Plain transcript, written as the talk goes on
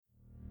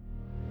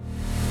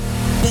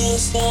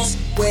this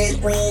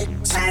when we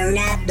turn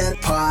up the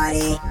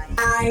party.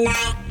 All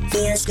night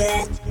feels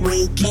good,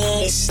 we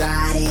can't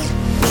start it.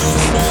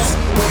 This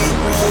when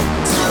we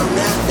turn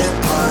up the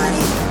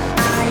party.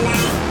 All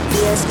night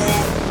feels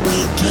good, we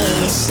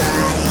can't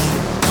start it.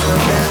 Turn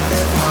up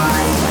the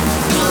party,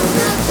 turn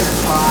up the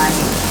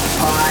party,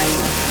 party,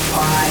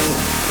 party,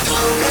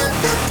 turn up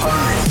the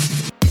party.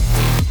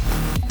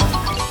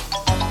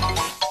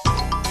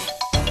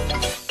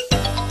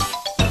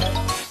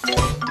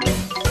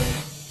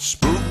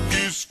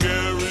 Spooky,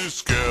 scary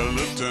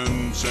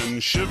skeletons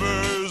and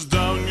shivers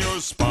down your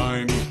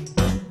spine.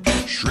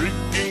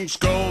 Shrieking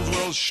skulls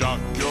will shock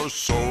your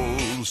soul,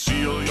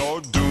 seal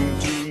your doom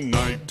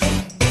tonight.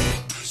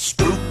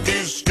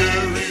 Spooky,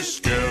 scary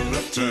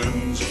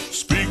skeletons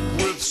speak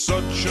with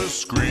such a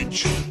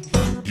screech.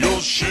 You'll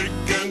shake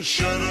and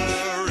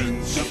shudder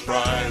in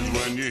surprise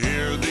when you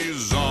hear these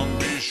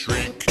zombies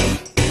shriek.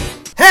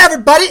 Hey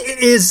everybody, it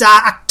is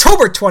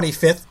October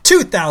 25th,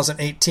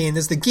 2018.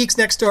 This is the Geeks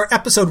Next Door,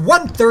 episode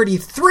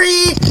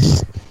 133.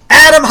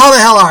 Adam, how the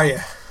hell are you?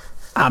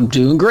 I'm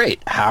doing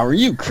great. How are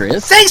you,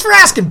 Chris? Thanks for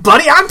asking,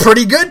 buddy. I'm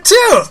pretty good,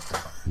 too.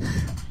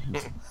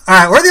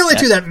 Alright, we're the only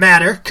two that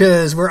matter,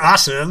 because we're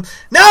awesome.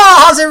 No,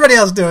 how's everybody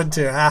else doing,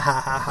 too? Ha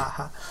ha ha ha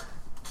ha.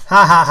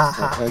 Ha ha ha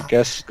ha.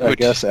 I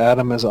guess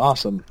Adam is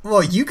awesome.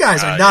 Well, you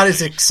guys are not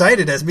as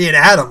excited as me and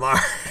Adam are.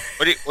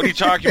 What are you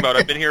talking about?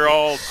 I've been here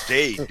all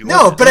day.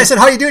 No, but I said,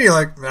 how you doing? You're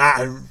like,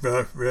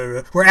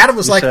 where Adam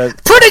was like,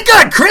 said, pretty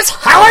good, Chris.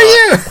 How are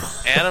you?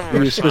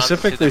 Adam You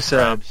specifically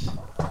said,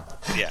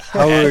 yeah.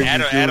 How are you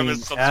Adam doing,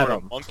 is some Adam?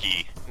 sort of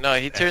monkey. No,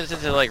 he turns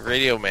into like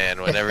Radio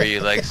Man whenever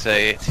you like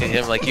say to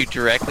him, like you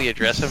directly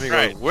address him. You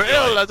Right. go,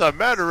 "Well, as a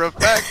matter of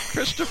fact,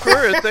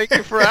 Christopher, and thank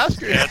you for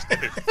asking." Yes.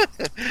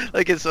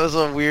 Like it's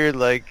so weird.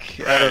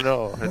 Like I don't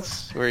know.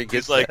 It's where he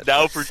gets It's like that.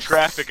 now for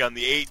traffic on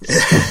the 8.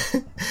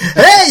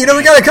 Hey, you know,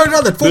 we got to come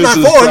down the This is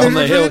from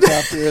the 494.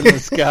 helicopter in the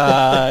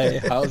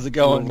sky. How's it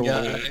going,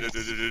 guys?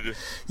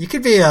 You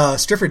could be a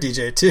stripper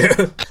DJ, too.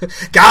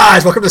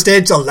 Guys, welcome to the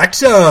stage,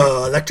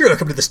 Electra. Electra,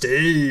 welcome to the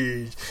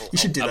stage. You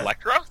should do that.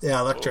 Electra? Yeah,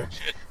 Electra. Oh,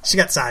 shit. She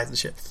got sides and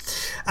shit.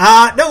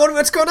 No,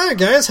 what's going on,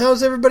 guys?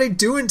 How's everybody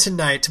doing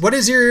tonight?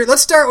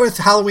 Let's start with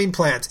Halloween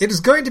plans. It is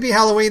going to be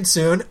Halloween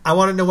soon. I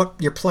want to know what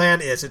your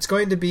plan is. It's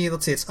going to be,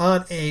 let's see, it's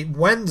on a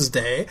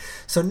Wednesday.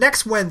 So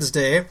next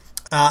Wednesday,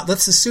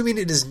 let's assuming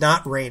it is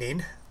not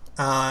raining.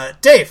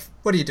 Dave,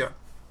 what are you doing?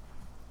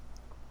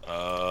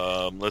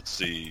 Let's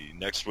see.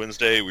 Next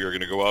Wednesday, we are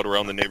going to go out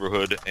around the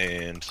neighborhood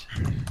and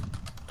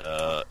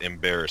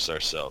embarrass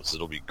ourselves.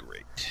 It'll be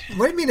great.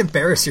 What do you mean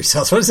embarrass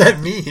yourselves? What does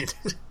that mean?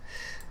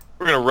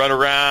 We're going to run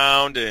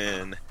around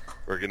and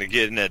we're going to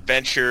get in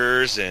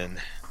adventures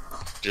and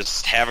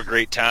just have a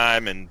great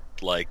time and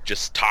like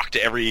just talk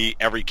to every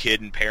kid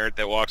and parent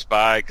that walks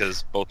by,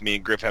 because both me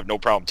and Griff have no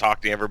problem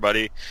talking to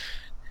everybody.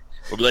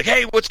 We'll be like,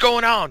 hey, what's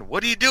going on?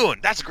 What are you doing?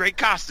 That's a great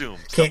costume.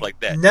 Okay, Stuff like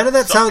that. none of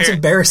that Some sounds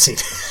embarrassing.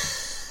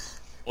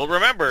 Well,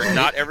 remember,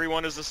 not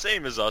everyone is the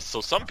same as us,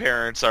 so some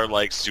parents are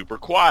like super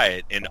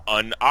quiet and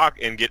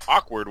and get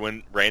awkward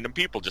when random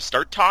people just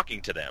start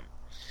talking to them.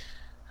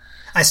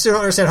 I still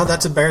don't understand how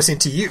that's embarrassing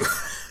to you.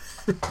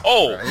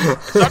 Oh,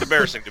 it's not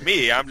embarrassing to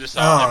me. I'm just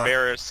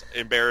embarrassed.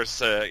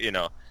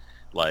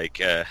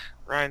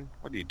 Ryan,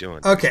 what are you doing?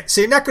 Okay,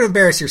 so you're not going to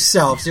embarrass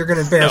yourselves. You're going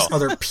to embarrass No.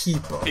 other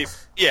people.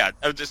 Yeah,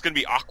 it's just going to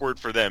be awkward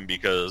for them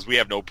because we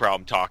have no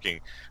problem talking.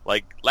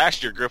 Like,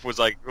 last year, Griff was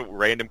like,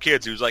 random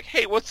kids. He was like,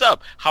 hey, what's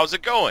up? How's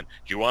it going?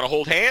 Do you want to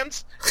hold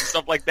hands? And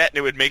stuff like that. And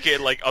it would make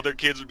it like other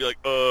kids would be like,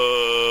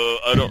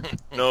 I don't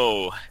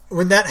know.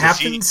 When that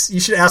happens, you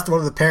should ask one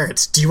of the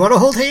parents, do you want to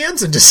hold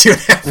hands? And just see what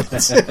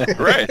happens.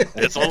 Right.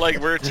 It's all like,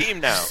 we're a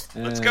team now.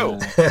 Let's go.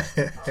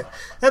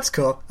 That's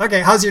cool.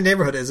 Okay, how's your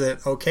neighborhood? Is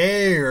it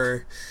okay,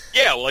 or...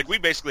 Yeah, well, like, we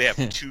basically have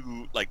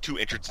two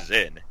entrances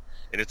in.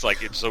 And it's like,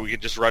 so we can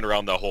just run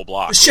around the whole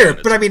block. Sure,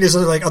 but I mean, is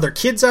there like other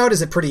kids out?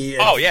 Is it pretty...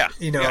 Oh, yeah.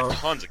 You know... We got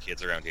tons of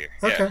kids around here.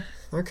 Okay,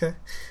 Yeah. okay.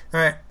 All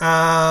right.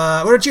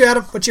 What about you,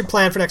 Adam? What's your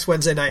plan for next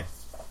Wednesday night?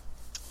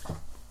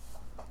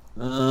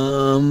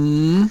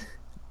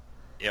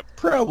 Yep.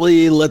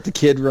 Probably let the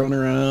kid run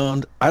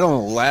around. I don't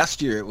know.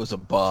 Last year it was a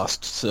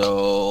bust,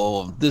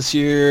 so this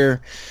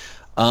year,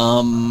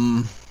 throw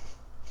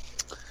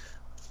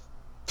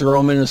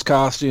him in his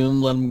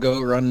costume, let him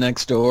go run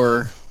next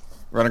door,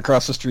 run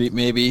across the street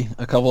maybe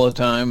a couple of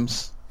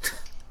times.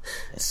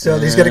 So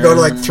he's going to go to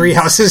like 3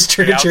 houses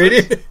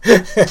trick-or-treating?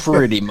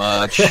 Pretty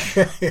much.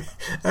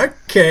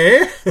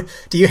 Okay.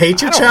 Do you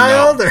hate your I don't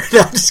child? know. Or, no,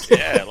 I'm just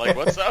kidding. Yeah, like,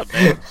 what's up,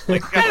 man?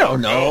 Like, I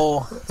don't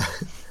know.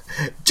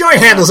 Joy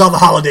handles all the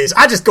holidays.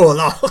 I just go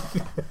along.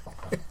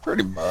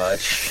 Pretty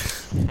much.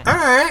 All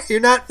right, you're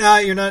not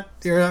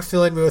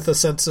filling me with a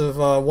sense of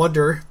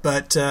wonder,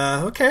 but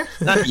okay.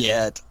 Not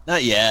yet.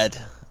 Not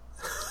yet.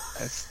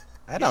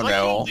 I don't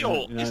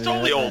know. He's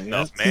totally old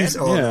enough, man. He's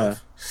old Yeah.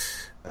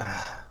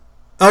 enough.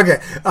 Okay,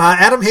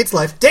 Adam hates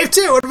life. Dave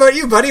too. What about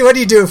you, buddy? What do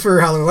you do for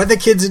Halloween? What do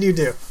the kids and you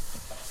do?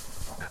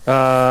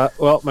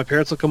 Well, my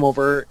parents will come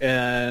over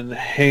and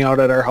hang out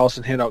at our house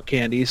and hand out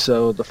candy,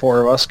 so the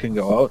 4 of us can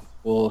go out.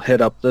 we'll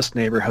hit up this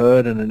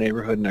neighborhood and the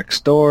neighborhood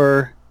next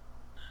door,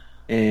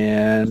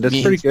 and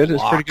it's pretty good.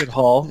 It's a pretty good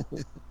haul.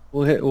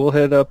 We'll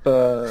hit up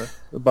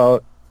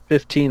about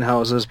 15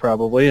 houses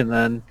probably, and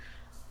then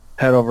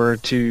head over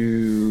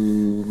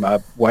to my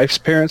wife's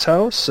parents'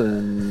 house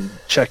and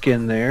check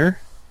in there,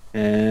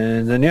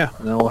 and then then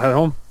we'll head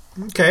home.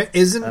 Okay,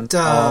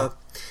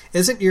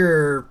 isn't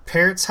your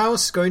parents'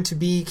 house going to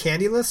be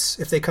candyless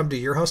if they come to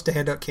your house to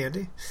hand out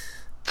candy?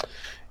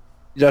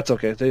 That's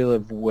okay. They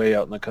live way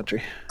out in the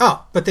country.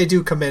 Oh, but they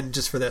do come in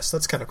just for this.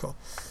 That's kind of cool.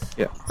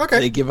 Yeah. Okay.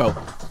 They give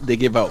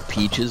out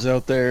peaches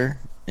out there,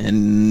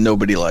 and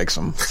nobody likes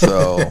them.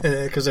 So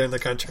because they're in the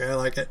country, I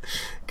like it.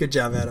 Good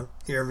job, Adam.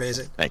 You're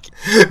amazing. thank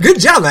you. Good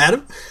job,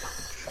 Adam.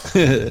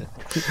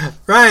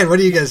 Ryan, what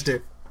do you guys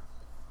do?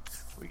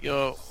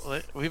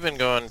 We've been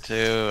going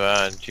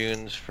to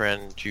June's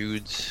friend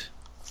Jude's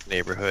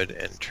neighborhood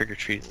and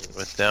trick-or-treating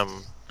with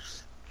them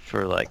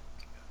for like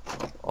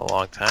a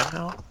long time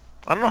now.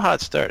 I don't know how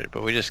it started,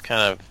 but we just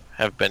kind of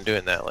have been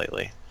doing that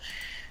lately.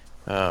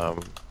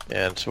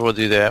 And so we'll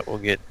do that. We'll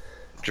get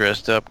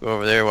dressed up, go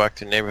over there, walk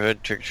to the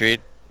neighborhood,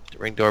 trick-or-treat,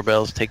 ring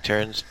doorbells, take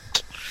turns.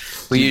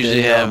 We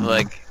usually have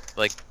like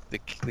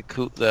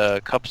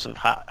the cups of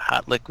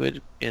hot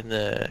liquid in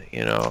the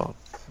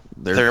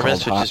They're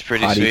thermos, which is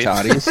pretty sweet.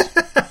 toddies.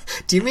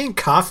 Do you mean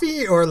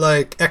coffee or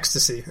like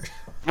ecstasy?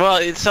 Well,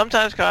 it's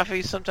sometimes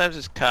coffee. Sometimes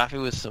it's coffee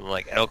with some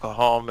like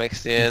alcohol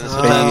mixed in.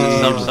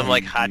 Sometimes it's some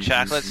like hot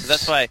chocolate. So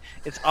that's why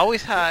it's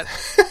always hot,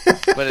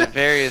 but it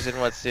varies in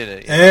what's in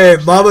it. Hey,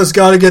 Mama's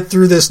got to get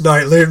through this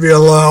night. Leave me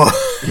alone.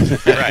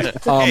 Right.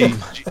 Hey,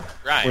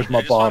 Ryan, where's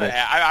my bottle?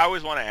 I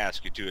always want to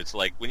ask you too. It's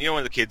like when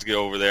the kids get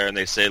over there and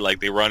they say like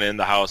they run in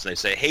the house and they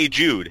say, "Hey,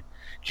 Jude."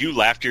 Do you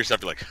laugh to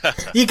yourself? You're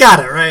like, You got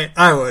it right.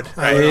 I would.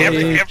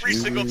 every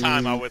single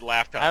time I would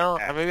laugh.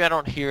 Maybe I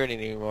don't hear it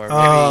anymore.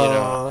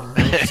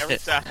 Maybe Every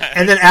time.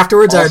 And then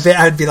afterwards,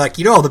 I'd be like,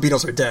 all the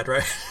Beatles are dead,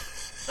 right?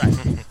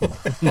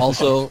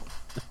 Also,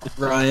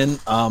 Ryan,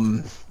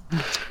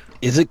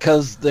 is it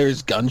because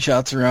there's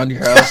gunshots around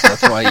your house?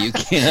 That's why you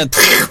can't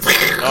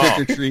trick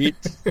or treat.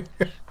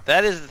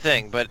 That is the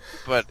thing, but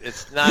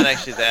it's not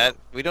actually that.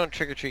 We don't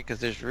trick or treat because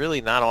there's really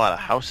not a lot of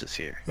houses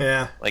here.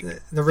 Yeah, like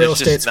the real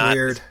there's estate's just not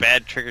weird.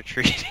 Bad trick or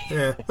treating.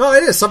 Yeah, well,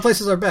 it is. Some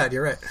places are bad.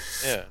 You're right.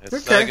 Yeah, it's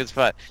Okay. not a good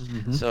spot.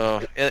 Mm-hmm.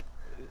 So,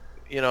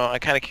 I'm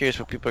kind of curious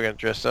what people are going to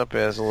dress up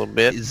as a little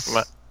bit.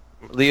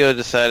 Leo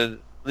decided.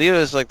 Leo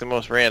is like the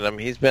most random.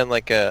 He's been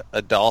like a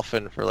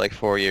dolphin for like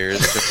 4 years.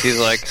 He's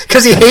like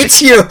because he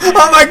hates you.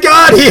 Oh my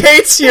God, he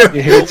hates you.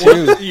 He hates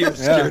you. You're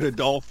scared of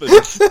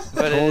dolphins.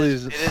 But it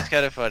is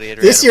kind of funny.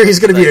 This year he's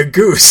going to be a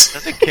goose.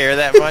 Doesn't care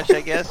that much,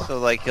 I guess. So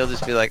like he'll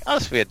just be like, I'll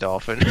just be a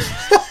dolphin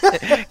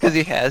because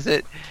he has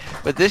it.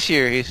 But this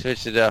year he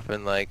switched it up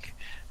and like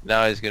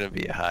now he's going to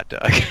be a hot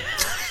dog.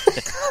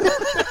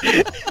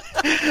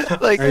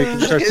 Like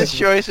his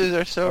choices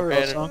are so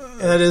random.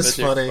 That is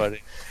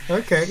funny.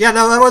 Okay. Yeah,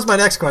 no, that was my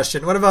next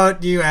question. What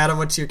about you, Adam?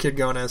 What's your kid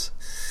going as?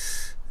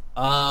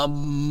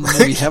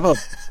 We have a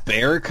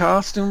bear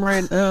costume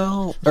right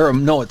now. Or,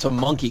 no, it's a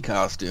monkey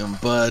costume,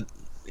 but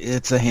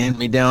it's a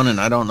hand-me-down, and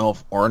I don't know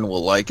if Orrin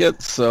will like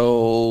it,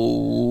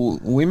 so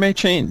we may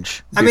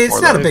change. I mean,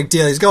 it's not a big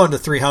deal. He's going to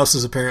 3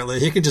 houses, apparently.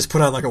 He can just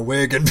put on, like, a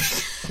wig and...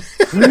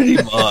 Pretty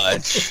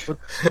much.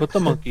 Put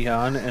the monkey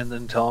on, and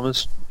then tell him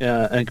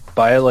and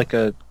buy, like,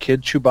 a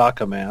kid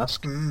Chewbacca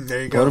mask.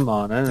 There you go. Put him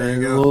on it, There you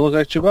and go. it'll look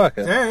like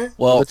Chewbacca. All right.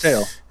 Well, The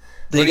tail.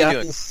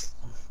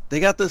 They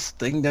got this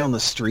thing down the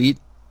street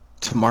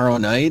tomorrow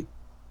night,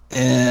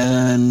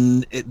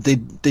 and they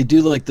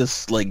do like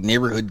this like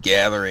neighborhood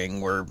gathering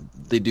where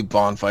they do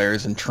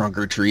bonfires and trunk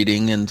or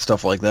treating and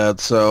stuff like that.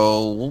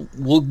 So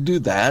we'll do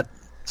that.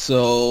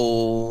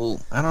 So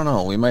I don't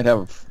know. We might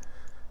have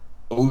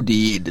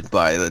OD'd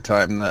by the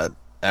time that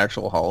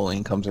actual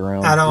Halloween comes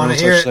around. I don't want to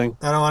No hear such it. thing.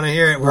 I don't want to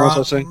hear it. No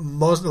such thing.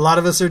 A lot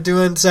of us are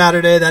doing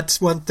Saturday.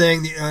 That's one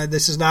thing.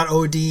 This is not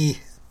OD.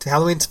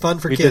 Halloween's fun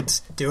for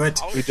kids. Do it.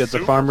 We did the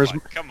Super farmers.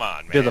 fun. Come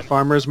on, man. Did the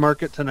farmers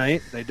market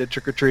tonight. They did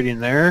trick or treating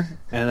there,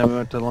 and then we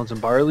went to Lunds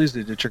and Barley's.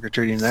 They did trick or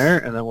treating there,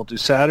 and then we'll do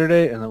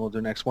Saturday, and then we'll do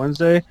next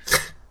Wednesday.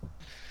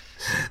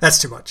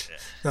 That's too much.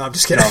 No, I'm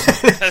just kidding.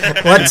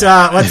 What's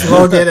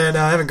Logan and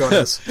Evan going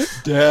as?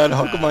 Dad,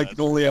 how come I can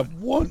only have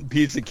one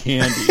piece of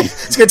candy?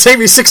 It's going to take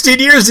me 16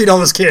 years to eat all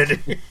this candy.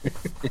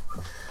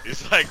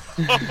 He's like,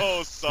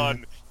 oh,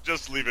 son,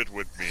 just leave it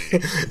with me.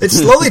 It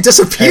slowly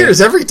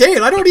disappears every day,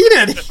 and I don't eat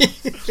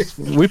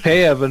any. We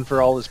pay Evan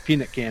for all his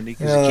peanut candy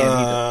because he can't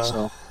eat it.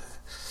 So.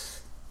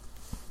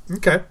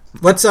 Okay.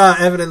 What's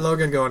Evan and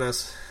Logan going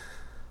as?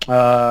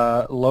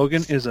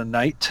 Logan is a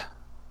knight.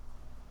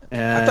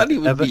 And I thought he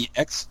would Evan, be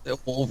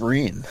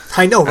ex-Wolverine.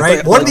 I know, right?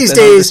 thought- One of these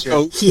then I'll days,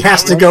 just he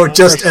has to go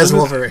just as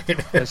Wolverine.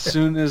 as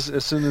soon as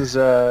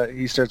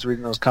he starts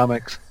reading those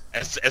comics.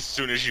 As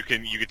soon as you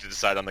get to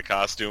decide on the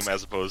costume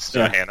as opposed to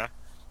Yeah. Hannah.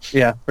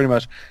 Yeah, pretty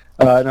much.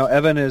 No,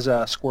 Evan is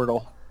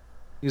Squirtle.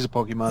 He's a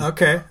Pokemon.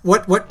 Okay.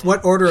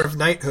 What order of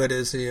knighthood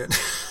is he in?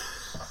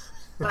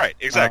 Right,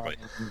 exactly.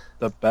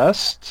 The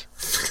best.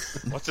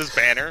 What's his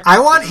banner? I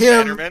want Is it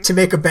him Bannerman? to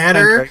make a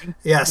banner,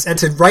 yes, and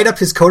to write up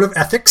his code of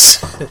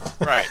ethics.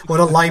 Right. What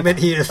alignment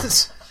he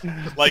is.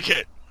 Like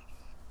it.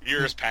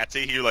 You're his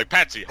Patsy. You're like,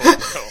 Patsy,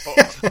 hold.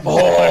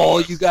 Oh,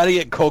 you got to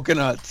get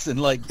coconuts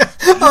and like.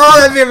 Oh,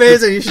 that'd be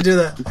amazing. You should do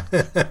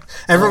that.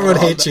 Everyone would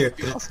hate you.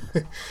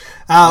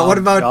 What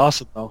about?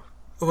 Awesome though.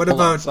 What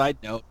Hold on, about? side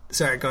note?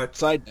 Sorry, go ahead.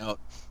 Side note.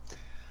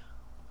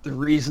 The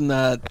reason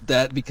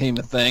that became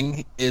a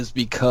thing is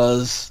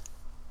because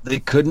they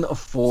couldn't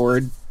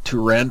afford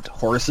to rent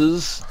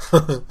horses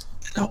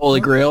in Holy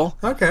Grail.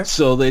 Okay,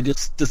 So they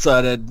just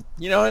decided,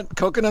 you know what,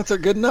 coconuts are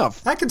good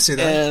enough. I can see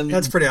that. And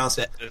That's pretty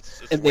awesome.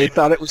 It's And way they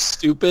thought it was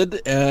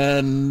stupid,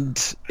 and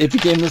it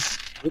became this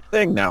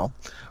thing now.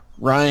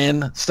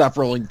 Ryan, stop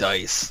rolling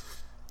dice.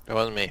 It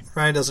wasn't me.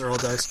 Ryan doesn't roll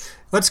dice.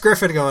 What's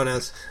Griffin going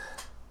as?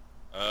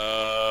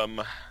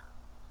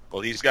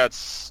 Well, he's got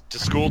to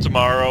school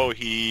tomorrow.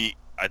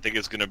 I think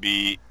it's going to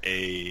be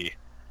a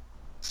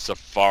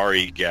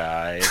safari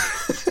guy.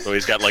 So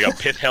he's got like a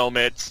pith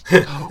helmet,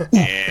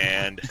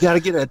 and You got to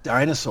get a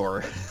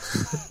dinosaur.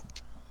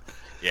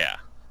 yeah.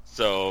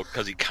 So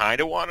because he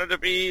kind of wanted to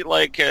be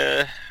like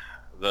the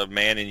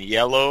man in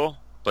yellow,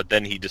 but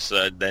then he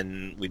decided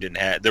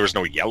there was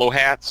no yellow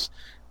hats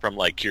from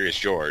like Curious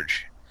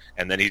George,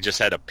 and then he just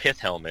had a pith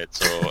helmet.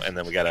 So and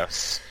then we got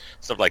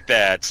stuff like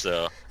that.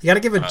 So You got to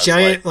give a it's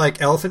giant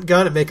like elephant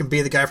gun and make him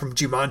be the guy from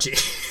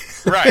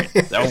Jumanji. right,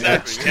 That exactly.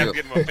 works, We have to too.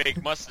 give him a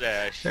fake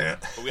mustache. Yeah.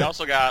 But we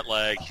also got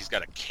like he's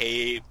got a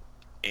cape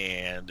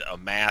and a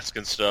mask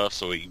and stuff.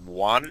 So he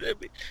wanted to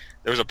be.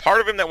 There was a part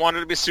of him that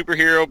wanted to be a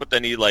superhero, but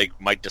then he like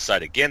might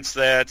decide against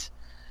that.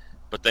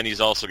 But then he's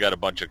also got a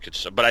bunch of.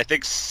 But I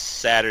think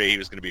Saturday he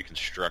was going to be a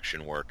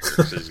construction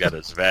worker. So he's got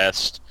his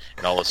vest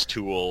and all his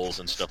tools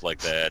and stuff like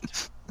that.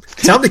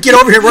 Tell him to get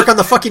over here and work on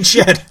the fucking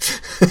shed.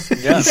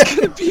 He's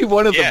going to be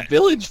one of Yeah. the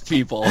village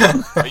people.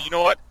 But you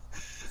know what?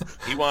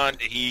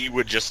 He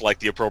would just like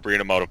the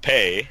appropriate amount of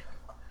pay.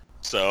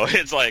 So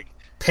it's like,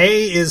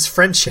 Pay is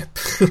friendship.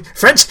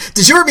 French.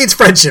 De jour means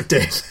friendship,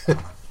 Dave.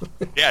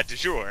 yeah, de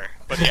jour.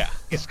 But yeah,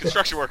 he's a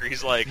construction worker.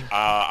 He's like,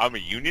 I'm a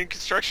union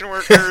construction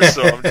worker,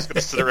 so I'm just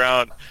gonna sit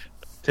around.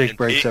 Take And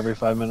breaks he- every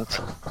 5 minutes.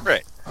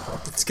 Right.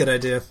 It's a good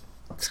idea.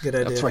 It's a good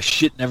idea. That's why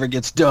shit never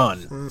gets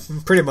done.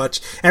 Pretty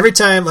much every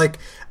time. Like,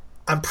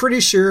 I'm pretty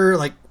sure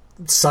like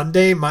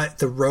Sunday,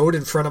 the road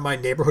in front of my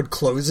neighborhood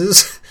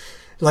closes.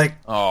 Like,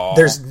 Oh.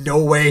 there's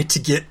no way to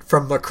get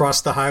from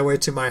across the highway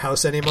to my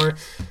house anymore.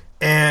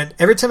 And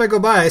every time I go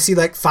by, I see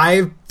like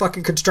 5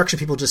 fucking construction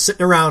people just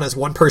sitting around as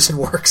one person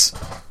works.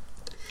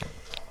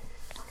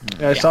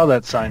 Yeah, I saw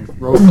that sign.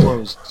 Road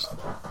closed.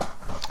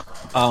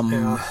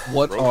 Yeah.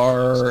 What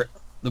are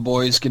the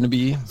boys going to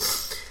be?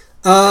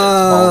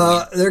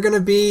 They're going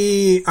to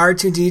be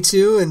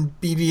R2-D2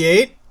 and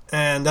BB-8,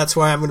 and that's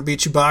why I'm going to be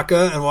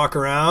Chewbacca and walk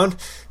around.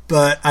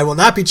 But I will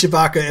not be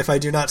Chewbacca if I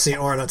do not see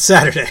Orin on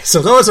Saturday.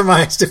 So those are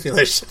my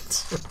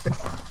stipulations.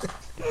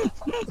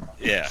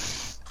 Yeah.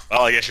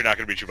 Well, I guess you're not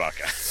gonna be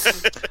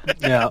Chewbacca.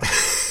 Yeah.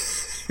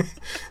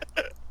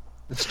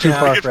 It's too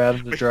far for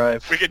Adam to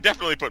drive. We could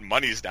definitely put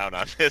monies down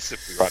on this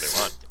if we really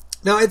want.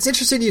 Now, it's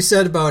interesting you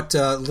said about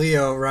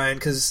Leo, Ryan,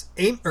 because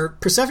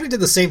Persephone did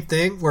the same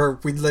thing where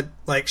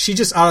she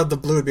just out of the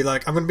blue would be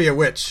like, I'm going to be a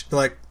witch. Be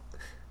like,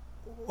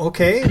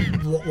 okay,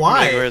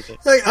 why? Where is it?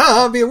 Like,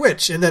 oh, I'll be a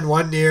witch. And then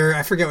one year,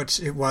 I forget what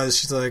it was,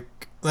 she's like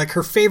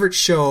her favorite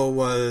show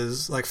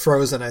was like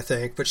Frozen, I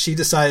think, but she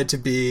decided to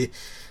be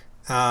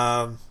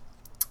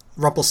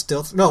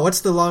Rumpelstiltskin. No,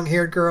 what's the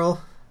long-haired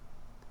girl?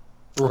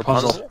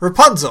 Rapunzel.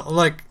 Rapunzel. I'm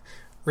like,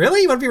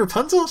 really? You want to be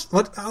Rapunzel?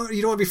 What? Oh,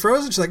 you don't want to be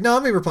Frozen? She's like, no,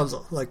 I'll be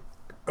Rapunzel. I'm like,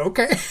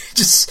 okay.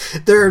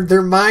 Just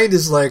their mind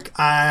is like,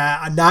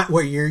 not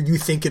what you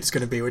think it's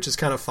going to be, which is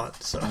kind of fun.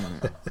 So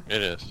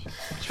It is.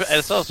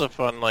 It's also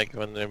fun, like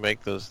when they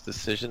make those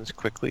decisions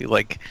quickly.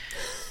 Like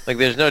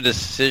there's no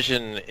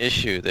decision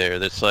issue there.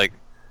 That's like,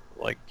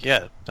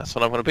 yeah, that's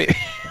what I'm gonna be.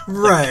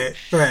 right.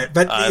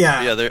 But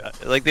yeah, they're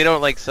like they don't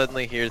like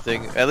suddenly hear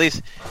things. At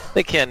least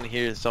they can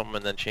hear something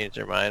and then change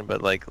their mind.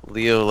 But like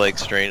Leo, like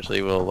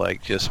strangely will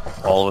like just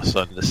all of a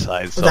sudden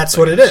decide something. That's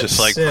what it It's is, just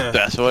like yeah.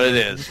 that's what it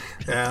is.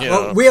 yeah. You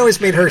Well, know? we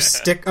always made her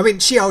stick. I mean,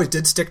 she always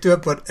did stick to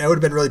it, but it would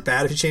have been really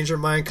bad if she changed her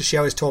mind because she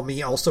always told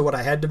me also what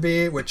I had to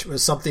be, which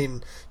was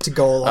something to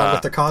go along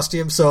with the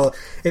costume. So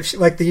if she,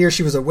 like the year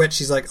she was a witch,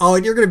 she's like, "Oh,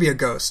 and you're going to be a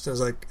ghost." I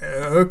was like,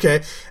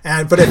 "Okay,"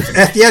 but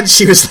at the end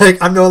she was like,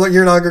 "You're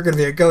no longer going to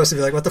be a ghost." I'd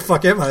be like, "What the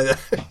fuck am I then?"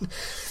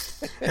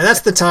 And that's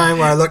the time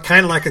where I look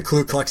kind of like a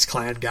Ku Klux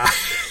Klan guy.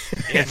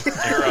 Yeah,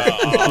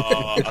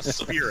 you're a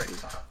spirit.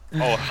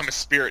 Oh, I'm a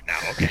spirit now.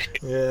 Okay.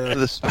 Yeah,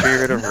 The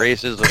spirit of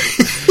racism.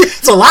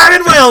 it's alive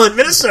and well in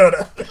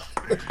Minnesota.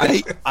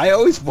 I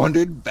always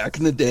wondered back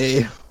in the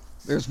day.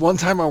 There's one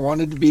time I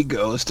wanted to be a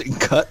ghost and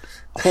cut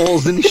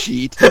holes in a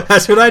sheet.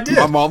 That's what I did.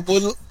 My mom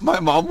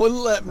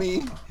wouldn't let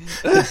me.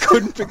 And I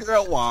couldn't figure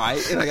out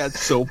why, and I got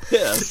so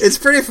pissed. It's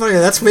pretty funny.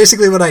 That's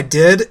basically what I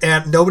did,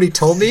 and nobody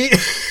told me.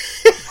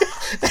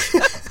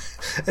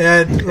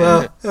 And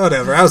well,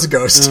 whatever. I was a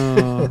ghost.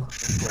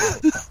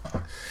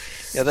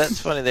 Yeah,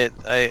 that's funny.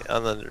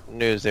 On the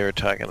news they were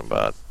talking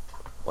about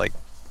like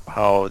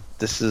how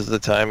this is the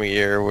time of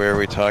year where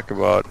we talk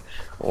about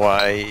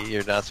why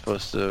you're not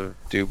supposed to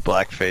do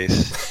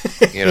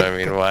blackface. You know what I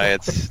mean? Why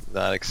it's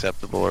not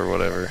acceptable or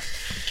whatever.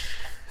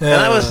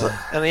 And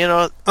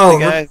the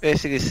guy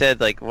basically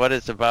said like what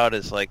it's about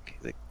is like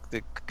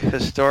the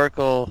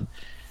historical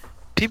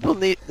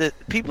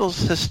people's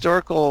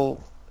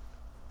historical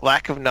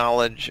lack of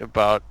knowledge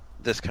about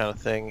this kind of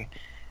thing.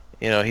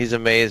 You know, he's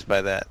amazed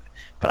by that.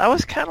 But I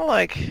was kind of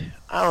like,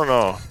 I don't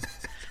know.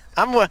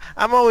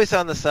 I'm always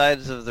on the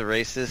sides of the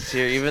racists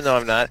here, even though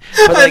I'm not.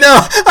 But I know.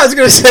 I was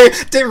going to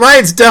say,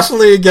 Ryan's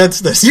definitely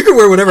against this. You can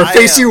wear whatever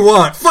face you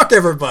want. Fuck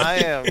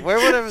everybody. I am. Wear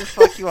whatever the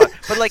fuck you want.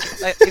 But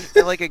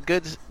like a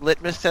good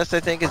litmus test,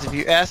 I think, is if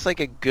you ask like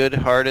a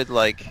good-hearted,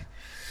 like,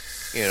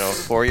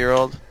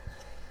 4-year-old,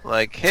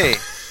 like, hey,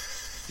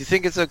 do you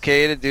think it's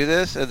okay to do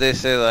this? And they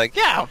say like,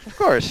 yeah, of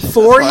course.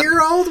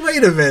 4-year-old?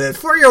 Wait a minute.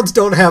 4-year-olds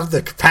don't have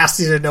the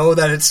capacity to know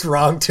that it's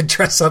wrong to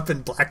dress up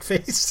in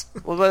blackface.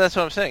 Well, but that's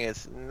what I'm saying.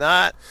 It's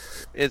not.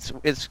 It's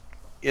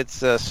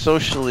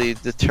socially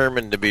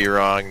determined to be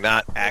wrong,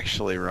 not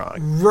actually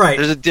wrong. Right.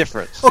 There's a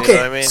difference. Okay. You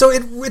know what I mean? So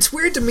it's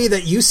weird to me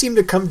that you seem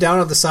to come down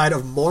on the side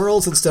of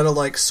morals instead of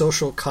like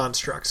social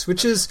constructs,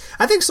 which is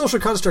I think social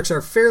constructs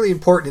are fairly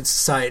important in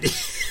society.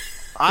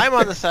 I'm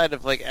on the side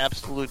of like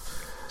absolute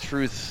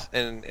truth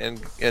and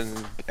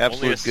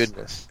absolute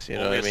goodness. You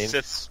know what I mean?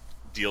 Sith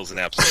deals in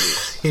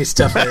absolutes. He's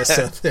definitely a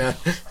Sith. Yeah,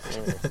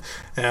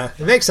 yeah.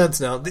 It makes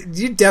sense now.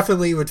 You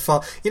definitely would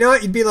fall. You know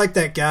what? You'd be like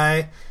that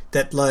guy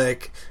that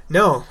like,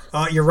 no,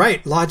 you're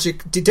right.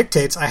 Logic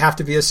dictates I have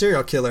to be a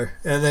serial killer,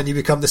 and then you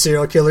become the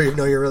serial killer even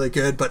though you're really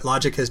good, but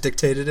logic has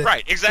dictated it.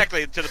 Right,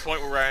 exactly. To the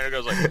point where Ryan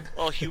goes like,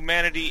 well,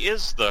 humanity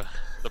is the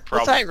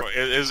problem.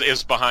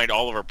 Is behind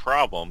all of our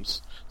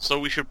problems. So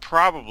we should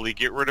probably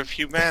get rid of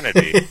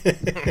humanity.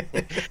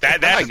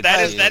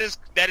 That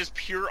is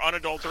pure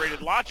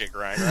unadulterated logic,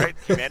 Ryan. Right?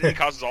 Humanity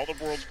causes all the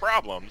world's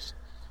problems,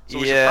 so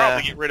we should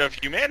probably get rid of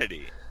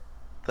humanity.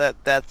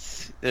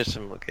 There's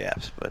some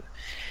gaps, but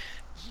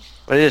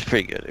it is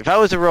pretty good. If I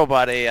was a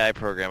robot AI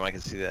program, I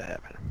could see that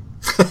happen.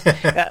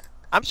 Yeah,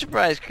 I'm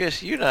surprised,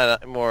 Chris, you're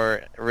not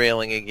more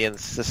railing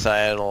against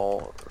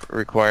societal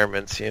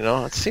requirements.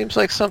 It seems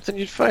like something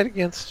you'd fight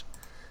against.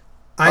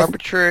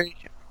 Arbitrary.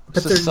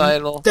 But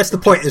societal. That's the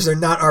point, is they're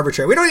not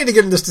arbitrary. We don't need to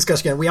get into this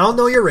discussion again. We all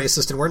know you're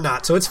racist, and we're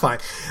not, so it's fine.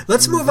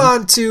 Let's move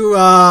on to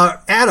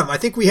Adam. I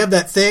think we have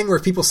that thing where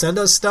people send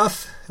us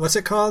stuff. What's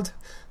it called?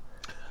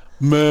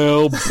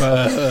 Mailbag.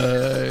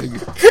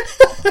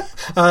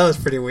 That was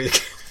pretty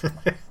weak.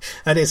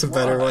 I need some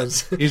better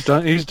ones. He's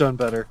done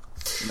better.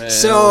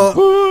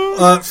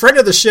 So, friend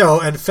of the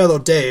show and fellow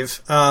Dave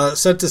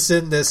sent us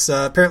in this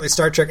apparently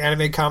Star Trek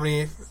animated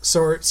comedy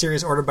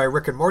series ordered by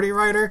Rick and Morty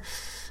writer.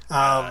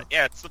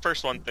 Yeah, it's the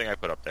first thing I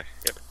put up there.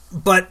 Yep.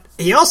 But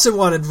he also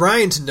wanted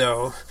Ryan to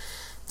know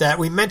that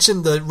we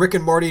mentioned the Rick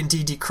and Morty and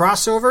D&D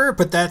crossover,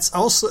 but that's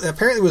also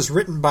apparently was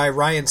written by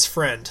Ryan's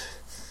friend.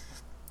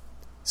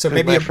 So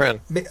maybe my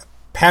friend?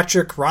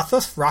 Patrick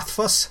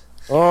Rothfuss.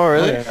 Oh,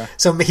 really? Yeah.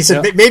 So he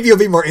said maybe you'll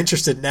be more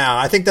interested now.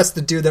 I think that's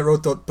the dude that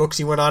wrote the books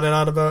you went on and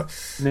on about.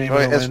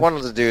 It's one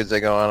of the dudes I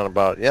go on and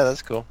about. Yeah,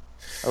 that's cool.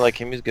 I like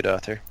him. He's a good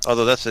author.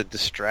 Although that's a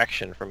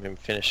distraction from him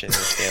finishing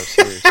this damn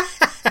series.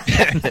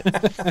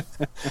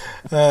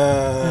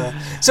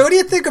 So what do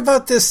you think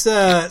about this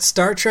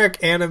Star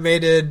Trek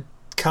animated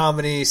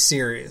comedy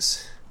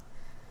series?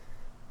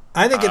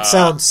 I think it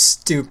sounds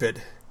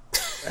stupid.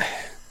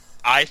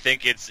 I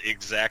think it's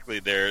exactly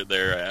they're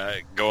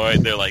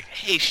like,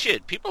 hey,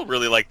 shit, people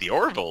really like the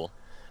Orville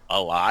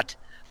a lot.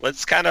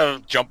 Let's kind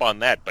of jump on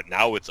that, but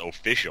now it's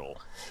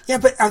official. Yeah,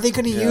 but are they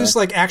going to use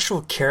like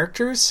actual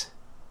characters?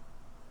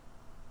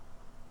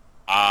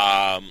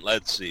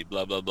 Let's see,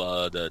 blah blah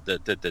blah.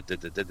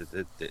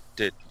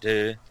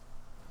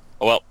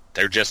 Well,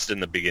 they're just in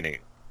the beginning.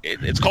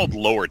 It's called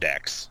Lower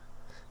Decks.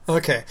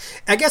 Okay,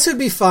 I guess it'd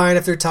be fine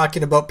if they're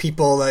talking about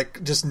people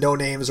like just no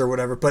names or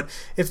whatever. But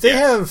if they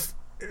have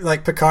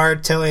like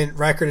Picard telling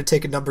Riker to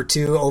take a number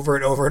 2 over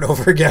and over and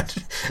over again,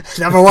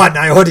 number 1,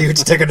 I order you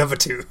to take a number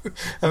 2.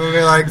 I'm gonna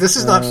be like, this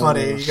is not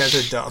funny. You guys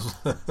are dumb.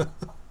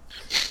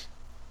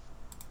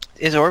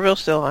 Is Orville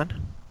still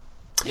on?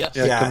 Yes.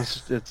 Yeah.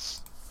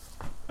 It's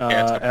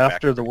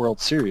after back. The World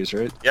Series,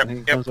 right? Yep, I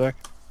think it comes back.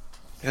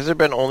 Has there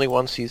been only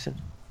one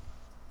season?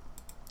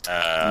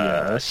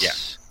 Yes. Yeah.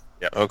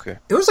 Yep. Okay.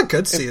 It was a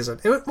good season.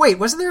 Wait,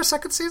 wasn't there a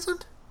second season?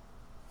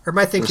 Or am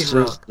I thinking This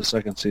wrong? is the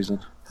second season.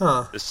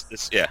 Huh.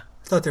 Yeah.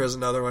 I thought there was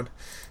another one.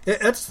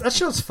 That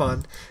show's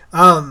fun.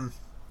 I've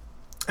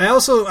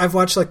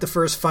watched like the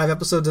first 5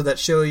 episodes of that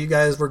show you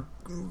guys were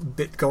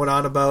going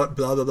on about.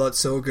 Blah blah blah. It's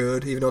so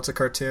good, even though it's a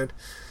cartoon.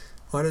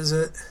 What is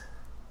it?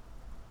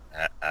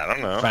 I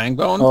don't know.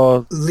 Fangbone?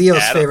 Oh,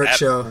 Leo's favorite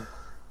show.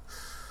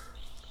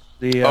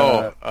 the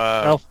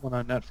Elf one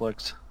on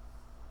Netflix.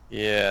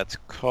 Yeah, it's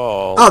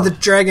called... Oh, the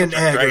Dragon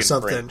Egg or Dragon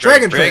something. Prince.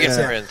 Dragon Dragon Prince.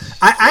 Yeah. Prince.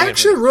 I Dragon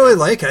actually Prince. really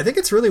like it. I think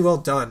it's really well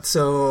done.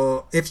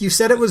 So if you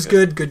said it was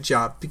good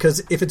job.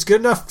 Because if it's good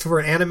enough for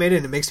animated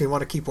and it makes me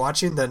want to keep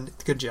watching, then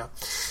good job.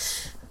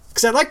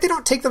 Because I like they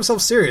don't take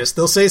themselves serious.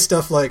 They'll say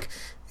stuff like,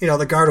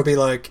 the guard will be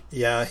like,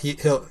 yeah, he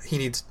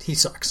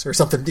sucks or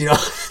something.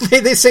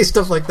 They say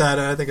stuff like that.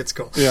 And I think it's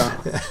cool. Yeah.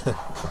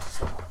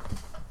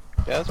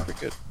 Yeah, that's pretty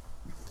good.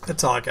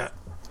 That's all I got.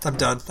 I'm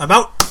done. I'm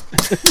out.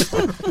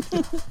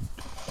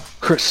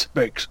 Chris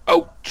Bakes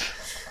out.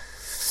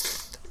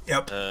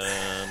 Yep.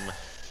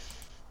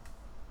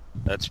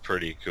 That's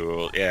pretty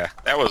cool. Yeah,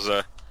 that was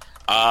a.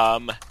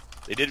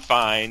 They did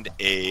find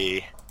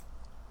a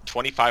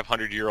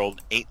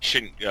 2,500-year-old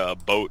ancient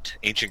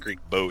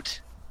Greek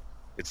boat.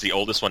 It's the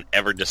oldest one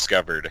ever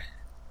discovered.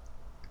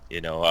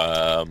 In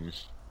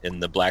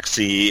the Black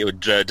Sea. It was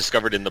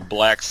discovered in the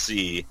Black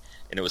Sea,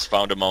 and it was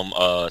found among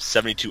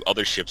 72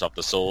 other ships off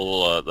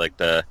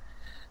the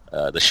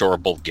the shore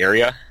of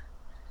Bulgaria.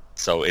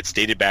 So it's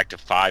dated back to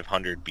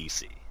 500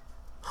 BC.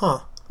 Huh.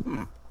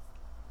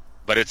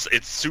 But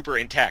it's super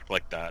intact.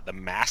 Like the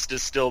mast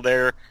is still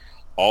there,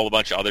 all a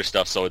bunch of other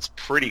stuff. So it's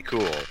pretty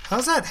cool.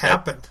 How's that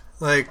happen?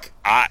 Like,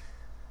 I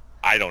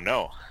don't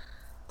know.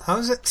 How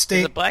does it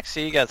stay? The Black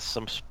Sea got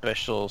some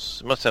special.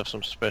 It must have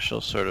some special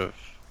sort of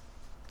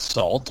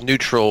Salt?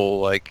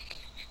 neutral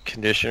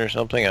condition or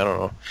something. I don't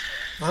know.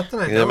 Not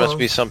that I know There must of.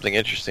 be something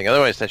interesting.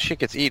 Otherwise, that shit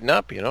gets eaten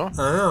up. I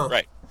know.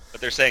 Right.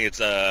 But they're saying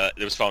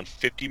it was found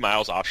 50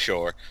 miles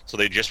offshore, so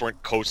they just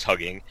weren't coast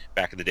hugging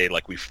back in the day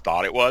like we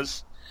thought it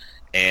was.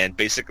 And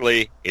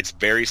basically, it's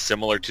very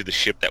similar to the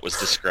ship that was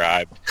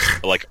described,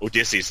 like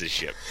Odysseus'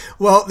 ship.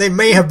 Well, they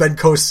may have been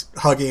coast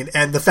hugging,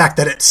 and the fact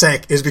that it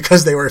sank is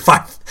because they were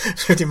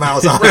 50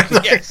 miles off.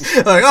 Yes.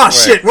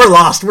 Shit, we're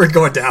lost. We're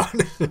going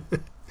down.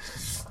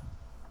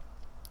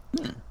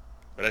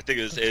 But I think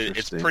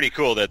it's pretty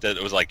cool that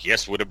it was like,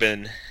 yes, would have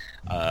been.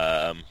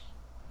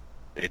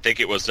 They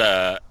think it was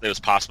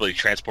possibly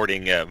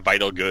transporting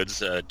vital goods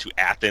to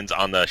Athens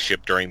on the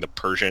ship during the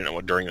Persian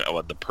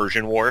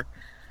War.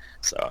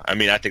 So I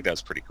mean, I think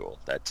that's pretty cool.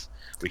 That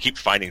we keep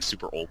finding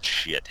super old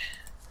shit.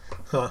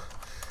 Huh.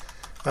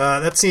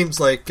 That seems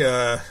like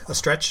a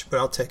stretch, but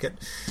I'll take it.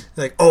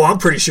 Like, I'm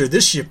pretty sure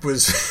this ship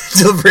was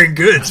delivering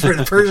goods for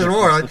the Persian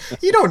War. Like,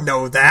 you don't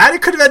know that.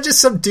 It could have been just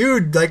some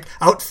dude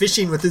out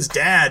fishing with his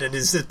dad, and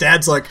his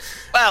dad's like,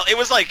 well, it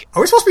was like,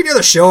 are we supposed to be near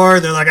the shore?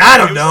 And they're like, I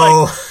don't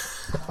know.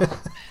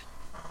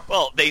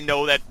 Well, they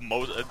know that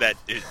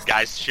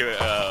guys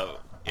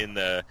in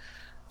the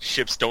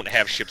ships don't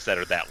have ships that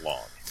are that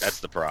long.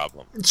 That's the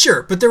problem.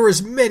 Sure, but there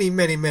was many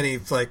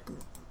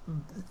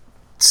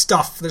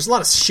stuff. There's a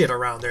lot of shit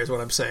around there, is what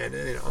I'm saying.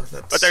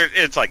 But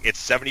it's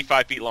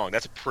 75 feet long.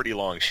 That's a pretty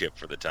long ship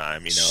for the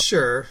time.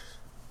 Sure,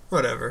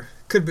 whatever.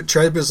 Could be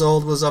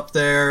Trebizond was up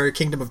there,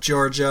 Kingdom of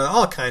Georgia,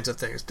 all kinds of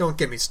things. Don't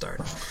get me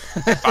started.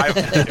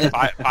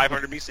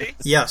 500 BC.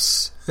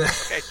 Yes.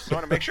 Okay, just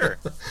want to make sure.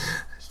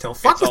 Don't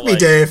fuck with me,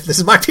 Dave. This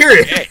is my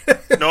period. Hey,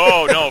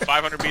 no,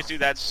 500 BC.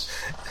 That's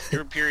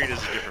your period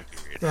is a different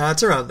period.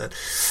 It's around then.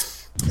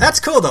 That's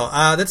cool though.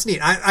 That's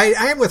neat.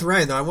 I am with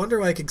Ryan though. I wonder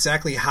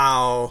exactly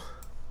how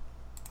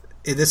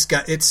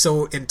it's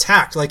so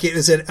intact. Like,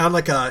 is it on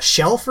a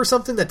shelf or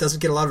something that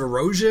doesn't get a lot of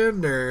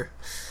erosion, or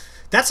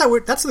that's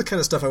the kind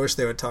of stuff I wish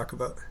they would talk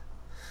about.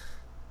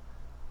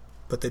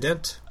 But they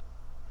didn't.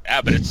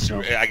 Yeah, but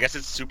I guess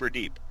it's super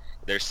deep.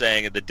 They're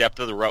saying the depth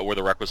of the wreck where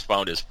the wreck was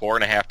found is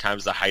 4.5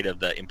 times the height of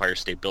the Empire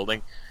State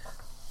Building.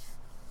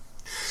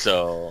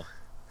 So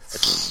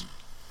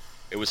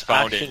it was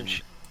found in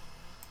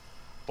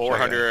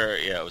 400.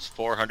 Yeah, it was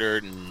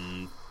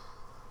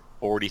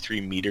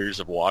 443 meters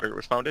of water. It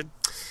was found in.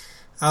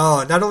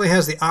 Oh, not only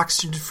has the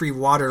oxygen-free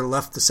water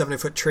left the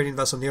 70-foot trading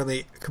vessel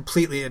nearly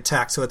completely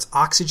intact, so it's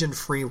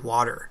oxygen-free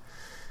water.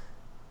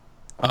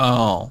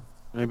 Oh,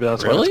 maybe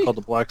that's really? why it's called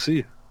the Black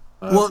Sea.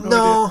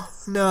 No,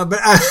 but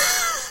I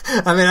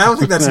don't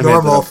think that's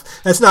normal.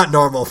 That's not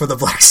normal for the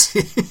Black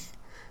Sea.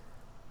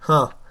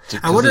 Huh.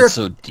 I wonder if it's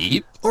so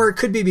deep, or it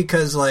could be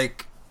because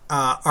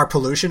our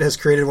pollution has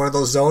created one of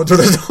those zones where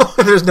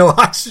there's no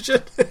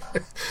oxygen.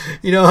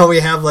 You know how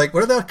we have what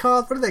are they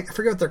called? I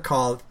forget what they're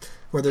called.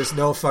 Where there's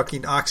no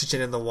fucking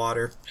oxygen in the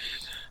water.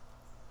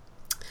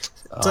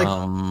 It's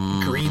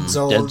green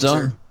zones. Dead zone?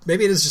 Or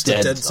maybe it is just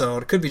a dead zone.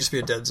 zone. It could just be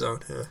a dead zone.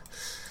 Yeah.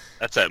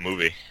 That's that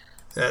movie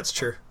That's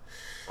true.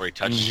 where he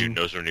touches you and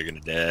knows when you're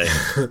going to die.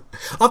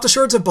 Off the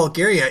shores of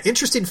Bulgaria.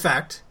 Interesting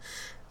fact.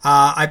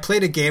 I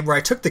played a game where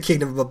I took the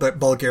Kingdom of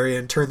Bulgaria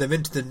and turned them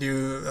into the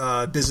new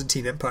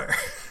Byzantine Empire.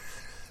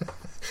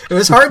 It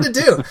was hard to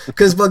do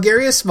because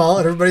Bulgaria is small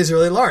and everybody's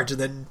really large,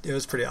 and then it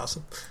was pretty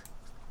awesome.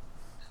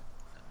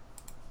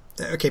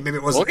 Okay, maybe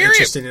it wasn't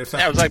interesting in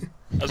fact. Yeah, I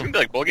was going to be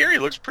like, Bulgaria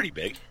looks pretty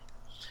big.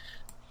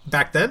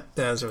 Back then?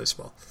 Yeah, it was really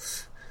small.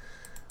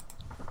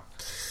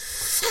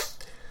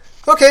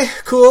 Okay,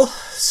 cool.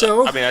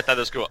 So, I thought that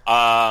was cool.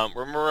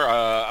 Remember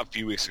a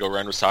few weeks ago,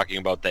 Ren was talking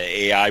about the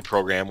AI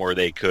program where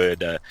they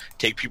could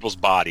take people's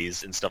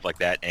bodies and stuff like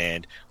that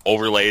and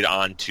overlay it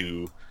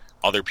onto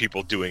other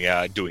people doing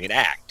an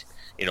act.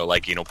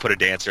 Put a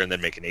dancer and then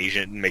make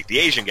the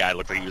Asian guy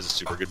look like he was a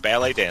super good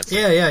ballet dancer.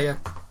 Yeah.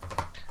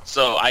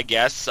 So I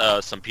guess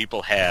some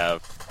people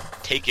have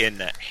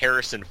taken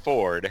Harrison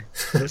Ford,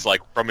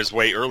 from his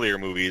way earlier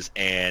movies,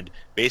 and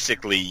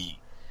basically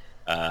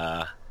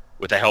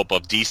with the help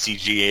of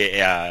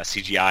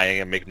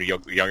CGI and making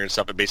him younger and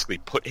stuff, and basically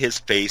put his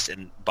face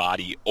and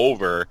body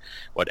over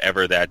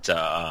whatever that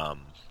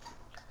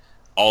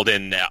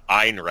Alden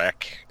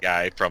Ehrenreich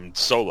guy from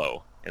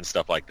Solo and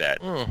stuff like that.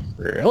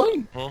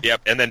 Really?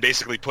 Yep, and then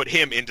basically put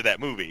him into that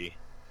movie,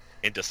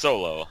 into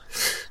Solo.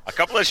 A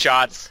couple of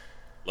shots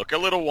look a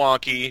little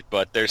wonky,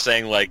 but they're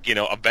saying, like, you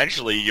know,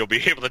 eventually you'll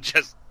be able to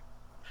just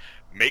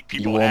make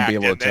people won't act, be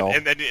able to tell.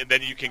 and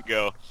then you can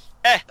go,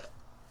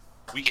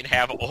 we can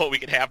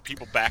have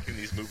people back in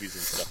these movies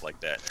and stuff like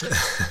that.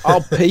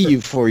 I'll pay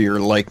you for your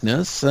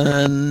likeness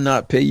and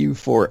not pay you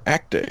for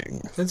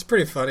acting. It's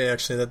pretty funny,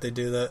 actually, that they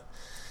do that.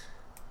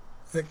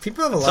 Like,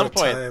 people have a lot of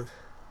time.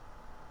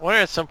 I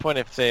wonder at some point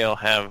if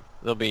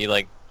they'll be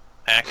like,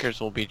 actors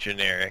will be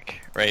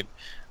generic, right?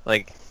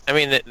 Like, I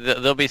mean,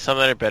 there'll be some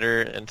that are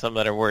better and some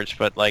that are worse,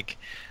 but like,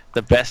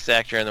 the best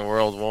actor in the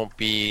world won't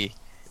be,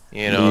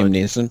 you know,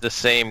 the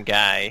same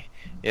guy.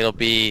 It'll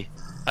be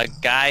a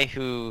guy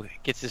who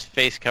gets his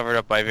face covered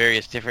up by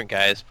various different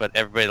guys, but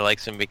everybody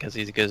likes him because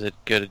he's good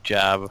a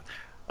job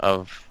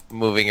of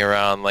moving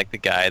around like the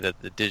guy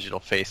that the digital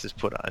face is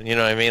put on. You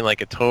know what I mean?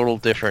 Like a total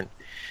different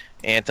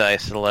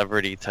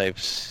anti-celebrity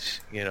types,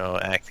 you know,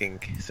 acting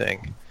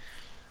thing.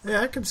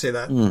 Yeah, I can see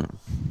that.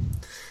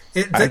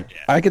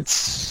 I could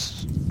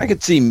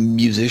see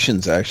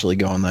musicians actually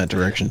go in that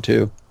direction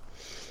too.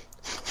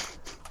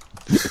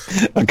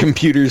 A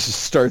computer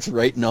starts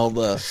writing all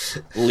the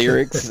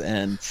lyrics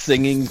and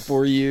singing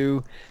for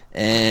you,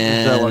 and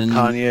is that what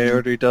Kanye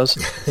already does?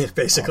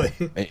 Basically,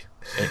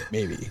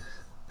 maybe.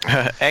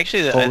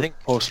 Actually, I think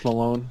Post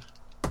Malone.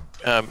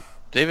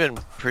 They've been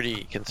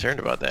pretty concerned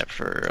about that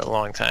for a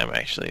long time.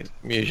 Actually,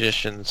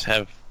 musicians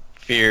have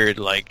feared,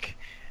 like,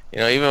 you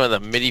know, even when the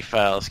MIDI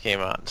files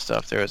came out and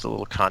stuff, there was a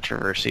little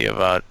controversy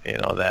about, you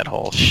know, that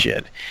whole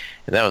shit,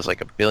 and that was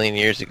like 1 billion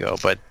years ago.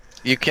 But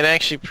you can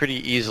actually pretty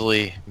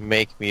easily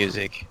make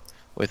music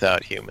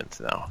without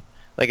humans now.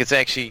 Like, it's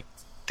actually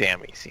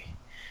damn easy.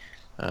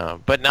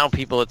 But now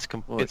people, it's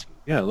look at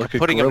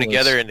putting them Gorillaz.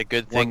 together into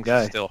good things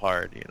is still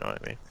hard. You know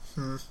what I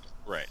mean?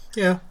 Right.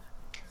 Yeah.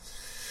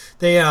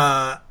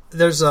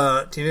 There's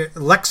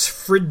Lex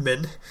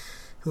Fridman,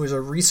 who is a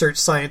research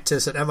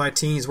scientist at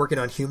MIT. He's working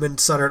on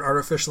human-centered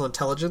artificial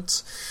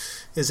intelligence.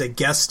 Is a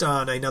guest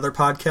on another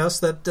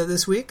podcast that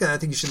this week. I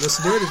think you should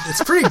listen to it.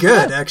 It's pretty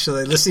good,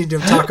 actually. Listening to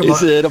him talk about.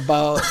 Is it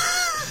about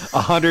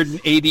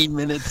 180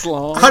 minutes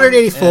long?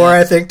 184,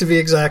 I think, to be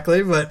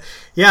exactly. But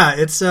yeah,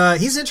 it's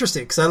he's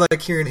interesting because I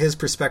like hearing his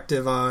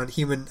perspective on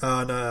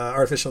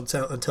artificial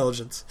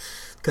intelligence.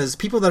 Because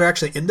people that are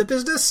actually in the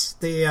business,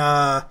 they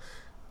have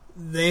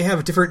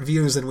different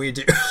views than we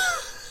do.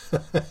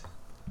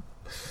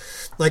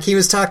 Like, he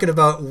was talking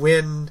about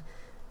when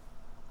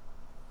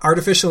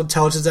artificial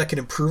intelligence that can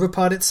improve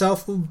upon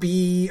itself will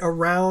be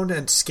around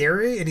and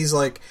scary, and he's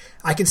like,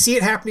 I can see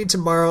it happening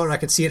tomorrow and I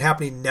can see it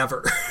happening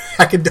never.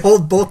 I can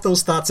hold both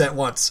those thoughts at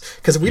once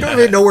because we don't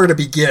really know where to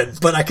begin,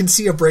 but I can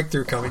see a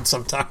breakthrough coming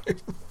sometime.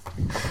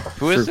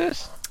 Who is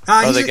this?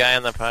 The guy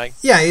on the pie?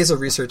 Yeah, he's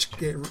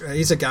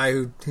a guy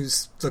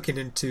who's looking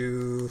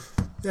into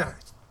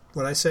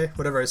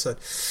whatever I said.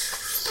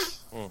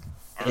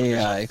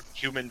 AI,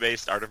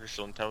 human-based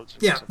artificial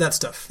intelligence. Yeah, that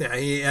stuff. Yeah,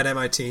 he at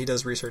MIT, he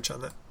does research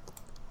on that.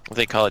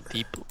 They call it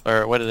deep,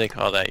 or what do they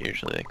call that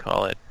usually? They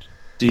call it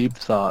deep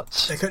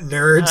thoughts. They got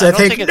nerds. I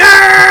think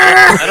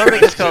I don't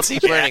think it's called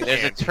deep learning.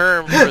 There's a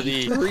term for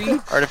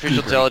the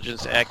artificial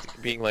intelligence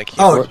being like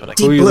humans. Oh,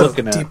 Who are you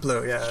looking at? Deep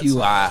Blue, yeah.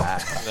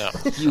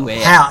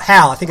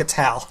 Hal. I think it's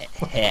Hal.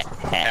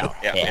 Hal.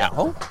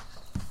 Yeah.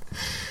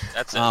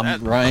 That's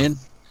it. Ryan,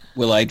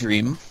 will I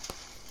dream?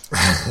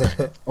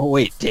 Oh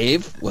wait,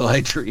 Dave, will I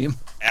dream?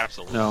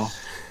 Absolutely. No.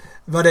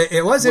 But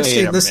it was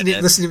interesting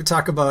listening to him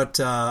talk about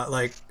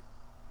like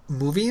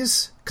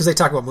movies, because they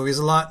talk about movies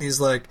a lot. And he's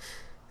like,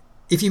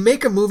 if you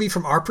make a movie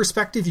from our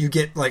perspective, you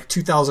get like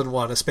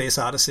 2001: A Space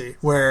Odyssey,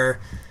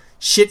 where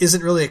shit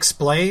isn't really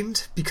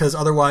explained because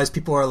otherwise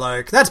people are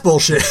like, that's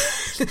bullshit,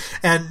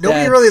 and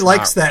nobody really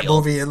likes that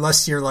movie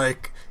unless you're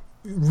like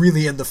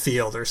really in the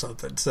field or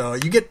something. So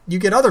you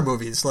get other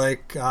movies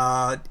like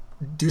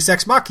Deus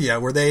Ex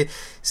Machina, where they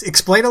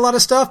explain a lot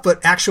of stuff,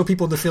 but actual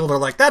people in the field are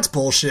like, that's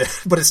bullshit,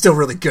 but it's still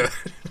really good.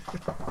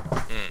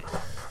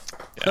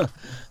 Yeah.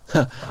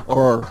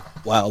 Or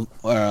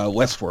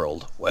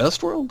Westworld.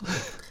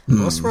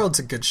 Westworld's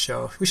a good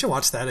show. We should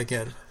watch that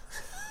again.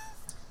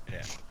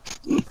 Yeah.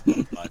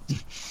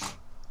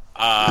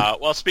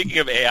 Well, speaking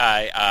of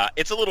AI,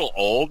 it's a little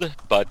old,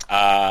 but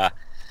I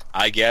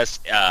guess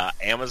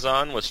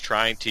Amazon was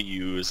trying to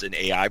use an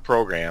AI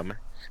program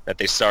that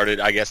they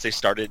started. I guess they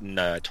started in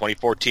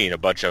 2014. A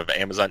bunch of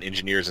Amazon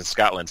engineers in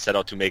Scotland set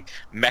out to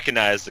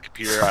mechanize the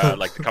computer,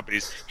 like the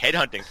company's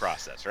headhunting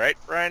process. Right,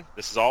 Ryan?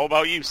 This is all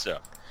about you, so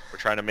we're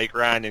trying to make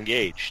Ryan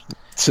engaged.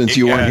 Since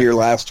you weren't here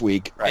last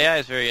week. Right. AI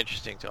is very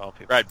interesting to all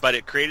people. Right, but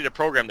it created a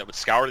program that would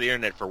scour the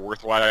internet for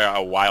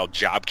worthwhile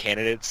job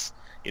candidates,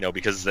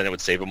 because then it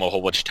would save them a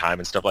whole bunch of time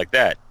and stuff like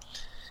that.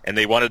 and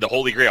they wanted the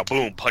holy grail.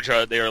 Boom, punch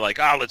out. They were like,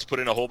 let's put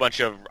in a whole bunch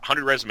of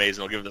 100 resumes,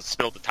 and they'll give us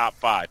spin out the top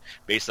 5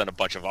 based on a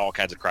bunch of all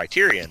kinds of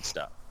criteria and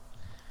stuff.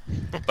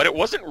 But it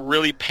wasn't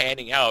really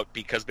panning out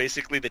because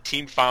basically the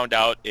team found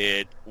out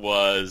it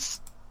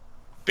was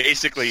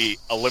basically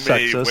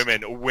eliminating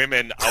Sexist.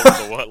 women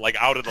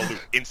out of the loop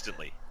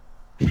instantly.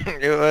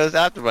 It was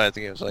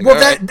optimizing. It was like, Well,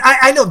 all right.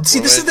 I know. See,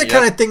 this is the Women,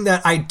 kind of thing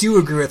that I do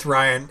agree with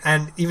Ryan,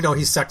 and even though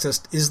he's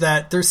sexist, is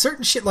that there's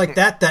certain shit like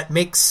that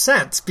makes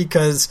sense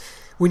because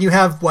when you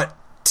have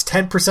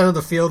 10% of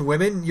the field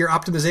women, your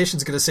optimization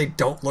is going to say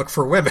don't look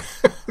for women,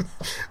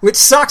 which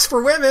sucks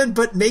for women,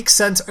 but makes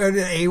sense in an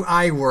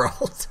AI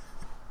world.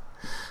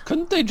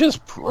 Couldn't they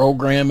just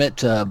program it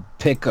to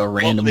pick a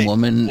random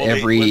woman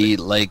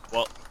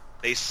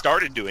They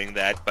started doing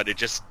that, but it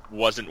just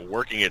wasn't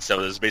working. So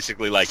it was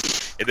basically like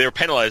if they were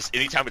penalized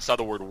anytime it saw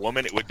the word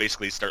woman, it would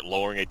basically start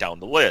lowering it down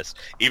the list,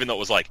 even though it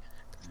was like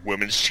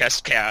women's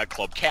chess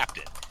club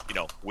captain,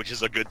 which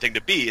is a good thing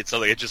to be. It's so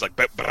they just like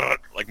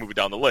move it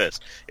down the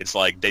list. It's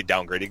like they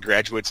downgraded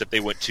graduates if they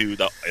went to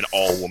an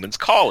all-women's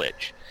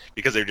college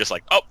because they're just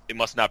like, it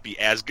must not be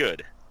as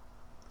good.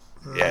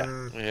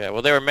 Yeah. Yeah,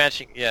 well, they were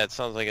matching. Yeah, it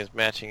sounds like it's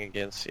matching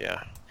against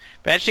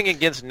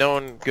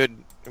known good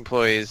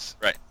employees,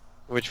 Right.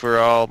 which were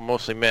all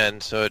mostly men,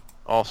 so it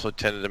also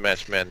tended to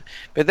match men.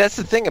 But that's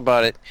the thing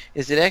about it,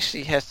 is it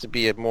actually has to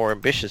be a more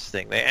ambitious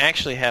thing. They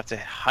actually have to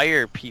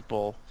hire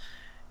people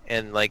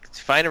and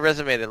find a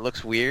resume that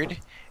looks weird,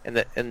 and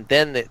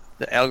then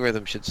the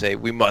algorithm should say,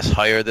 we must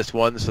hire this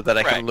one so that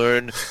I can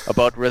learn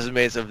about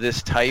resumes of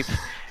this type.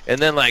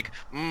 And then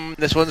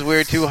this one's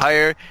weird too,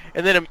 hire.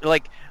 And then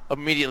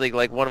immediately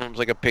one of them's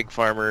like a pig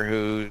farmer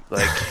who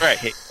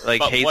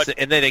hates it,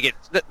 and then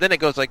it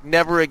goes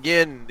never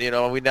again, we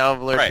now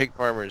have learned pig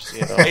farmers,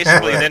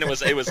 Basically then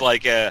it was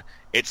like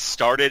it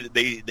started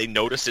they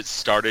noticed it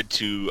started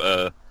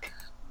to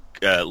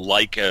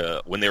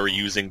when they were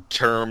using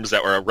terms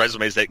that were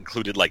resumes that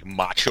included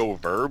macho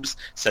verbs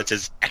such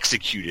as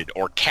executed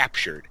or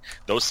captured.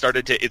 Those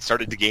started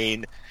to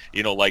gain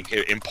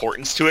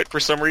importance to it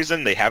for some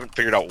reason. They haven't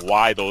figured out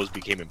why those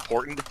became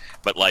important,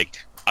 but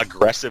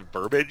aggressive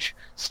verbiage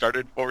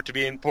started for it to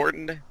be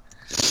important.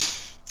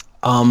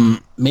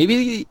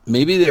 Maybe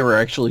they were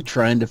actually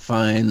trying to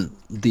find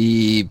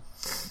the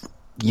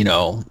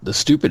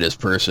stupidest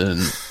person,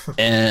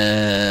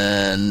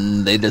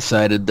 and they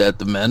decided that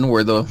the men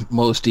were the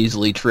most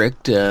easily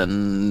tricked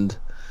and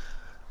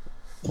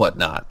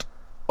whatnot.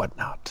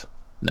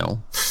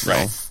 No.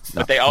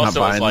 But they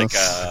also was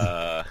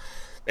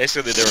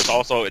basically there was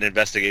also an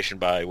investigation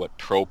by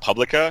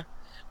ProPublica,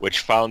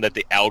 which found that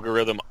the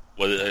algorithm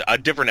was a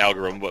different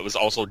algorithm, but was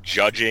also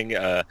judging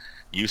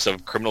use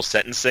of criminal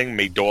sentencing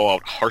may dole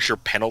out harsher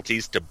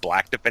penalties to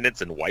black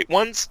defendants and white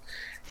ones,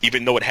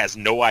 even though it has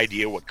no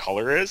idea what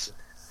color is.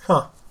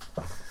 Huh.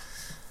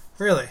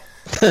 Really?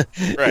 Right.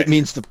 It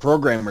means the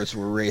programmers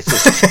were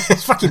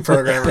racist. Fucking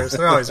programmers.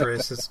 They're always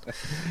racist.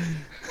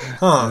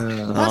 Huh.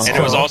 And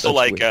it was also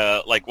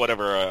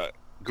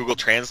Google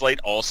Translate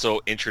also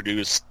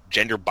introduced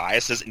gender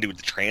biases into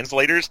the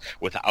translators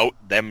without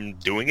them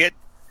doing it.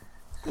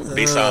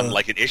 Based on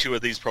an issue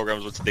with these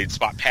programs, which they'd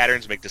spot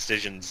patterns, make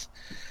decisions,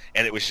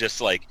 and it was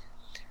just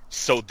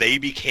so they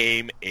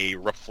became a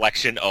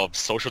reflection of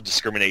social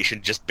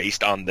discrimination just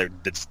based on the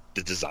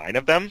design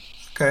of them.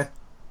 Okay,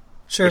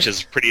 sure. Which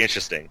is pretty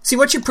interesting. See,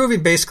 what you're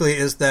proving basically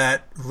is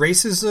that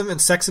racism and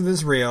sexism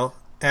is real,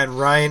 and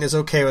Ryan is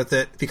okay with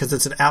it because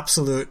it's an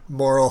absolute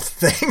moral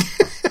thing.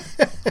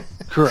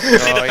 Correct.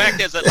 See, the fact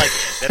is that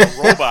that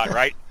a robot,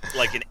 right,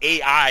 an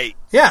AI,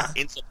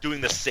 ends up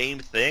doing the same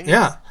thing.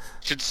 Yeah.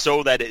 Should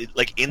show that it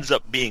ends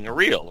up being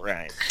real,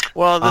 right?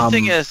 Well, the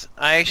thing is,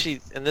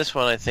 in this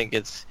one, I think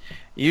it's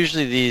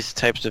usually these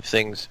types of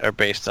things are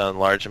based on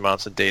large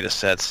amounts of data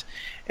sets,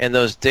 and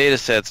those data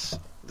sets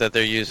that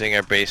they're using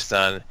are based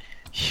on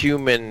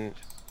human,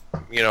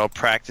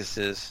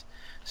 practices.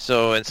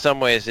 So in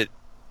some ways,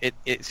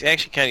 it's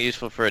actually kind of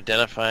useful for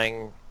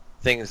identifying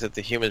things that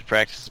the humans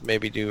practice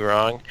maybe do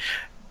wrong.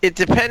 It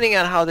depending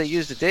on how they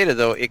use the data,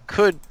 though,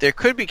 there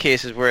could be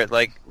cases where it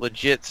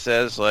legit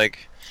says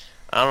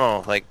I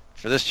don't know,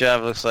 for this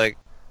job, it looks like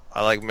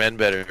I like men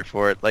better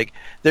for it.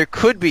 There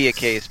could be a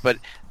case, but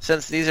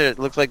since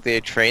look like they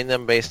train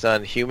them based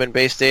on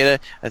human-based data,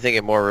 I think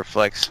it more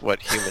reflects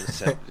what humans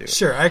tend to do.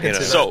 Sure, I can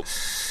see that. So,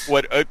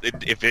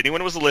 if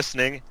anyone was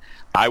listening,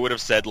 I would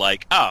have said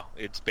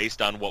it's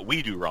based on what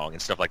we do wrong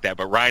and stuff like that.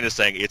 But Ryan is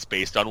saying it's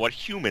based on what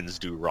humans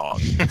do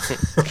wrong.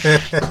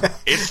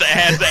 It's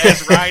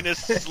as Ryan is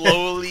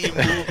slowly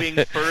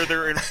moving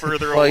further and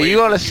further away. Well, you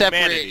want to from separate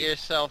humanity.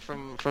 yourself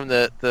from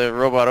the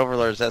robot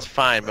overlords. That's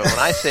fine. But when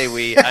I say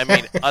we, I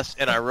mean us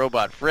and our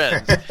robot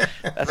friends.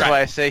 That's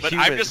why I say but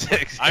humans.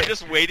 I'm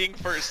just waiting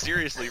for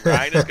seriously.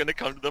 Ryan is going to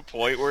come to the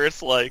point where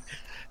it's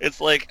It's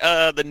like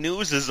the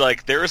news is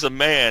like there is a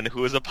man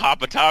who is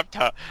atop a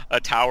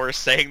tower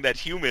saying that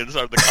humans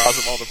are the cause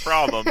of all the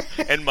problems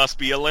and must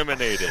be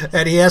eliminated.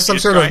 And he has some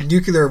sort of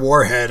nuclear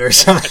warhead or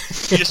something.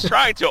 He's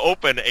trying to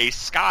open a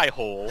sky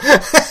hole.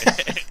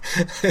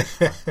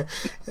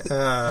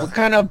 What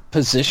kind of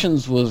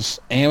positions was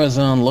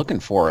Amazon looking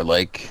for?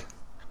 Like,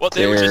 well,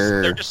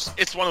 they're just.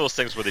 It's one of those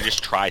things where they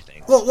just try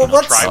things. Well,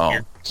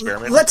 weird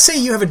experiment. Let's say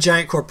you have a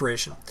giant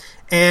corporation,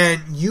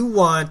 and you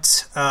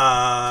want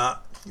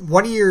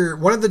one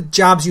of the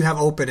jobs you have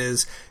open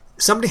is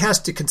somebody has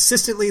to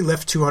consistently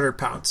lift 200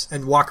 pounds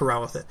and walk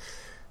around with it.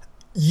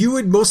 You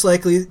would most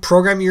likely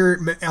program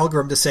your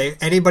algorithm to say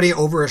anybody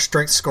over a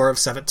strength score of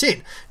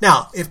 17.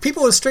 Now, if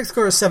people with a strength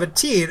score of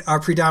 17 are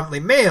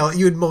predominantly male,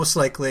 you would most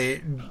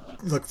likely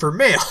look for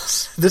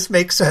males. This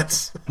makes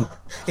sense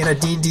in a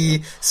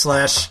D&D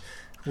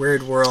 /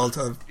 weird world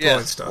of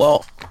throwing stuff.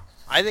 Well,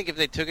 I think if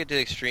they took it to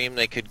the extreme,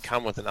 they could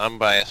come with an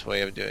unbiased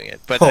way of doing it.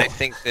 But I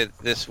think that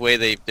this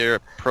way, their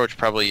approach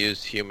probably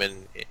used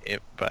human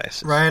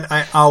biases. Ryan,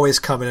 I always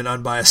come in an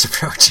unbiased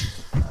approach.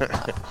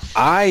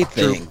 I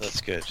think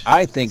that's good.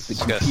 I think the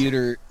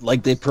computer,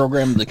 like they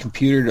programmed the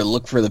computer to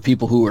look for the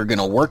people who are going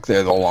to work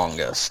there the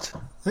longest.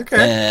 Okay.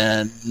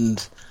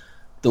 And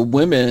the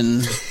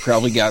women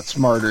probably got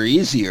smarter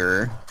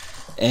easier.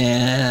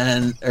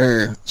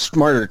 Or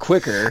smarter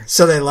quicker.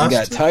 So they left.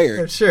 And got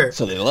tired. Sure.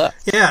 So they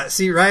left. Yeah.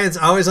 See, Ryan's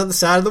always on the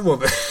side of the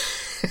woman.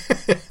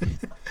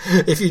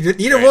 If you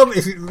need a woman,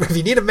 if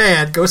you need a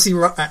man, go see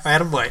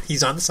Adam White.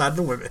 He's on the side of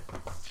the women.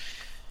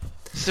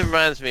 This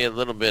reminds me a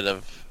little bit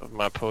of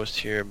my post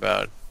here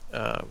about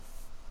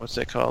what's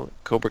that called?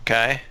 Cobra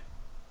Kai.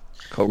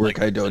 Cobra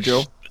Kai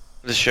Dojo.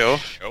 The show.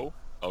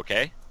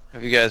 Okay.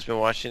 Have you guys been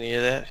watching any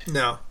of that?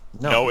 No.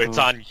 No, it's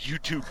on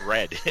YouTube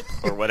Red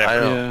or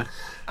whatever.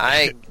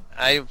 I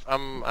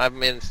know.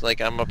 I'm in,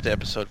 like, I'm up to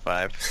episode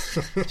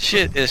 5.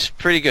 Shit is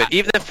pretty good.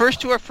 Even the first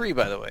 2 are free,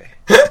 by the way.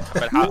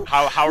 But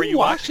how are you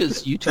watching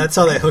YouTube? That's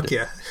how they hook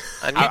you.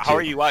 On how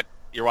are you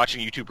You're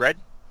watching YouTube Red?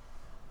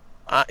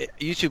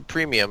 YouTube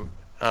Premium.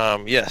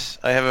 Yes,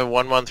 I have a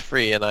 1 month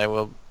free, and I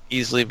will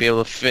easily be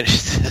able to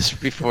finish this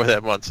before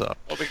that month's up.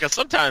 Well, because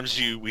sometimes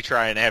we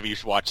try and have you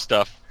watch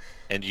stuff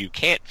and you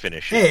can't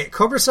finish it. Hey,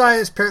 Cobra Kai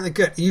is apparently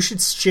good. You should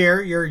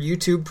share your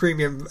YouTube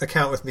Premium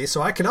account with me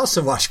so I can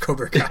also watch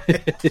Cobra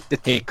Kai.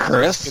 Hey,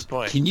 Chris, Good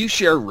point. can you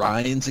share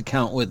Ryan's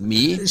account with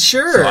me?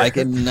 Sure. So I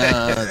can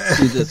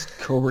do this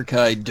Cobra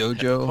Kai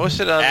Dojo. Post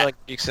it on like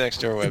Geeks Next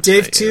Door website.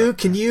 Dave, too,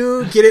 can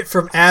you get it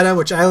from Adam,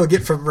 which I will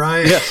get from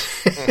Ryan?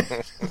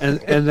 Yes.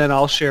 and then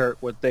I'll share it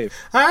with Dave.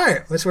 All right.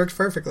 This works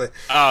perfectly.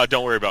 Oh,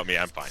 don't worry about me.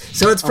 I'm fine.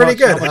 So it's pretty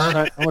good,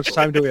 How much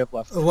time do we have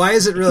left? Why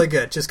is it really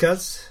good? Just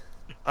because?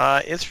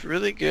 It's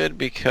really good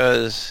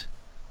because,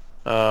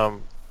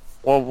 the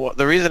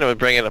reason I would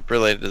bring it up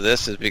related to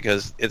this is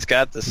because it's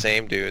got the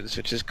same dudes,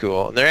 which is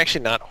cool. And they're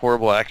actually not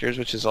horrible actors,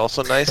 which is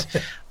also nice.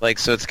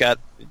 So it's got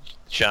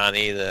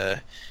Johnny,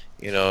 the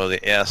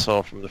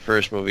asshole from the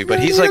first movie, but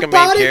he's like a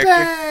main character.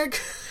 Bag.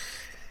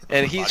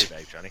 And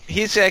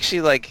he's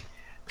actually like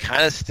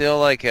kind of still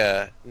like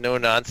a no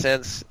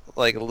nonsense,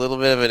 like a little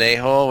bit of an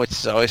a-hole, which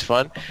is always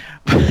fun.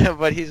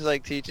 But he's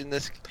like teaching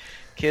this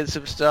kid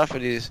some stuff,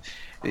 and he's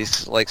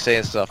like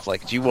saying stuff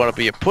like, "Do you want to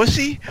be a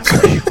pussy?" Or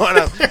do you want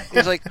to?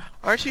 He's like,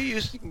 "Aren't you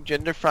using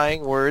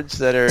genderfying words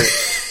that are?"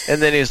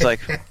 And then he's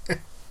like,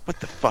 "What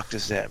the fuck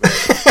does that mean?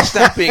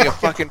 Stop being a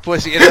fucking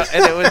pussy." And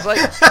it was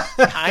like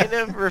kind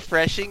of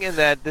refreshing in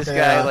that this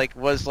guy like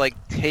was like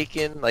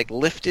taken, like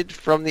lifted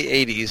from the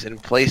 '80s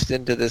and placed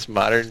into this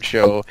modern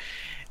show,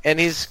 and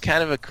he's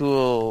kind of a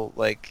cool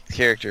like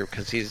character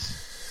because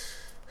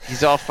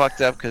he's all fucked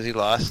up because he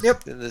lost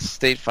in the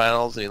state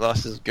finals and he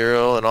lost his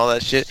girl and all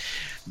that shit.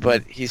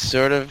 But he's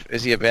sort of,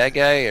 is he a bad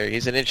guy, or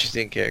he's an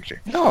interesting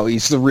character? No,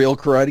 he's the real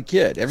Karate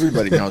Kid.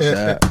 Everybody knows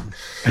that.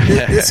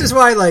 This is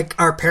why, like,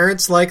 our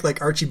parents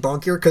like Archie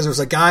Bunker, because there was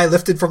a guy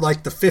lifted from,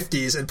 like, the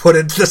 50s and put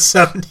into the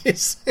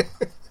 70s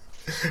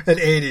and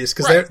 80s.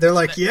 Because they're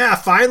like, yeah,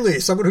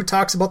 finally, someone who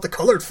talks about the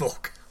colored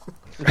folk.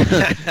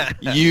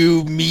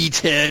 You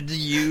meathead,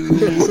 you.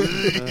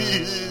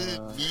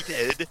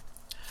 Meathead.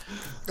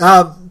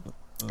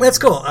 That's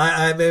cool.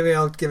 I maybe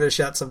I'll give it a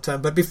shot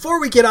sometime. But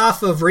before we get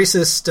off of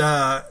racist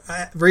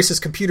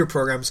computer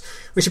programs,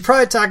 we should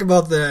probably talk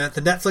about the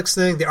Netflix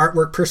thing, the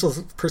artwork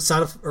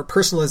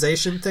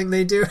personalization thing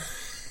they do.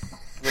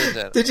 What is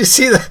that? Did you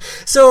see that?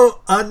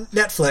 So on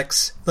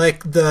Netflix,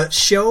 like the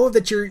show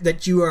that you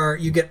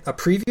get a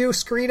preview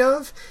screen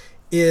of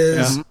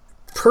is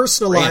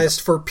personalized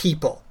for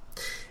people,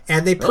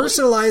 and they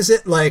personalize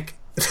it like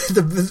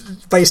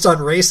based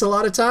on race a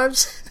lot of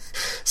times.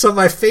 So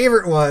my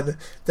favorite one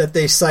that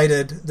they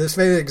cited, this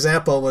favorite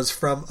example was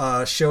from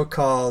a show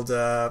called,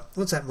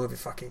 what's that movie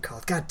fucking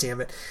called? God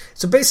damn it.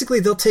 So basically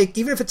they'll take,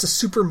 even if it's a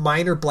super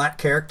minor black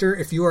character,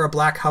 if you are a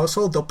black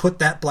household, they'll put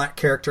that black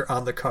character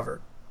on the cover.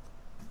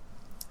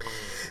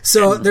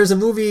 So there's a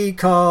movie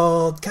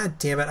called, God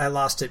damn it, I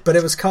lost it, but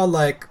it was called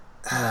like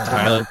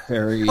Tyler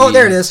Perry. Oh,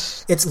 there it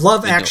is. It's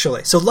Love Bingo.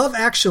 Actually. So Love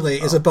Actually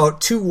is about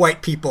two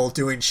white people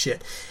doing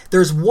shit.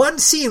 There's one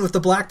scene with the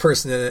black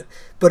person in it,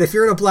 but if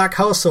you're in a black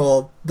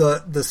household,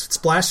 the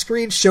splash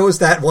screen shows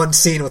that one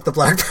scene with the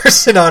black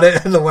person on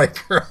it and the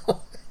white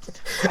girl.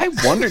 I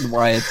wondered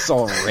why it's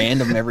all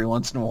random every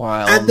once in a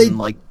while. And they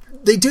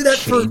do that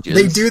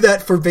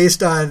changes. for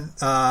based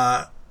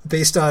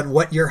on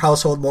what your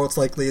household most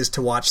likely is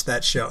to watch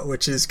that show,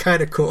 which is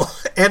kind of cool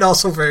and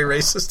also very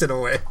racist in a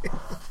way.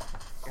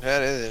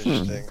 That is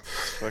interesting.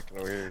 It's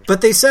fucking weird.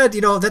 But they said,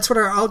 that's what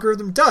our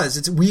algorithm does.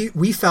 It's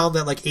we found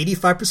that like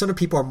 85% of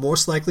people are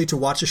most likely to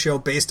watch a show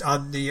based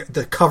on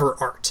the cover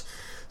art.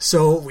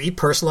 So we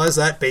personalize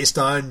that based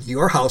on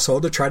your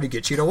household to try to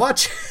get you to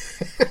watch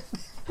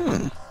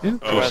it.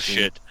 Oh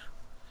shit!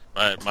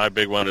 My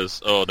big one is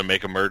to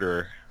make a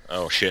murderer.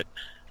 Oh shit!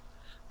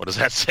 What does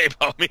that say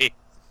about me?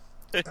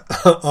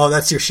 Oh,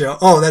 that's your show.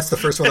 Oh, that's the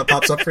first one that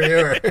pops up for you.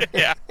 Or?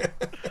 Yeah.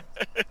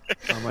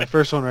 My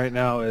first one right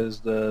now is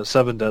the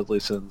 7 Deadly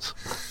Sins.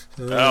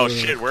 Oh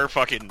shit!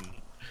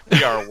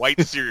 We are white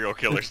serial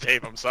killers,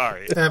 Dave. I'm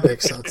sorry. That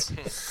makes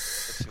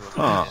sense.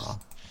 Huh.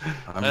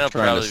 I'm That'll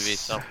trying probably to be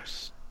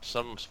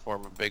some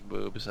form of big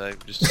boobs. I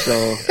just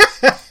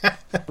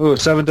So,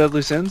 7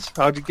 Deadly Sins?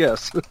 How'd you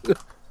guess?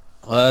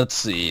 Let's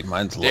see.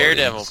 Mine's loading,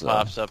 Daredevil so-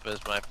 pops up as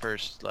my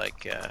first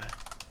Like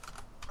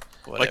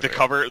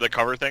whatever. the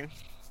cover thing.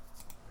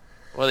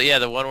 Well, yeah,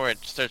 the one where it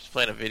starts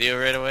playing a video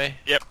right away.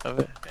 Yep. Of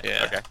it.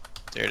 Yeah. Okay.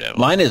 Daredevil.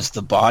 Mine is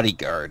The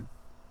Bodyguard.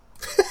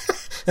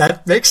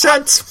 That makes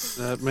sense.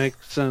 That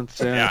makes sense,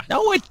 yeah. Yeah.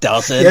 No, it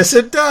doesn't. Yes,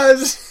 it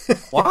does.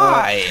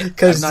 Why?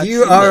 Because I've not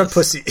you seen are a this.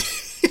 pussy.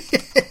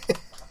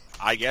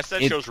 I guess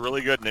that It- show's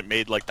really good, and it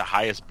made like the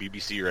highest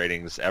BBC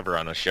ratings ever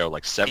on a show.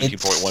 Like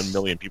 17.1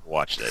 million people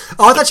watched it.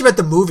 Oh, I thought you meant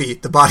the movie,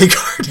 The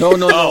Bodyguard. No,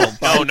 no,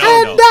 Oh, no.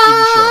 no.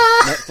 TV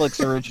show.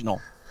 Netflix original.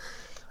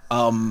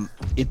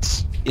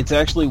 It's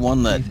actually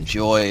one that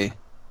Joy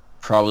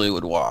probably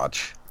would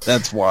watch.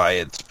 That's why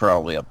it's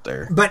probably up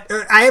there. But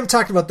I am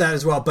talking about that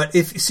as well. But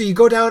if you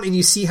go down and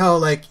you see how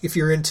like if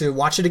you're into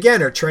Watch It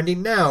Again or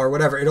Trending Now or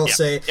whatever, it'll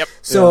say. Yep.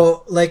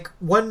 So like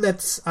one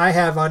that's I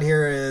have on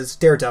here is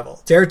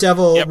Daredevil.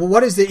 Daredevil. Yep.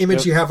 What is the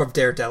image you have of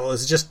Daredevil?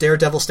 Is it just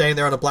Daredevil standing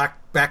there on a black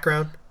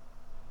background?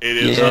 It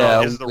is.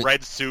 Yeah, It's the with-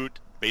 red suit,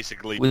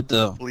 basically With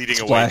the bleeding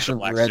away splash with of the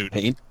black red suit.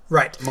 paint.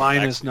 Right.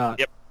 Mine is not.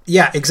 Yep.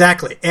 Yeah.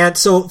 Exactly. And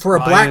so for a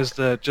Mine black.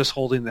 is just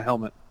holding the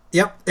helmet.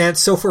 Yep, and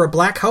so for a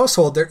black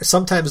household,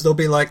 sometimes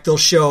they'll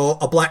show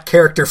a black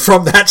character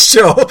from that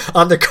show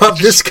on the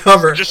this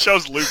cover. It just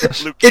shows Luke.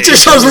 Luke It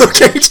just shows Luke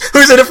Cage,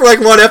 who's in it for like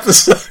one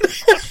episode.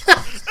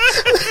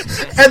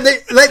 And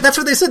that's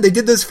what they said. They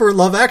did this for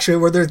Love Actually,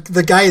 where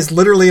the guy is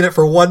literally in it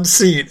for one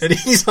scene, and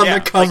he's on Yeah,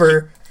 the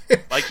cover.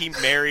 Like he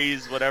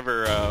marries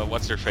whatever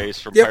what's her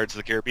face from Yep. Pirates of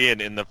the Caribbean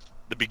in the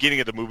beginning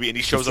of the movie, and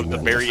he shows up at the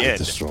very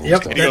end.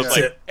 Yep, And he goes that's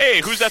like, it.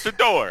 "Hey, who's at the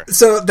door?"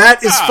 So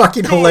that is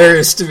fucking cool.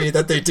 hilarious to me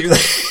that they do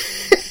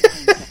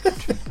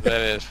that.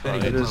 That is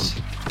funny. It is.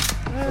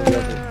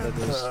 That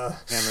is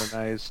Hannah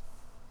and I's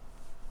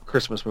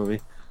Christmas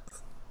movie.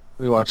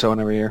 We watch that one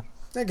every year.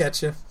 I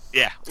get you.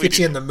 Yeah, we Get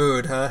do. you in the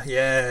mood, huh?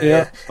 Yeah.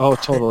 Yeah. Oh,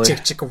 totally.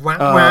 Chicka chicka wow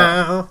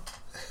wow.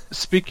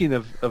 Speaking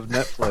of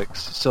Netflix,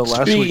 so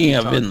last week Speaking we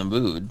of talked- in the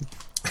mood.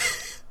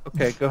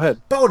 Okay, go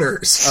ahead.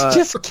 Boners.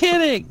 Just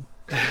kidding.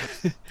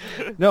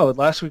 No,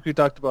 last week we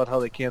talked about how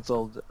they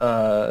canceled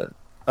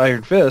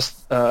Iron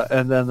Fist,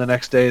 and then the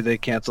next day they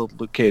canceled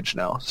Luke Cage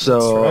now. So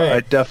That's right. I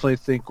definitely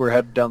think we're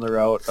headed down the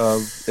route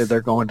of they're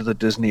going to the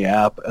Disney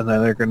app, and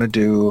then they're going to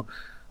do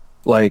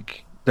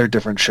like their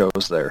different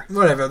shows there.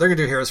 Whatever, they're gonna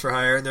do Heroes for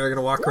Hire, and they're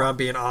gonna walk around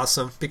being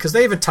awesome because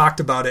they even talked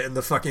about it in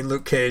the fucking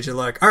Luke Cage. They're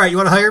like, "All right, you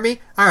want to hire me?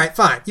 All right,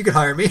 fine, you can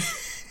hire me."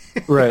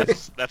 Right.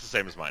 That's the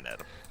same as mine,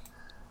 Adam.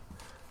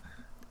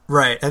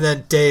 Right, and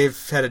then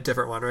Dave had a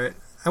different one, right?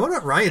 I wonder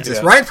what Ryan's is.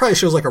 Yeah. Ryan probably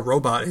shows like a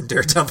robot in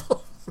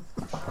Daredevil.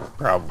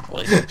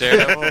 Probably.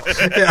 Daredevil.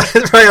 Yeah,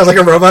 it probably has like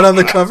a robot on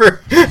the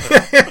cover.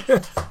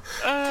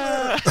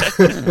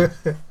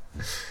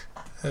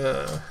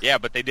 Yeah,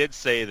 but they did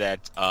say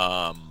that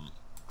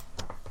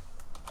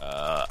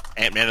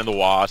Ant-Man and the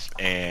Wasp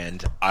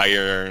and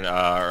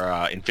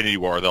Infinity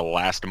War are the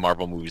last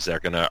Marvel movies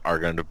that are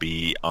gonna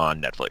be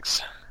on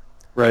Netflix.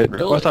 Right.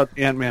 Really? Well, I thought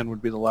Ant-Man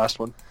would be the last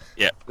one.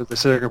 Yeah. But they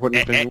said they're going to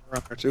put And- Infinity War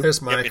on there too.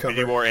 There's my Yep, Infinity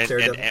cover. War and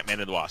Daredevil. Ant-Man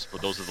and the Wasp.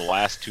 But those are the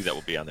last two that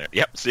will be on there.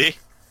 Yep, see?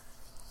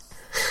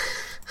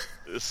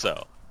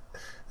 So,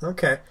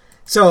 Okay,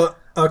 so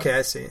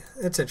I see.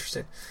 It's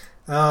interesting.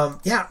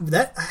 Yeah,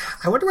 that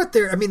I wonder what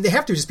they're. I mean, they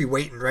have to just be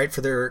waiting, right,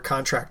 for their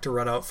contract to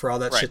run out for all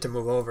that Right. shit to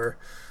move over.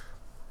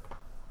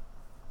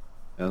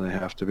 And they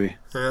have to be.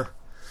 Yeah.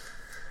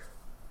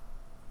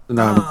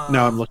 Now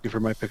I'm looking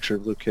for my picture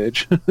of Luke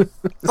Cage.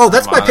 Oh,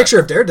 that's my on. picture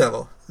of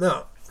Daredevil.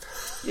 No.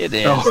 It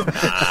is.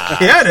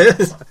 Yeah, it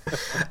is.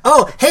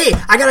 Oh, hey,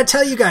 I gotta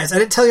tell you guys. I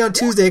didn't tell you on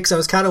Tuesday because I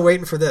was kind of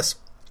waiting for this.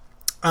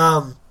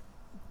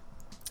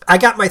 I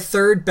got my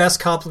third best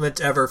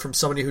compliment ever from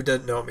somebody who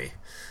didn't know me.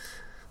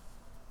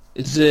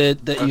 Is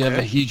it that you have a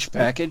Okay. huge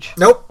package?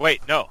 Nope.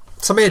 wait, no.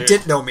 Somebody that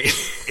didn't know me.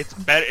 It's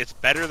better. It's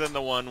better than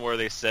the one where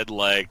they said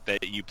like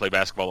that you play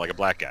basketball like a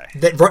black guy.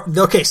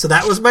 Okay, so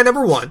that was my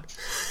number one.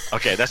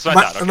 Okay, that's what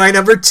I thought. Okay. My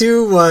number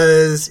two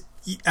was,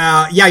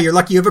 you're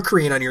lucky you have a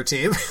Korean on your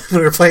team. We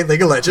were playing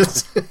League of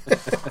Legends.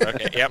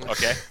 Okay, yep,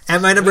 okay.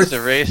 And my number Who's a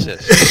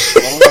racist?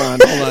 Hold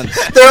on.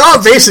 They're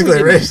all basically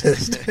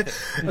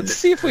racist. Let's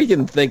see if we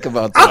can think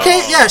about that.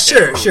 Okay, yeah,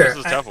 sure. This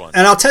is a tough one.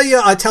 And I'll tell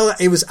you,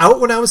 it was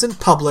out when I was in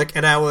public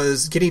and I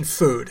was getting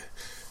food.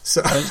 So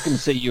I was going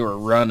to say you were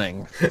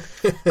running.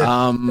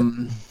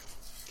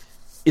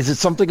 Is it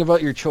something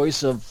about your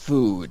choice of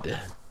food?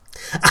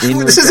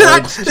 This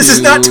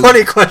is not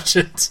 20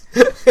 questions.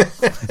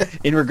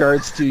 In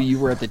regards to you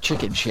were at the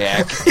Chicken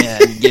Shack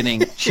and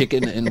getting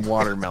chicken and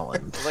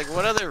watermelon. Like,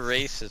 what other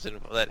race is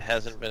that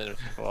hasn't been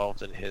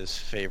involved in his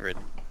favorite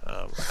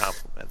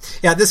compliments?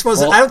 Yeah, this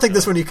wasn't. I don't think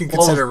this one you can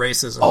consider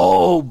racism.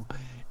 Oh,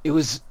 he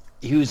was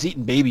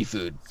eating baby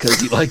food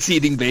because he likes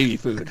eating baby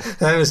food.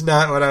 That was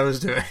not what I was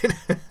doing.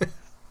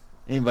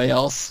 Anybody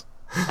else?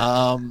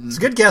 It's a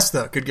good guess,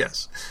 though. Good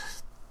guess.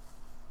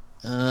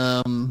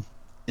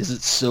 Is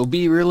it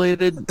Sobe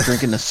related?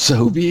 Drinking a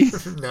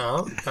Sobe?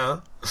 No.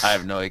 I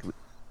have no idea.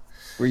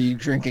 Were you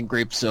drinking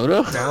grape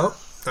soda? No.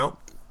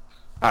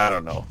 I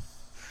don't know.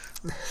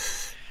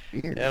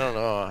 Weird. I don't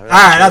know. All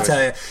right, I'll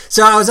tell you.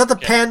 So I was at the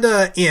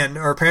Panda Inn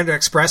or Panda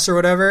Express or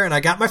whatever, and I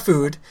got my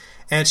food.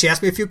 And she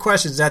asked me a few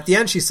questions. At the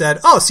end, she said,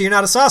 "Oh, so you're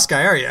not a sauce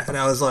guy, are you?" And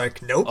I was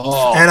like, "Nope."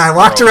 Oh, and I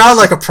walked around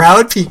like a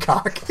proud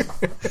peacock.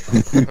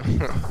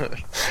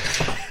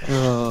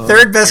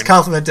 Third best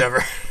compliment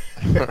ever.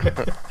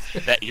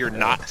 That you're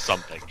not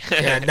something.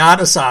 Yeah,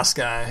 not a sauce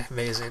guy.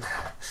 Amazing.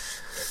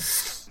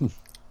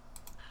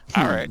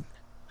 All right.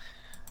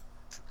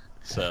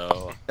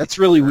 So that's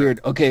really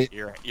weird. Okay,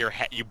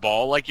 you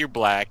ball like you're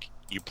black.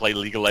 You play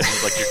League of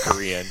Legends like you're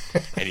Korean,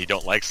 and you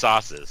don't like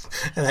sauces.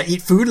 And I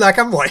eat food like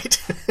I'm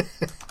white.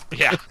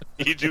 Yeah,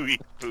 you do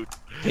eat food.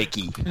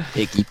 Picky.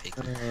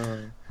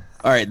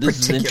 All right, this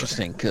is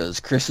interesting because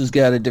Chris has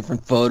got a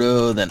different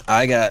photo than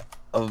I got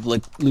of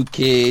like Luke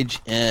Cage,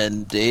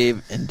 and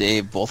Dave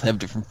both have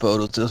different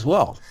photos as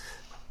well.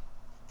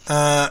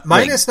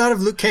 Mine is not of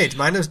Luke Cage.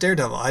 Mine is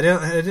Daredevil. I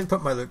didn't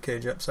put my Luke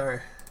Cage up.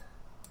 Sorry.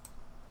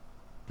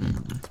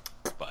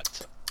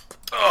 But.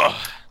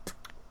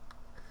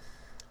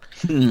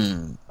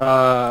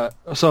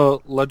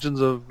 So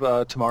Legends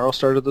of Tomorrow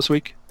started this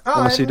week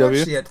on the I haven't CW.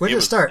 watched it yet. When did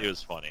it start? It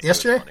was funny.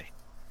 Yesterday?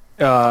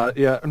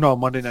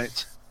 Monday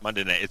nights.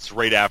 Monday night. It's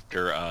right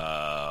after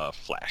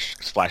Flash.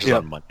 'Cause Flash is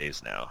on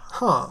Mondays now.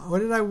 Huh. What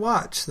did I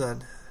watch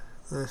then?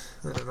 I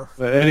don't know.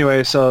 But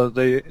anyway, so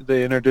they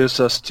introduced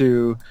us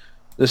to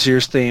this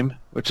year's theme,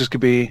 which is going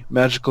to be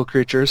magical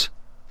creatures.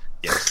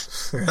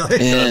 Yes. Really?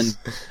 And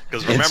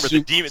because remember,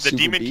 the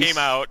demon Beast. came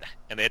out,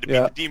 and they had to beat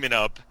the demon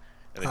up.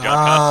 And then John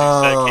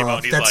Constantine came out,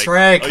 and he's that's like,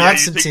 right, "Oh,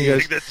 Constantine." you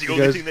think that's the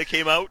only thing that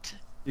came out?"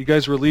 You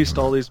guys released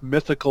all these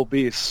mythical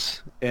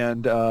beasts,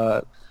 and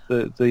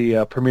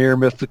the premier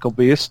mythical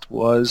beast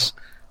was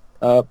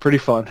pretty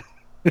fun.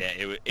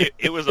 Yeah,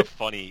 it was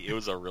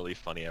a really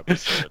funny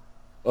episode.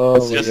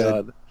 Oh my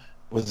god!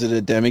 Was it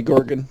a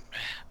Demigorgon?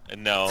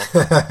 No.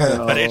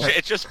 But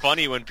it's just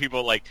funny when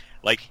people like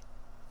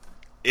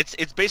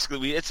it's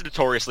basically it's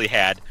notoriously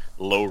had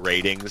low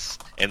ratings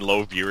and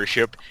low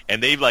viewership,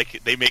 and they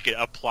make it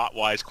a plot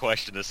wise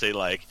question to say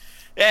like,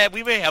 yeah,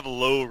 we may have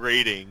low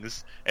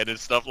ratings and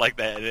it's stuff like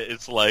that. And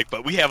it's like,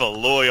 but we have a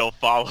loyal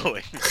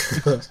following.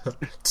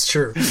 It's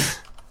true.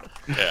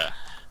 Yeah.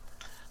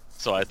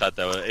 So I thought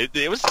that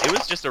it was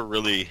just a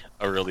really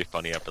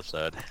funny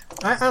episode.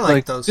 I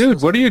like those.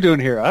 Dude, what are you doing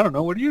here? I don't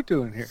know. What are you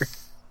doing here?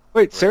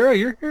 Wait, Sarah,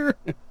 you're here?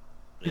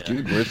 Yeah.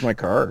 Dude, where's my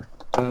car?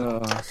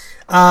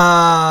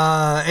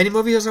 Any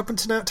movies open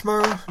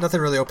tomorrow?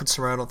 Nothing really opens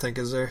tomorrow, I don't think,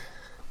 is there?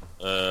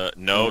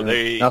 No,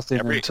 nothing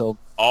until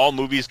all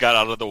movies got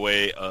out of the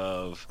way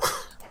of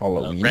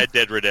Halloween. Red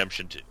Dead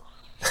Redemption 2.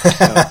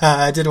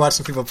 I did watch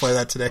some people play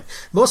that today,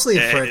 mostly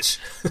in French.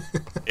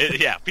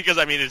 Yeah, because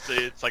I mean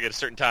it's like at a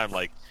certain time,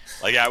 like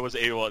I was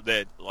able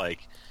that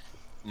like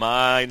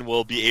mine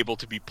will be able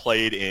to be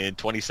played in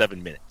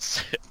 27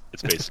 minutes.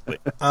 It's basically.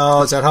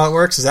 Oh, is that how it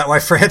works? Is that why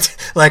France?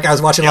 Like I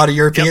was watching a lot of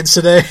Europeans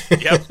today.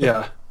 Yep.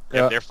 Yeah.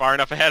 They're far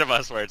enough ahead of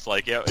us where it's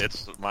like,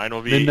 it's mine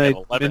will be midnight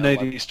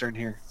 11. Eastern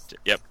here.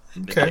 Yep. Okay.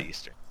 Midnight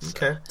Eastern.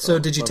 Okay. So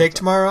did you take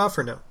tomorrow off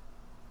or no?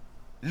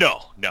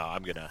 No,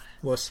 I'm gonna.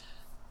 Wuss.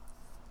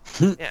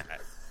 Yeah.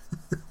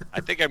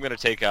 I think I'm gonna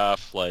take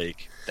off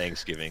like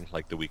Thanksgiving,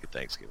 like the week of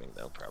Thanksgiving,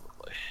 though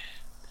probably.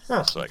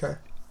 Oh, So okay.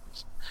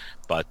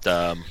 But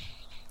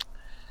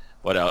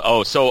what else?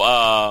 Oh,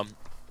 so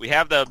we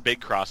have the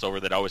big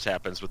crossover that always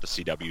happens with the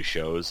CW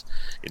shows,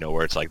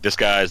 where it's like this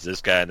guy's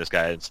this guy and this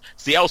guy. It's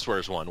the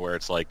Elseworlds one where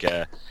it's like,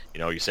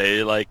 you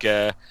say like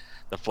the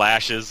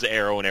Flash is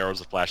Arrow and Arrow's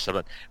the Flash.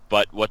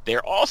 But what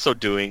they're also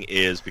doing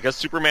is because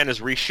Superman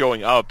is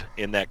re-showing up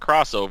in that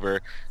crossover,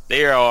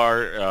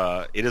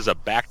 it is a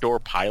backdoor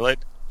pilot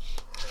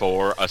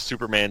for a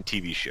Superman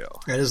TV show.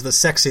 That is the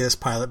sexiest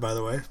pilot, by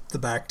the way. The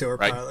backdoor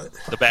Right. pilot.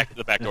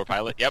 The backdoor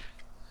pilot. Yep.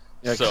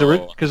 Yeah,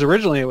 So- because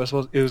originally it was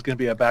going to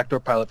be a backdoor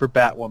pilot for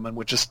Batwoman,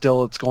 which is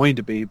still it's going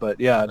to be. But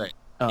yeah, Right.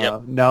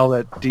 Yep. now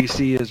that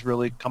DC has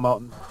really come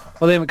out and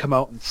they haven't come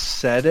out and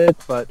said it,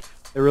 but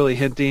they're really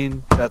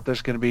hinting that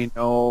there's going to be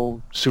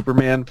no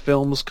Superman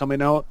films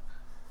coming out.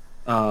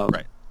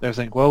 Right. They're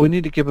thinking, well, we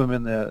need to keep him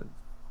in the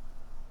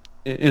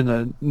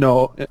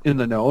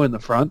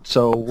front,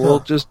 so we'll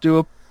just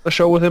do a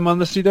show with him on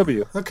the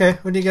CW. Okay,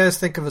 what do you guys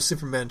think of a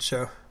Superman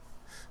show?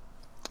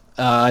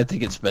 I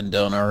think it's been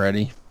done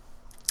already.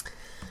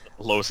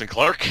 Lois and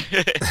Clark.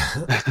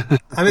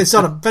 I mean, it's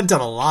been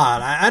done a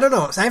lot. I don't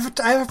know. I have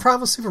a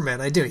problem with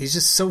Superman. I do. He's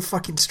just so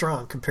fucking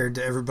strong compared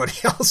to everybody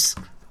else.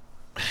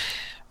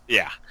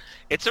 Yeah,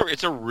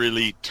 it's a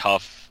really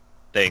tough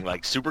thing.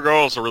 Like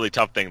Supergirl is a really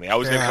tough thing. They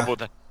always gonna come up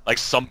with like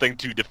something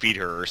to defeat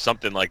her or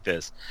something like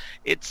this.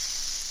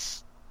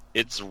 It's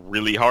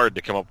really hard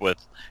to come up with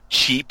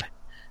cheap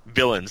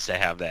villains to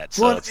have that.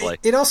 So it's like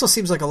it also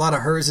seems like a lot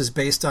of hers is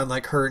based on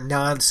like her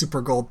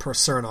non-Supergirl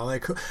persona.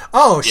 Like,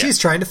 she's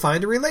trying to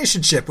find a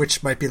relationship,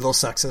 which might be a little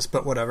sexist,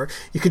 but whatever.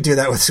 You could do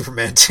that with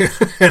Superman too.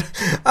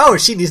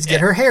 She needs to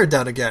get her hair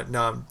done again.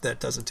 No, that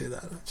doesn't do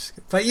that.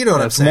 But you know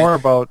what I'm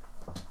saying.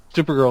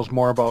 Supergirl's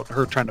more about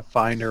her trying to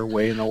find her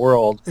way in the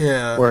world.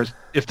 Yeah. Whereas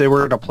if they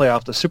were to play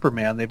off the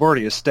Superman, they've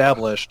already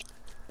established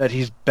that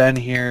he's been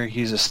here,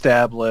 he's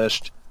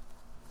established.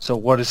 So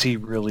what is he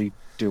really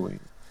doing?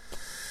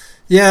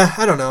 Yeah,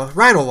 I don't know.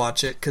 Ryan will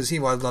watch it because he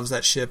loves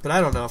that shit, but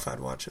I don't know if I'd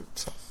watch it.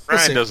 So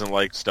Ryan doesn't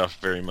like stuff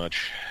very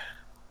much.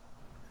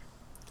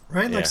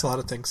 Ryan likes a lot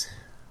of things.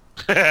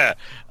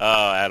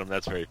 Adam,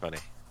 that's very funny.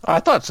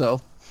 I thought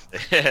so.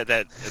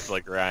 That it's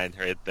like Ryan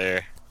right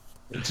there.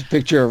 It's a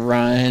picture of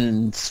Ryan,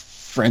 and his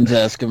friends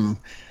ask him,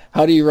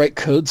 "How do you write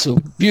code so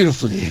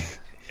beautifully?"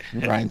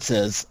 And Ryan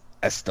says,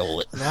 "I stole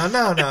it." No.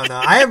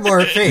 I have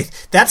more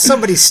faith. That's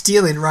somebody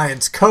stealing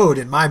Ryan's code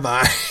in my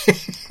mind.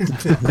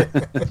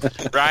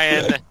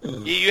 Ryan,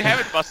 you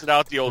haven't busted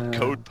out the old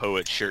Code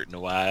Poet shirt in a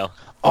while.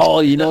 Oh,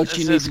 you know what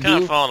you need It's to kind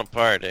do? of falling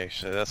apart,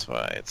 actually. That's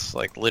why it's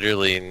like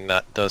literally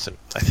doesn't.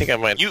 I think I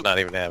might not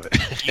even have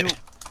it. You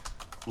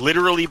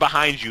literally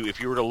behind you, if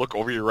you were to look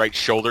over your right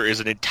shoulder, is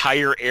an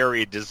entire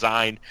area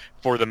designed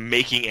for the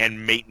making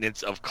and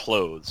maintenance of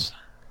clothes.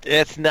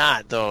 It's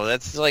not though.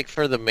 That's like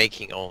for the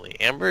making only.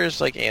 Amber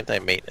is like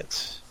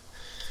anti-maintenance.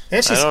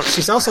 And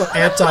she's also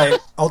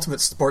anti-ultimate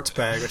sports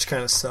bag, which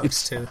kind of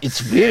sucks too.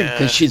 It's weird Yeah.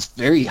 because she's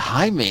very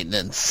high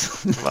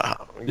maintenance.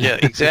 Wow. Yeah,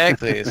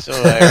 exactly. It's so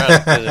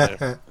ironic,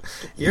 isn't it?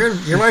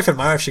 Your wife and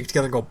my wife should get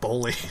together and go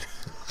bowling.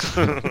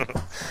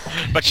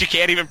 But you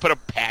can't even put a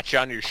patch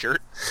on your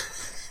shirt.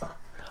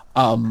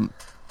 Also,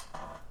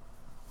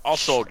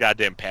 a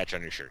goddamn patch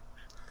on your shirt.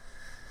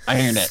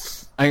 Iron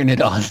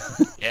it on.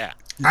 Yeah.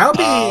 I'll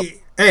be.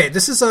 Hey,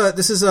 this is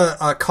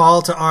a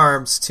call to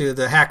arms to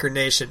the Hacker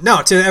Nation.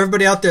 No, to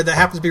everybody out there that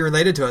happens to be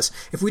related to us.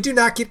 If we do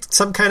not get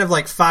some kind of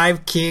like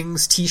Five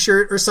Kings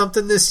T-shirt or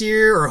something this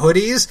year, or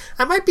hoodies,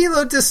 I might be a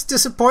little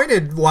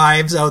disappointed.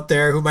 Wives out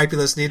there who might be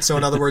listening. So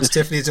in other words,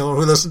 Tiffany's the one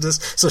who listens to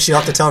this, so she'll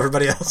have to tell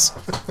everybody else.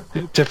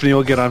 Tiffany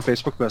will get on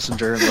Facebook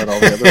Messenger and let all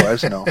the other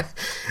wives know.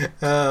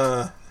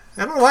 I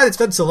don't know why it's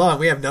been so long.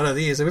 We have none of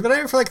these. We've been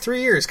here for like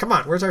 3 years. Come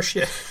on, where's our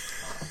shit?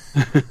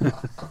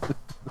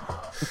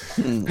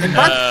 And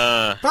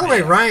by the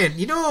way, Ryan,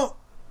 you know,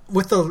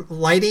 with the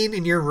lighting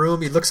in your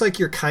room, it looks like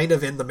you're kind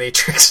of in the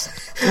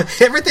Matrix.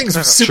 Everything's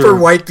super Sure.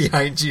 white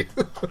behind you.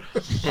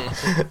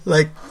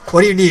 Like,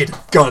 what do you need?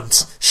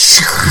 Guns. It's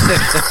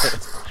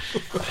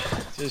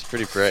just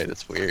pretty bright.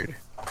 It's weird.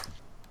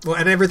 Well,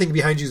 and everything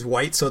behind you is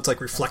white, so it's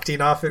like reflecting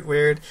off it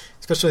weird.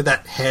 Especially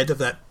that head of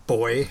that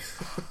boy.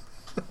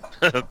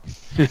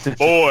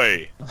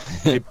 Boy.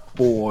 Hey,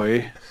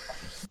 boy.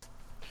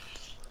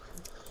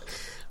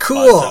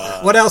 Cool.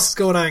 What else is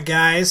going on,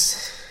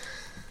 guys?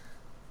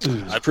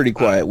 It's a pretty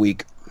quiet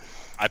week.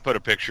 I put a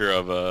picture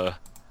of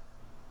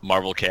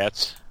Marvel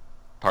cats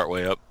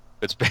partway up.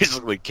 It's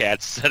basically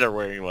cats that are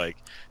wearing like,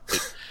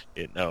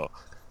 the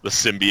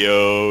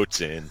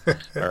symbiote and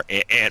or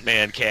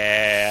Ant-Man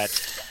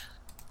cat.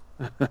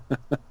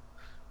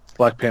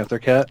 Black Panther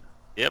cat.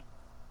 Yep.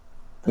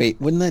 Wait,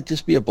 wouldn't that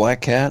just be a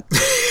black cat?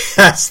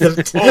 That's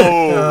That's pretty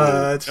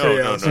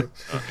awesome.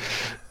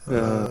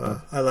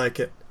 I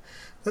like it.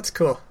 That's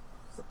cool.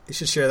 You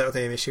should share that with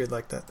Amy. She would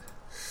like that.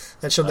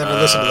 And she'll never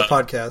listen to the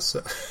podcast.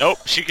 So. Nope.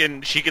 She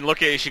can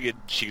look at it. She can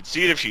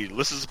see it if she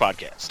listens to the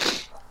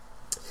podcast.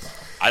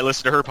 I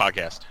listen to her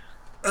podcast.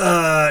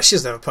 She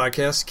doesn't have a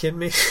podcast. Kidding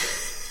me?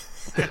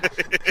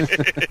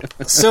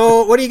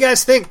 So, what do you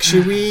guys think?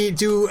 Should we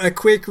do a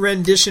quick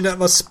rendition of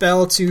A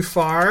Spell Too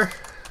Far?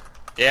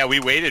 Yeah, we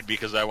waited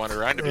because I wanted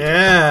Ryan to be.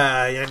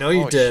 Yeah, I know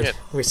you Oh, did. shit.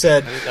 We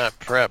said, I did not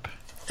prep.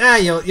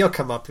 you'll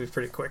come up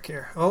pretty quick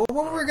here. Oh,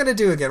 what were we going to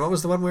do again? What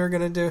was the one we were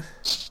going to do?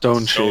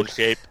 Stone Stone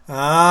shape. shape.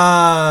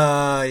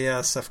 Ah,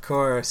 yes, of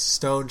course.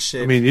 Stone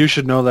Shape. I mean, you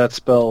should know that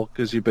spell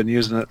because you've been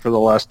using it for the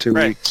last 2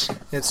 Right. weeks.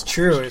 It's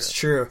true, it's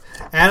true.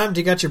 Adam,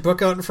 do you got your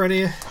book out in front of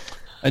you?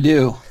 I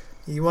do.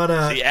 You want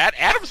to See,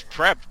 Adam's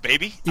prepped,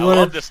 baby. You I wanna-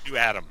 love this new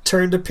Adam.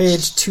 turn to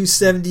page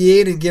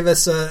 278 and give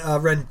us a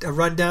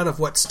rundown of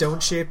what stone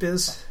shape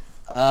is?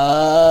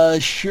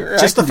 Sure.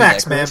 Just I the can do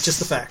facts, that, ma'am. Chris. Just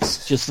the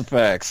facts. Just the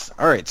facts.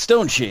 All right,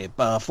 Stone Shape,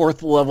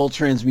 4th level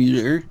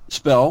transmuter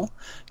spell,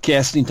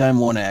 casting time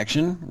 1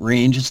 action,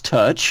 range is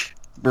touch,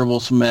 verbal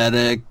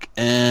somatic,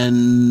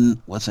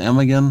 and what's M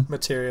again?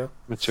 Material.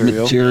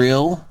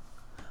 Material.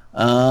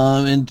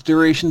 And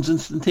duration's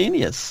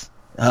instantaneous.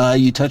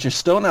 You touch a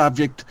stone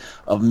object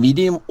of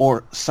medium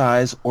or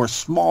size or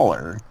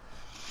smaller,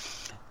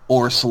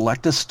 or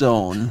select a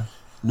stone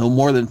no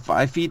more than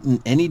 5 feet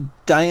in any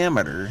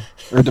diameter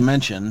or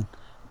dimension,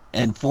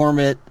 and form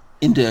it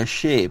into a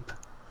shape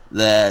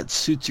that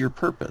suits your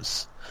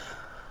purpose.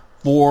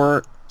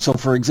 For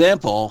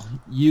example,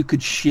 you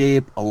could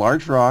shape a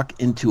large rock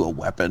into a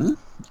weapon,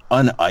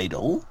 an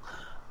idol,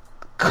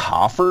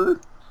 coffer,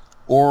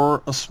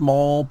 or a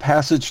small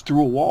passage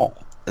through a wall,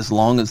 as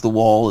long as the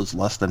wall is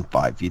less than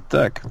 5 feet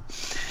thick.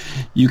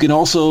 You can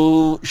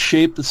also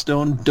shape a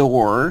stone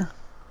door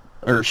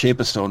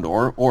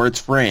or its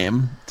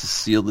frame to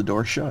seal the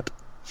door shut.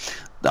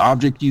 The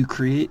object you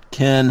create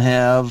can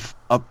have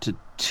up to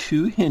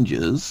 2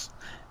 hinges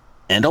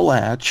and a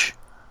latch,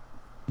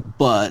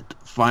 but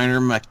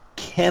finer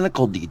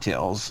mechanical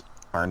details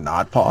are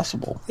not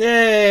possible.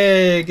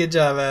 Yay! Good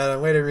job,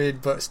 Adam. Way to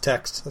read books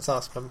text. That's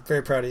awesome. I'm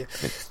very proud of you.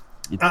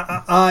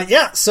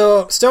 Yeah.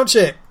 So stone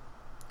shape.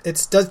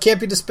 Can't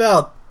be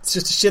dispelled. It's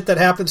just a shit that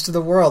happens to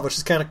the world, which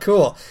is kind of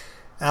cool.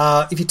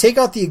 If you take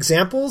out the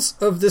examples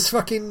of this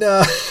fucking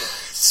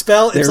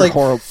spell, it's They're like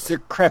horrible. They're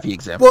crappy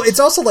examples. well, it's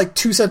also like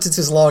 2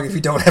 sentences long if you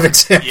don't have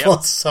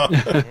examples.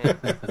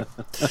 Yep.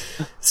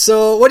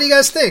 So what do you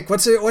guys think?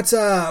 What's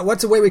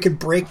a way we could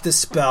break this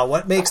spell?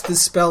 What makes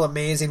this spell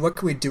amazing? What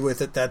can we do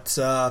with it that's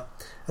a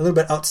little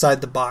bit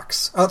outside the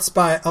box,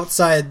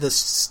 outside the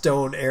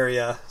stone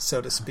area,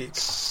 so to speak?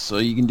 So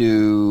you can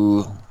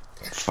do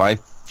 5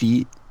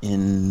 feet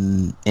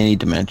in any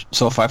dimension.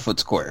 So a 5 foot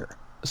square,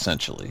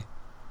 essentially.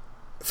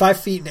 5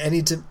 feet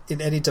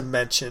in any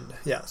dimension.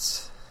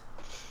 Yes.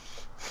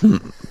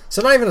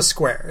 So not even a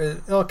square.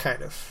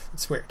 Kind of.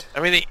 It's weird. I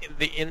mean,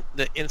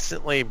 the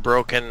instantly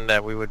broken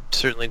that we would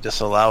certainly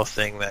disallow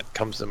thing that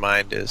comes to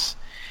mind is,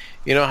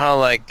 you know how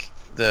like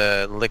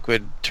the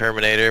liquid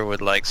Terminator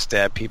would like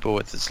stab people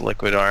with its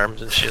liquid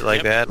arms and shit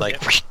like that. Like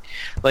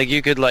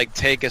you could like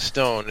take a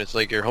stone. It's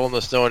like you're holding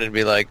a stone and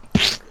be like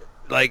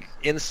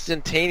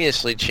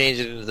instantaneously change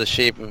it into the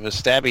shape of a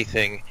stabby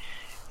thing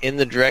in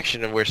the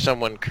direction of where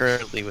someone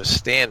currently was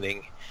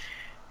standing,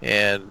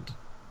 and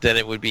then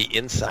it would be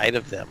inside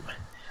of them.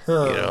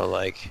 Huh. You know,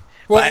 like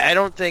Well- I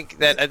don't think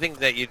that. I think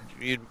that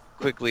you'd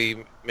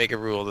quickly make a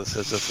rule that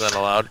says it's not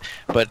allowed.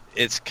 But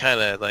it's kind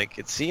of like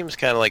it seems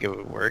kind of like it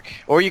would work.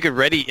 Or you could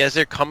ready as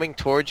they're coming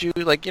towards you.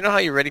 Like you know how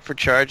you're ready for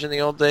charge in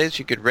the old days.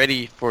 You could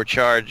ready for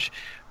charge,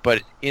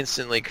 but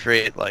instantly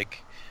create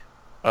like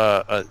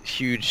a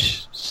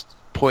huge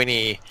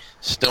pointy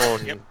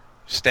stone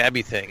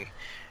stabby thing.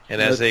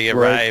 And as they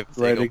arrive,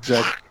 they go,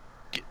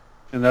 exactly.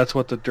 And that's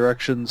what the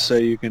directions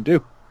say you can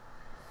do.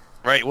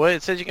 Right. Well,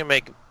 it says you can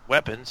make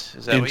weapons.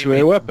 Is that what you Into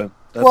mean? a weapon.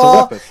 That's a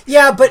Well, weapon.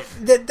 yeah, but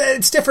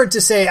it's different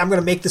to say I'm going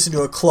to make this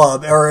into a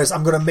club, or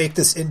I'm going to make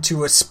this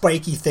into a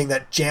spiky thing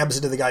that jams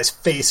into the guy's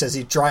face as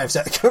he runs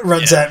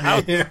at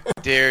How me.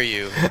 dare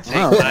you take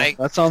Wow, my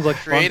that sounds like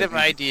fun to creative me.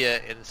 idea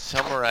and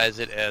summarize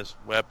it as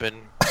weapon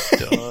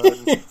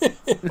done.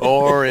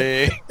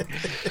 Boring.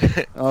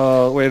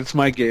 Oh, wait, it's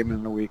my game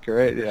in the week,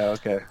 right? Yeah,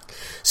 okay.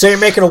 So you're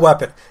making a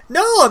weapon.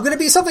 No, I'm going to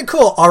be something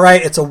cool. All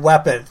right, it's a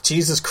weapon.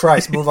 Jesus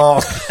Christ, move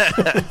on.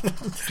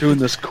 Doing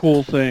this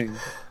cool thing.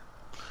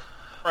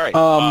 Right.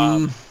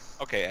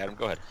 Okay, Adam,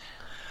 go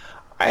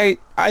ahead.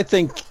 I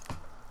think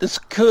this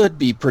could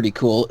be pretty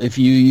cool if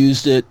you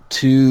used it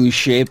to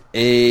shape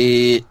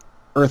a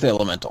earth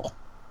elemental.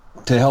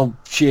 To help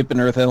shape an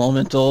earth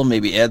elemental,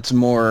 maybe add some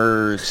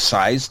more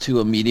size to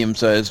a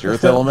medium-sized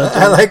earth elemental.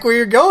 I like where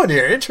you're going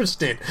here.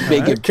 Interesting.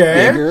 Make it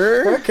Okay.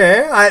 bigger.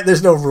 Okay.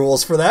 There's no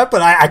rules for that,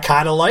 but I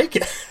kind of like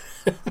it.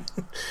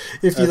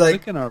 If you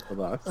like, Thinking out of the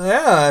box.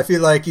 yeah, if you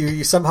like,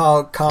 you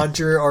somehow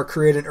conjure or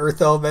create an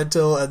earth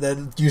elemental and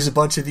then use a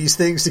bunch of these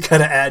things to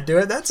kind of add to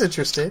it. That's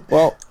interesting.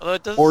 Well, Although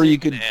it doesn't Or say you you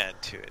can could-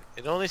 add to it.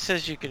 It only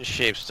says you can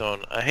shape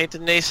stone. I hate to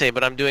naysay,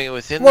 but I'm doing it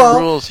within Well- the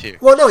rules here.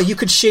 Well, no, you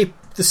could shape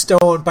the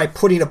stone by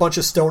putting a bunch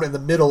of stone in the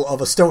middle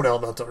of a stone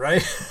elemental,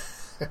 right?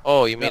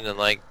 Oh, you mean in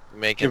like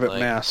making Give it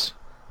like mass.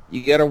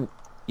 you gotta,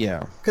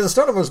 yeah. Because the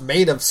stone was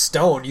made of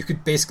stone. You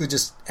could basically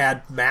just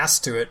add mass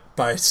to it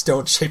by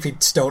shaping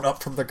stone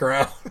up from the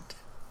ground.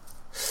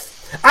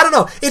 I don't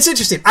know. It's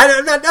interesting. I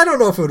don't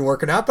know if it would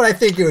work or not, but I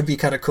think it would be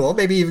kind of cool.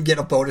 Maybe even get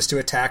a bonus to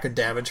attack and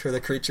damage for the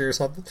creature or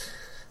something.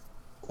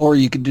 Or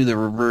you could do the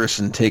reverse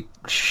and take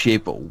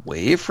shape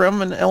away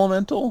from an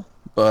elemental,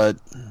 but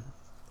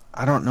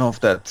I don't know if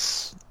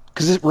that's...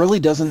 Because it really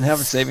doesn't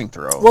have a saving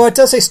throw. Well, it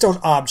does say stone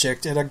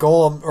object, and a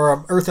golem or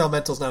an earth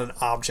elemental is not an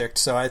object,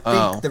 so I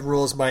think the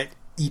rules might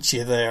eat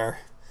you there.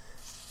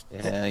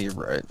 Yeah, you're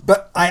right.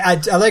 But I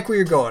like where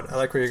you're going. I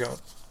like where you're going.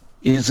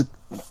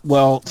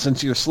 Well,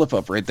 since you're slip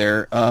up right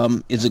there,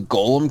 is a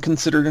golem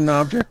considered an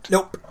object?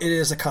 Nope, it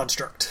is a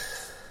construct.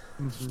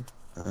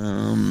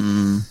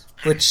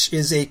 Which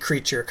is a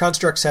creature.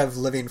 Constructs have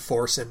living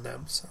force in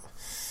them. So.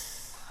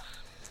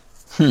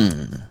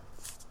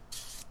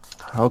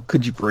 How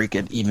could you break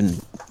it even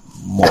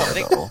more,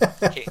 though?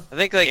 I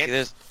think like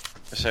there's.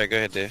 Sorry, go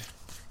ahead, Dave.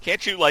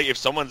 Can't you, like, if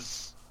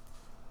someone's...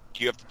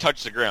 You have to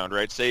touch the ground,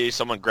 right? Say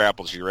someone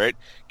grapples you, right?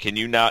 Can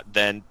you not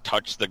then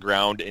touch the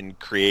ground and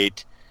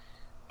create,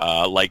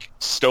 like,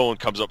 stone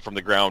comes up from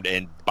the ground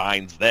and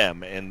binds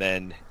them, and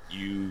then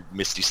you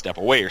misty step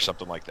away or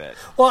something like that?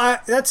 Well,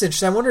 that's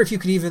interesting. I wonder if you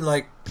could even,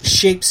 like,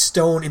 shape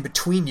stone in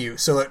between you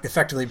so it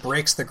effectively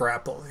breaks the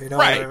grapple. You know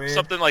Right, what I mean?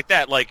 something like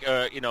that. Like,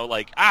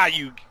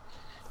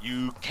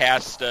 you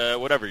cast,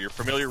 whatever, your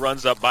familiar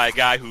runs up by a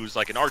guy who's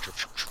like an archer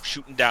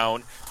shooting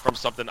down from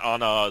something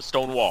on a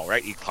stone wall,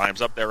 right? He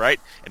climbs up there, right?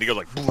 And he goes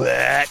like,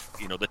 bleh!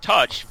 The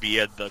touch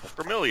via the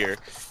familiar.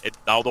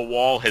 Now the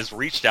wall has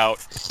reached out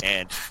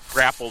and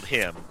grappled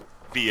him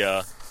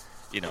via,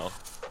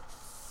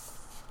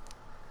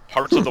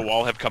 parts of the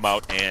wall have come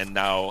out and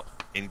now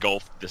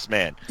engulfed this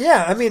man.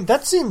 Yeah, I mean,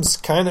 that seems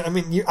kind of... I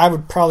mean, I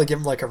would probably give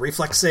him like a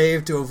reflex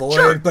save to avoid,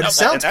 Sure. but it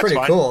sounds pretty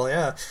fine. cool,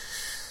 yeah.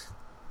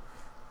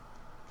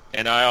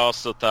 And I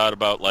also thought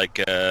about like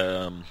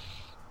you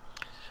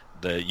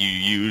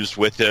used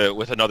with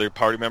another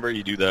party member.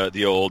 You do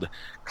the old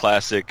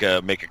classic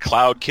make a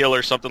cloud kill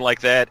or something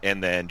like that,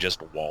 and then just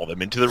wall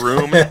them into the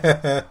room.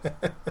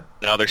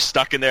 Now they're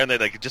stuck in there, and they're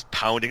like just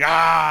pounding.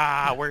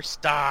 We're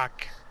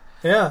stuck.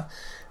 Yeah.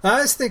 I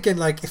was thinking,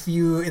 like, if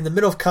you, in the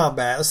middle of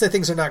combat, let's say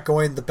things are not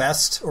going the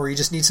best, or you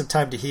just need some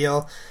time to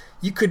heal,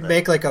 you could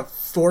make like a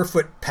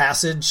 4-foot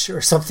passage or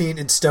something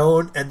in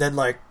stone, and then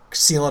like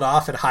seal it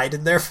off and hide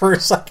in there for a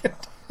second.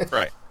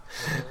 Right.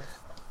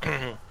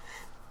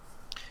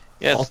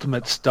 Yes.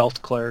 Ultimate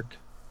stealth cleric.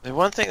 The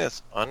one thing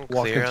that's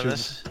unclear on through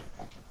this.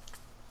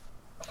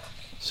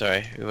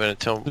 Sorry, you want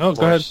to tell? No,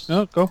 go ahead.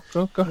 No, go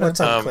ahead. What's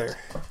unclear?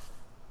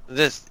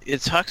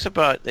 It talks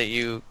about that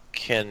you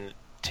can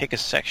take a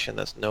section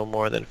that's no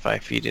more than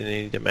 5 feet in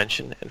any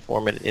dimension and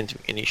form it into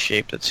any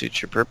shape that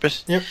suits your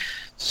purpose. Yep.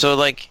 So,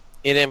 like,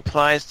 it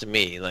implies to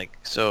me, like,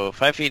 so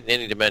 5 feet in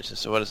any dimension.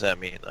 So, what does that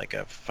mean? Like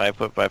a 5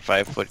 foot by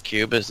 5 foot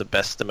cube is the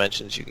best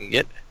dimensions you can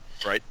get.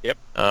 Right. Yep.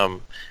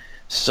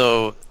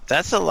 So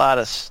that's a lot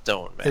of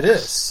stone, man. It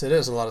is. It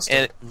is a lot of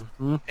stuff.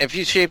 And if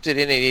you shaped it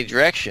in any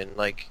direction,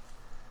 like,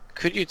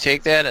 could you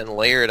take that and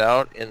layer it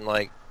out in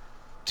like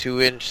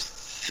 2-inch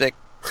thick,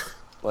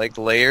 like,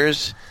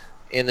 layers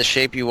in the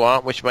shape you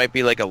want, which might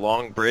be like a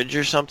long bridge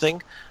or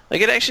something?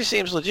 Like, it actually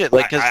seems legit,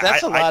 like, because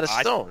that's a lot of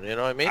stone. You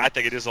know what I mean? I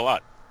think it is a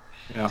lot.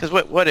 Because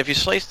what if you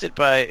sliced it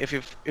by if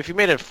you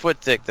made a foot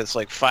thick, that's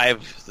like 5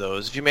 of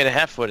those. If you made a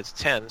half foot, it's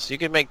 10. So you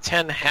could make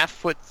 10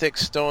 half-foot thick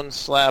stone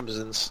slabs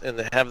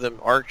and have them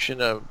arch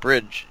in a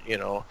bridge,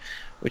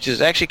 which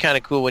is actually kind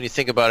of cool when you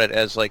think about it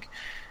as like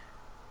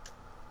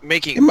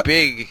making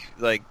big,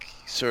 like,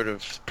 sort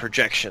of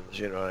projections.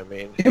 You know what I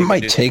mean? It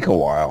might take a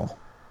while.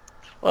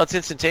 Well, it's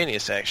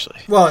instantaneous, actually.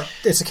 Well,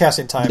 it's a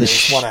casting time.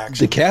 It's one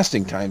action. The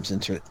casting time's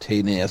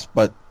instantaneous,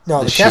 but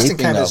no, the casting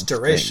time is of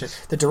duration.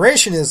 things. The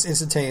duration is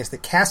instantaneous. The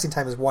casting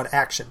time is one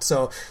action.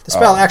 So the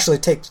spell actually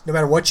takes, no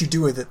matter what you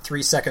do with it,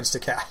 3 seconds to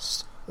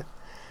cast.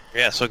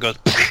 Yeah, so it goes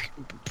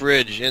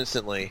bridge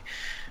instantly,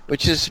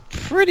 which is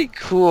pretty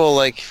cool.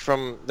 Like,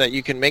 from that,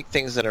 you can make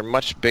things that are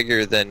much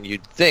bigger than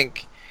you'd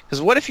think.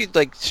 Because what if you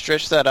like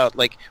stretch that out?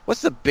 Like,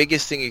 what's the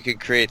biggest thing you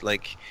could create?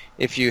 Like,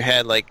 if you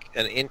had like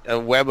a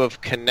web of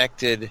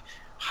connected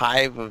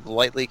hive of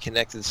lightly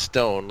connected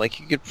stone, like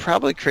you could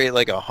probably create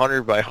like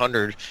 100 by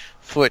 100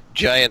 foot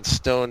giant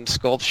stone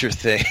sculpture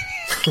thing.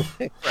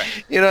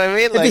 Right. You know what I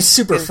mean? It'd be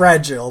super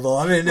fragile, though.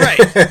 I mean, right.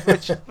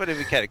 But it'd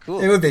be kind of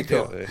cool. It would be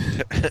cool.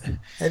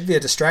 It'd be a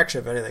distraction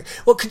if anything.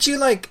 Well, could you,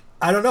 like,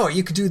 I don't know,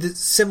 you could do the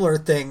similar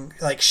thing,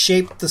 like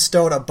shape the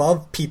stone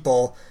above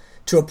people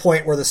to a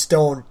point where the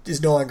stone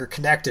is no longer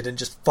connected and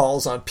just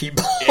falls on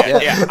people.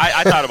 Yeah.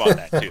 I thought about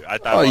that too. I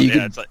thought you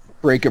it's like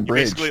break a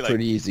bridge basically, like,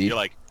 pretty easy. You're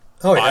like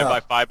 5 by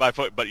 5 by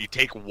foot, but you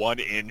take 1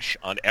 inch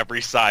on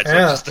every side, so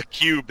Yeah. it's just a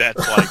cube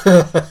that's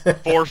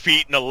like 4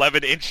 feet and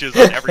 11 inches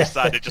on every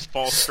side. It just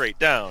falls straight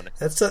down.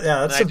 That's a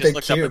And I big just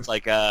looked cube. up. It's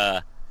like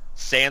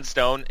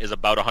sandstone is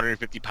about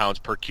 150 pounds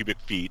per cubic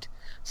feet.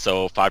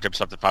 So 5 times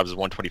something 5 is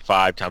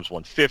 125 times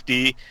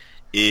 150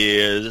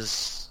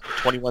 is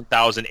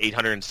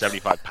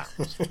 21,875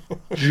 pounds.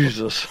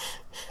 Jesus.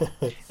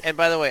 And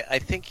by the way, I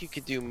think you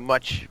could do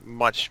much,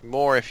 much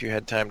more if you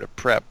had time to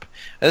prep.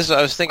 I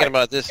was thinking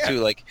about this too.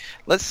 Like,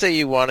 let's say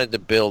you wanted to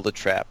build a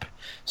trap.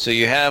 So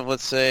you have,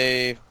 let's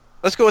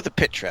go with a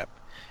pit trap.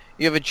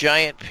 You have a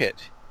giant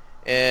pit,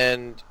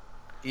 and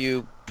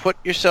you put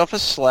yourself a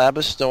slab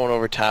of stone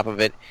over top of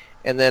it,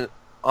 and then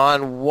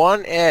on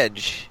one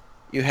edge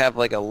you have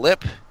like a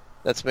lip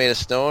that's made of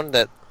stone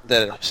that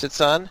it sits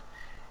on,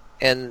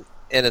 and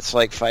it's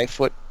like 5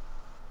 foot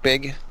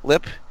big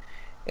lip.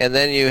 And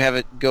then you have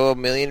it go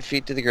 1,000,000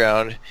 feet to the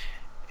ground,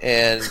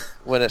 And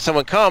when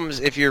someone comes,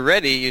 if you're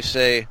ready, you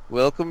say,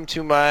 "Welcome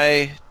to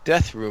my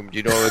death room." Do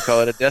you know what we call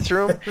it, a death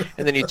room?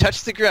 And then you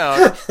touch the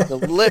ground, the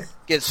lip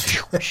gets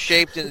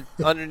shaped in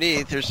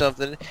underneath or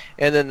something,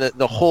 and then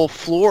the whole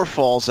floor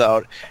falls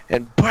out,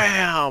 and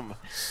bam!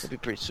 It'd be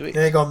pretty sweet.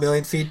 They go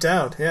 1,000,000 feet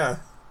down. Yeah.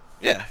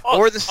 Yeah,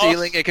 or the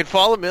ceiling. It could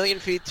fall 1,000,000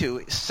 feet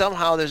too.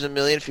 Somehow there's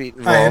 1,000,000 feet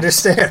involved. I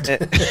understand.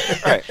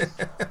 Right.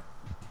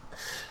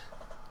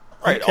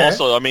 Right. Okay.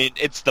 Also, I mean,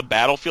 it's the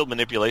battlefield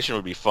manipulation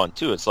would be fun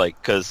too. It's like,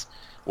 because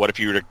what if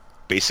you were to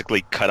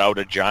basically cut out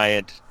a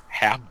giant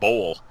half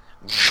bowl?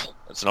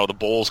 So now the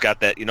bowl's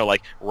got that,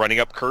 like running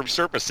up curved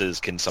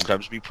surfaces can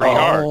sometimes be pretty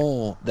hard.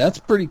 Oh, that's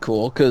pretty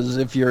cool, because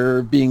if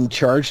you're being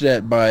charged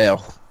at by a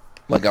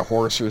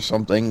horse or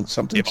something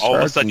If all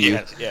of a sudden, you,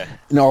 yeah.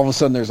 and all of a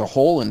sudden there's a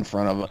hole in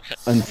front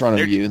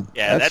of you.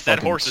 Yeah, that's that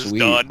fucking horse sweet. is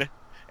done,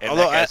 and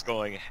Although that guy's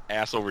going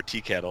ass over tea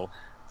kettle.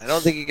 I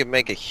don't think you can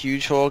make a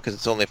huge hole because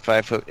it's only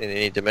 5 foot in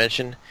any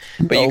dimension.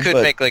 But No, you could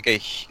but- make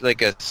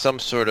like a some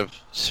sort of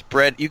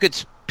spread. You could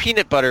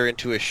peanut butter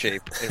into a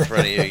shape in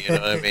front of you. You know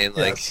what I mean?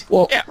 Like Yes.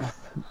 Well, Yeah.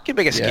 you can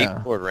make a Yeah.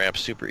 skateboard ramp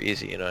super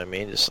easy. You know what I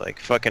mean? Just like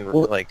fucking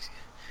Well- like.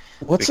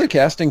 what's the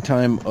casting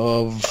time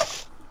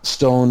of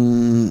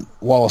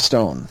wall of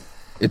stone?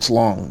 It's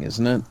long,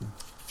 isn't it?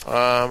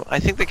 I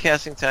think the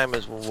casting time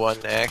is one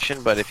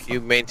action, but if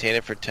you maintain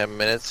it for 10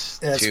 minutes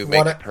Yeah, it's to make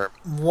one- it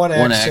permanent. One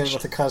action, action.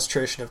 with a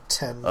concentration of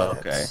 10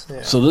 Okay. minutes.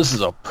 Yeah. So this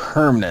is a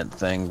permanent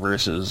thing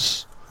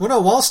versus Well, no,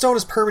 wall stone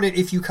is permanent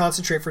if you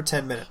concentrate for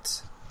 10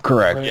 minutes.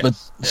 correct. Yes.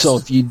 But so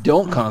if you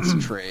don't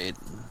concentrate,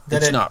 Then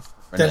it's it- not Then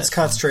permanent. its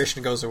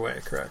concentration goes away,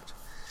 correct.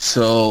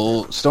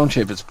 So stone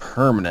shape is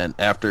permanent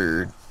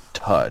after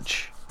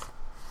touch.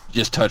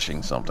 Just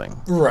touching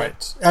something.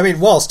 Right. I mean,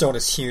 wall stone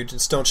is huge,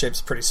 and stone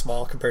shape's pretty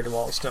small compared to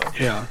wall stone.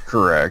 Yeah.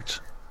 Correct.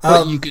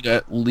 But Um, you could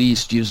at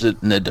least use it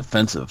in a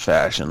defensive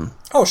fashion.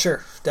 Oh,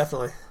 sure,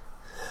 definitely.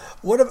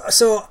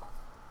 So,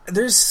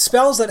 there's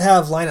spells that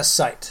have line of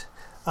sight.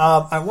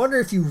 I wonder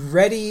if you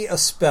ready a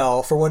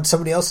spell for when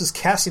somebody else is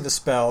casting the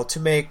spell to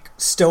make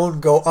stone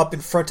go up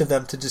in front of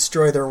them to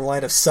destroy their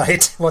line of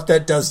sight, what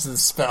that does to the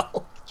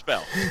spell.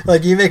 Spell.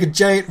 Like, you make a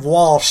giant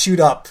wall shoot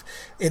up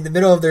in the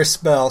middle of their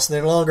spell, so they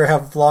no longer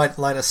have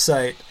line of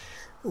sight.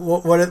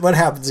 What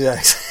happens,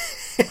 guys?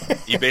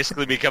 You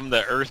basically become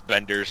the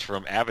earthbenders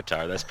from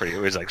Avatar. That's pretty. It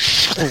was like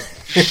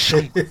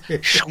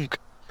shunk,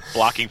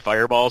 blocking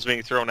fireballs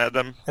being thrown at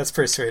them. That's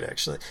pretty sweet,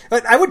 actually.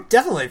 But I would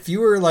definitely, if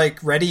you were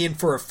like ready in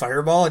for a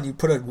fireball and you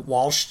put a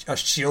wall, a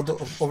shield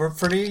over in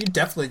front of you, you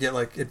definitely get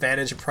like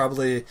advantage and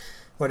probably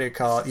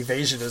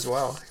evasion as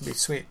well. It'd be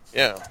sweet.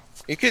 Yeah.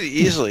 You could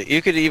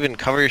even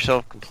cover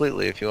yourself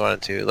completely if you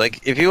wanted to.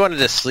 Like, if you wanted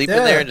to sleep in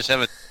Yeah. there and just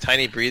have a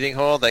tiny breathing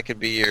hole, that could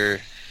be your...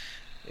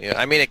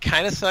 I mean, it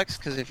kind of sucks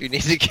because if you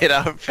need to get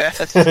out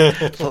fast,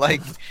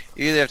 like,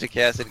 you either have to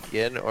cast it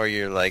again or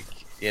you're, like,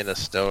 in a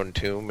stone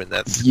tomb, and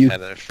that's You-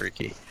 kind of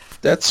freaky.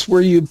 That's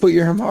where you put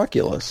your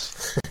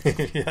homunculus.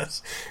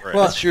 Yes. Right.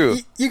 Well, That's true.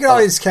 You can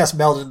always cast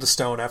meld into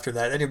stone after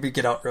that, and you'll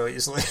get out really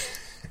easily.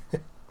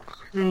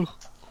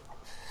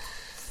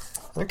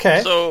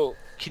 Okay. So,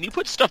 can you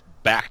put stuff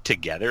back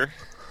together?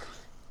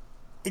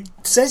 It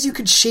says you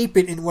can shape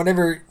it in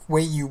whatever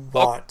way you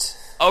want.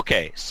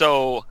 Okay,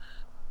 so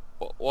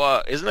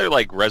isn't there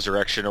like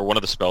resurrection or one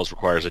of the spells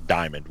requires a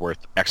diamond worth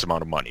X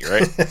amount of money,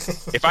 right?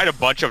 If I had a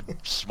bunch of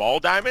small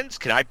diamonds,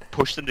 can I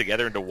push them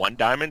together into one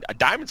diamond?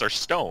 Diamonds are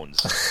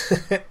stones.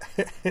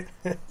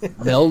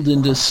 Meld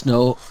into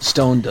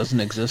stone doesn't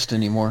exist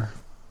anymore.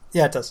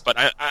 Yeah, it does. But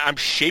I'm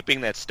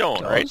shaping that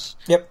stone, right? Does?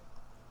 Yep.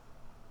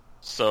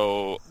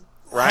 So,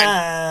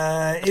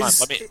 Ryan, Come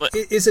on,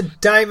 Is a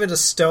diamond a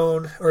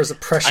stone or is a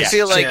precious I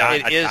feel like gem?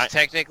 it is I-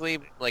 technically,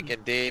 like,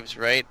 in Dave's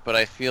right, but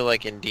I feel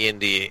like in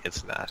D&D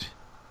it's not.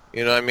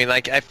 You know what I mean?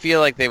 Like, I feel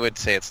like they would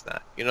say it's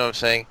not. You know what I'm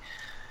saying?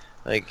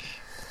 Like...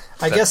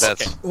 I guess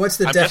that's- what's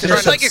the I'm just definition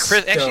It's like a of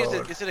crystal. Actually,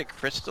 stone? is it a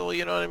crystal?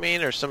 You know what I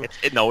mean? Or some?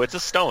 no, it's a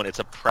stone. It's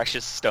a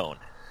precious stone.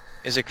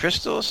 Is a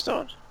crystal a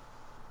stone?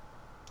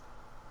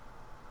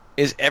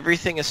 Is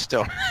everything a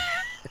stone?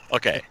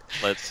 Okay,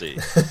 let's see.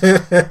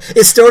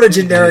 Is stone a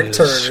generic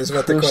term? Is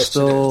what the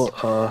question is.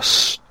 Crystal,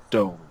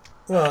 stone.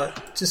 Well,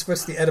 just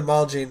what's the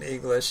etymology in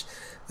English?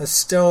 A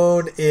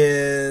stone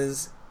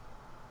is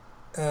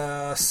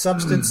a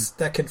substance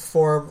that can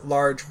form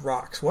large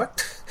rocks.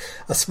 What?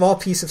 A small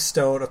piece of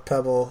stone, a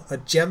pebble, a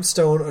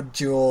gemstone, a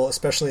jewel,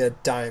 especially a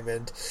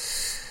diamond.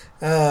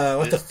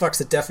 What the fuck's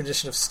the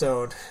definition of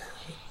stone?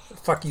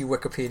 Fuck you,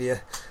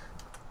 Wikipedia.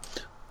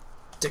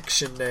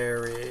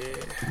 Dictionary.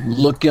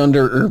 Look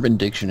under Urban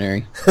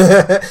Dictionary.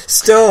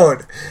 Stone.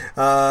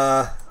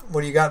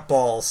 When you got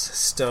balls.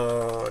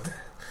 Stone.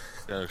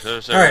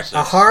 Alright,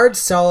 a hard,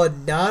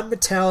 solid,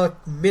 non-metallic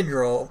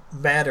mineral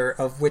matter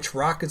of which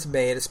rock is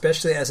made,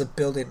 especially as a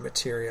building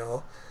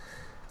material.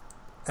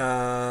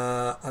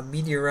 A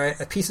meteorite,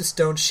 a piece of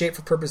stone shaped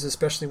for purposes,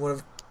 especially one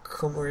of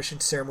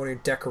commemoration, ceremony, or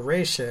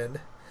decoration.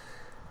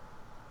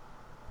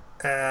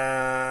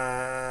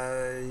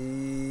 I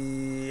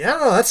don't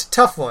know, that's a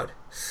tough one.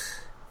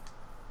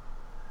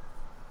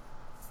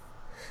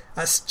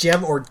 A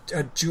gem or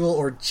a jewel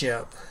or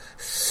gem.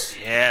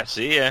 Yeah,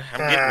 see ya. I'm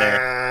getting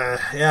there.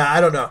 Yeah, I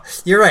don't know.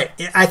 You're right.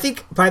 I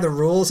think by the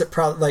rules, it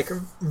probably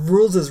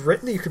rules as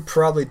written, you could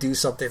probably do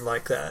something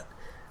like that.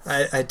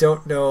 I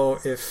don't know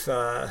if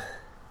I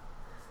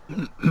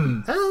don't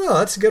know.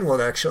 That's a good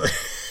one, actually.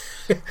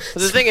 But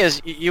the thing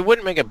is, you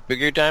wouldn't make a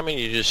bigger diamond.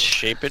 You just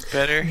shape it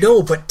better.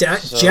 No, but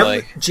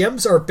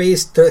gems are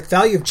based. The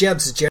value of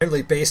gems is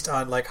generally based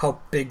on like how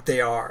big they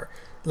are.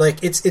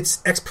 Like it's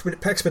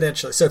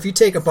exponentially. So if you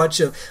take a bunch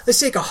of, let's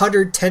take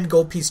 110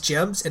 gold piece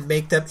gems and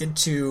make them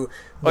into.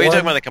 You're talking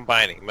about the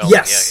combining. Melting.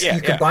 Yes, yeah,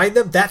 you combine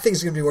them. That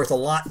thing's going to be worth a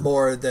lot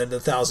more than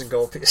 1,000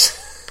 gold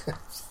piece. At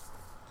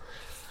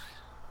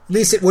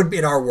least it would be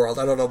in our world.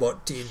 I don't know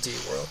about D&D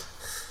world.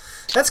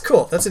 That's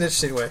cool. That's an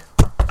interesting way.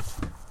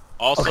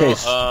 Also,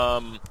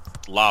 Okay.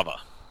 Lava.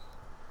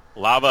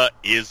 Lava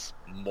is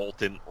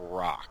molten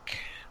rock.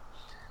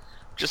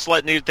 Just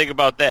letting you think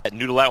about that.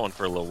 Noodle that one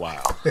for a little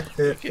while.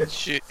 You could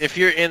shoot, if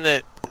you're in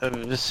the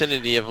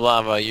vicinity of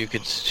lava, you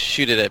could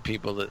shoot it at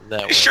people that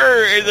way.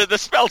 Sure, the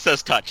spell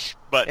says touch,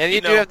 but And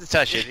you do have to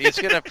touch it. It's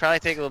going to probably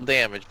take a little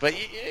damage, but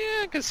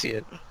yeah, I can see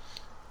it.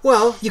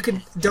 Well, you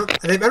can I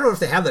don't know if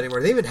they have that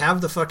anymore. They even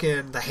have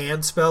the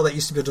hand spell that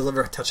used to be able to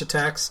deliver touch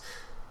attacks.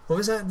 What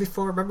was that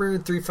before? Remember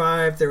in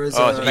 3.5 there was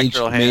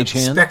Spectral Hand. Mage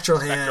Hand? Spectral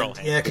Hand.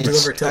 Yeah, it can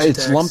deliver touch It's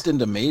attacks. lumped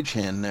into Mage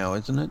Hand now,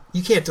 isn't it?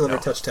 You can't deliver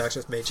touch attacks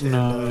with Mage Hand.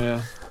 No,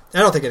 yeah. I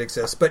don't think it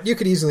exists, but you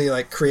could easily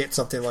create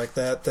something like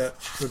that. That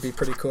would be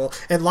pretty cool.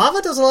 And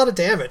lava does a lot of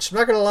damage. I'm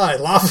not gonna lie,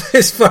 lava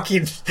is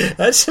fucking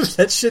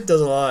that shit does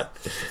a lot.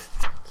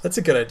 That's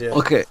a good idea.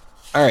 Okay.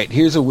 All right.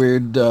 Here's a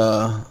weird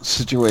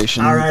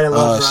situation. All right, I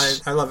love Ryan.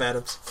 I love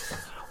Adams.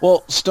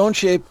 Well, Stone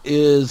Shape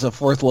is a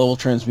 4th level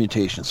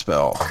transmutation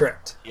spell.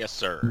 Correct. yes,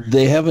 sir.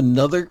 They have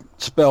another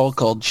spell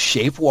called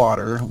Shape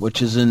Water,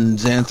 which is in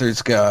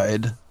Xanthor's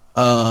Guide.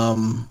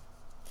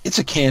 It's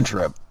a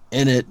cantrip,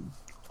 and it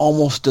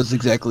almost does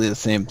exactly the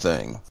same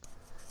thing,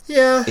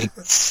 Yeah.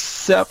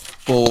 except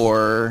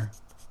for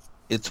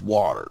it's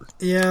water,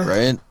 Yeah.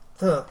 right?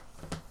 Huh.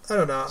 I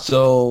don't know.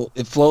 So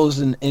it flows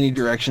in any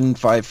direction,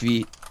 5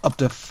 feet, up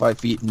to 5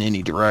 feet in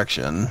any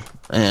direction,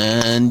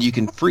 and you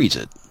can freeze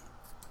it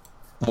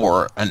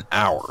for an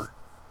hour.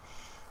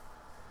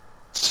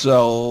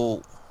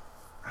 So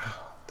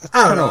that's I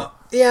don't kinda- know.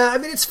 Yeah, I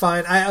mean it's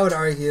fine. I would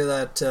argue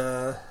that.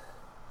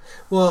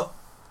 Well,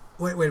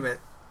 wait a minute.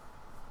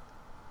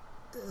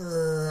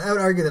 I would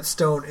argue that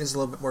stone is a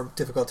little bit more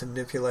difficult to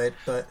manipulate,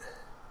 but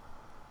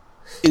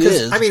It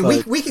is. I mean,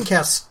 but we can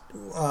cast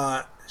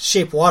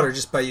shape water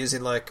just by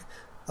using like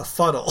a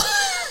funnel.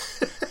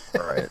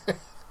 right.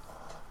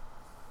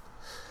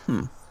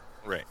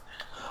 Right.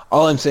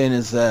 All I'm saying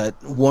is that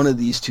one of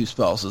these two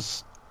spells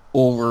is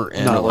over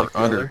and Not or like the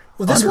under. other.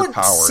 Well, this one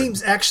underpowered.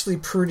 seems actually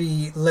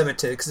pretty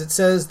limited because it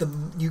says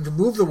you can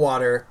move the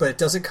water, but it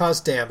doesn't cause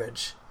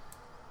damage.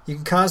 You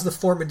can cause the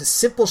form into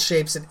simple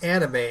shapes and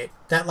animate.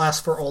 That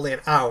lasts for only an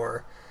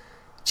hour.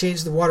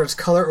 Change the water's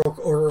color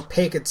or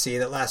opacity.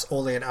 That lasts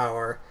only an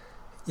hour.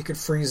 You can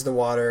freeze the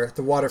water.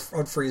 The water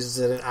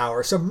unfreezes in an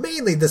hour. So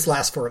mainly this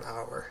lasts for an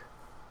hour.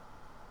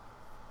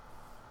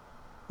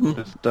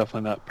 It's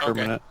definitely not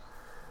permanent.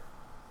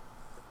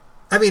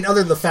 I mean, other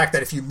than the fact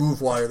that if you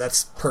move water,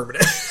 that's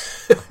permanent.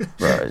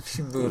 Right. If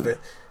you move it.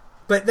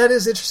 But that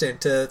is interesting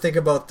to think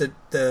about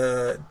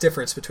the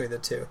difference between the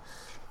two.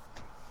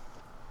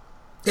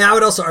 Yeah, I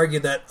would also argue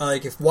that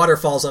like if water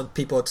falls on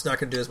people, it's not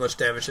going to do as much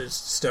damage as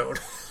stone.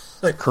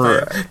 Like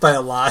Correct. by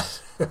a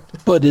lot.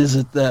 But is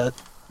it that?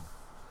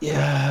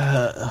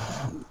 Yeah.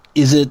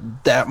 Is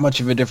it that much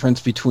of a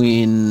difference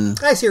between?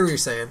 I hear what you're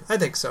saying. I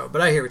think so,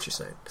 but I hear what you're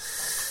saying.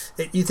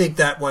 You think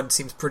that one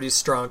seems pretty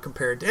strong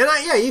compared to... And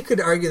yeah, you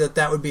could argue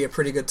that would be a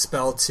pretty good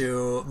spell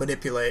to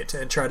manipulate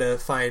and try to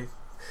find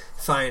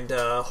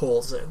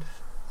holes in.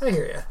 I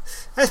hear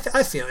you.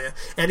 I feel you.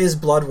 And is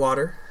blood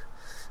water?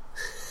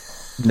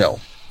 No.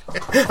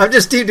 I'm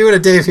just doing a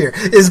Dave here.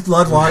 Is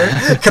blood water?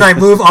 Can I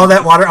move all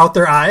that water out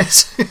their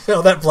eyes?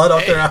 All that blood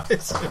out their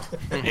eyes?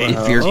 Hey,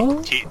 If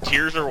you're-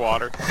 tears are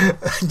water.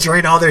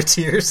 Drain all their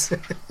tears?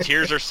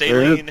 Tears are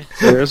saline.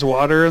 There's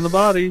water in the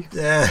body.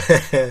 Yeah.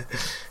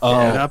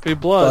 May not be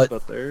blood,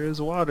 but- but there is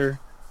water.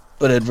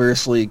 But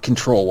adversely,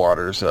 Control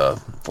Water's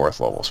a 4th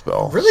level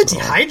spell. Really so-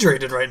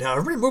 dehydrated right now.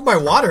 Everybody move my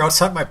water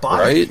outside my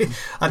body. Right?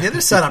 On the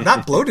other side, I'm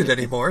not bloated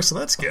anymore, so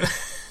that's good.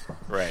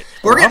 Right.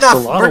 We're getting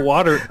off.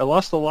 I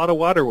lost a lot of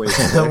water weight.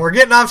 We're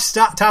getting off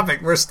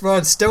topic. We're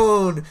on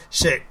stone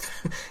shape.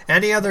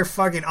 Any other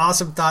fucking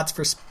awesome thoughts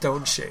for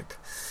stone shape?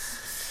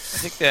 I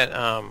think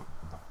that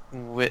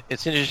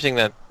it's interesting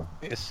that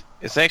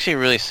it's actually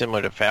really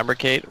similar to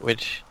Fabricate,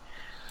 which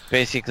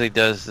basically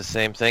does the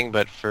same thing,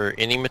 but for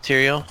any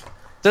material.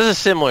 It does a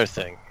similar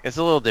thing. It's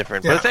a little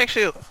different, but it's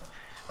actually...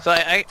 So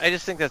I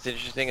just think that's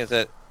interesting, is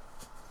that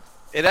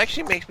it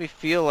actually makes me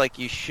feel like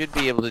you should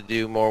be able to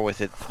do more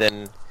with it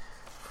than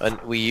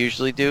we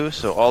usually do.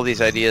 So all these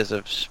ideas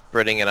of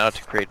spreading it out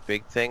to create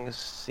big things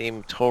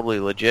seem totally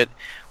legit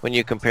when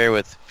you compare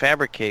with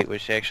Fabricate,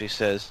 which actually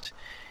says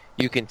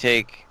you can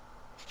take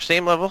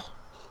same level,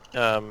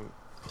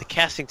 the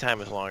casting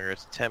time is longer.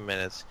 It's 10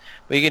 minutes.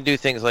 But you can do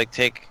things like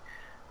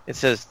it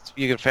says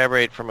you can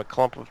fabricate from a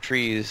clump of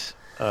trees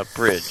a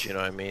bridge, you know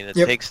what I mean? It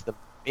takes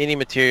any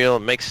material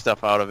and makes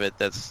stuff out of it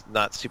that's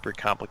not super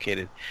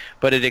complicated.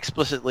 But it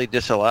explicitly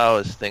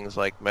disallows things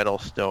like metal,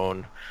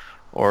 stone,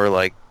 or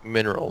like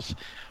minerals,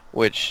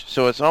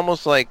 so it's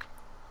almost like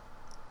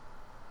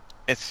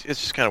it's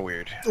just kind of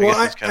weird. Well,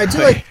 I do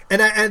like,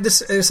 and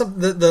this is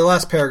the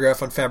last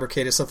paragraph on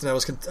fabricate is something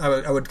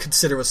I would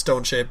consider with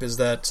Stone Shape is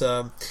that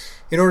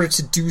in order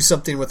to do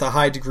something with a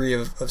high degree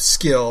of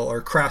skill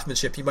or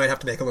craftsmanship, you might have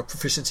to make a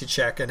proficiency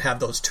check and have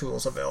those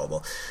tools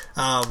available.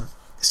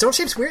 Stone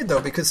Shape's weird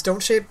though because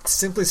Stone Shape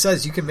simply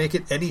says you can make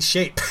it any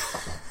shape.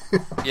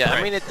 Yeah, right.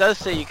 I mean it does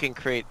say you can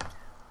create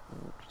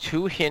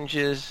 2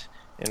 hinges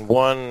and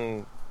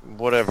 1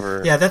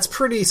 whatever. Yeah, that's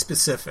pretty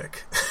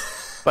specific.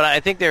 But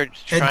I think they're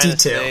trying to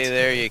say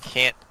there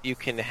you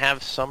can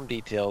have some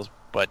details,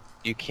 but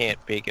you can't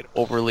make it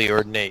overly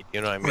ornate.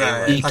 You know what I mean?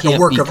 Right. Like a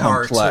work of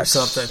art or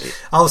something.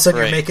 All of a sudden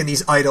you're making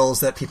these idols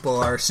that people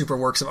are super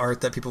works of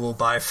art that people will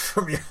buy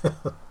from you.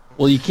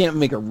 Well, you can't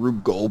make a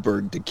Rube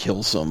Goldberg to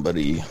kill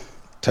somebody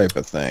type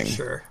of thing.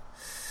 Sure.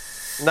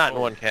 Not in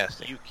one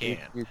casting. You can.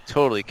 You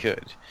totally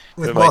could.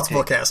 With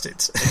multiple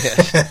castings.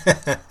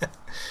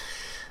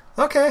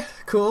 Okay,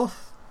 cool.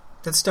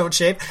 That's Stone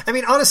Shape. I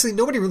mean, honestly,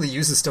 nobody really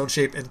uses Stone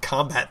Shape in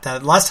combat.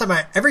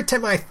 Every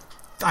time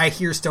I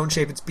hear Stone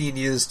Shape, it's being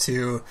used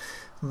to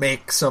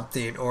make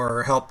something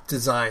or help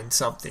design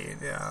something,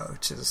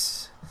 which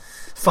is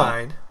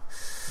fine.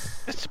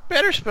 It's a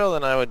better spell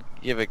than I would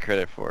give it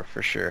credit for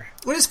sure.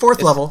 What is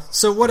 4th level?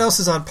 So what else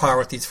is on par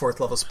with these 4th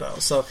level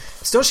spells? So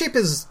Stone Shape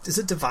is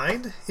it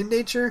divine in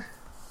nature?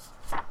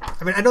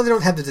 I mean, I know they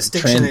don't have the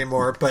distinction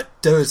anymore, but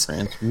is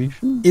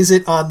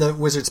it on the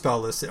wizard spell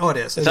list? Oh, it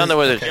is. It's on the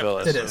wizard spell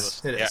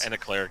list. It is. Yeah, and a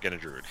cleric and a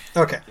druid.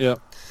 Okay. Yeah.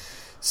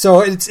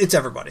 So it's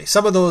everybody.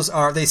 Some of those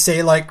they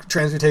say like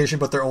transmutation,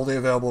 but they're only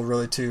available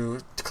really to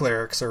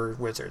clerics or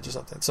wizards or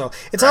something. So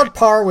it's on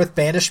par with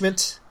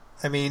banishment.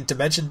 I mean,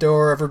 Dimension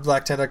Door,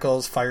 Everblack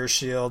Tentacles, Fire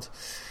Shield,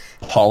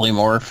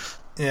 Polymorph.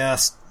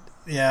 Yes.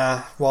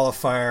 Yeah, Wall of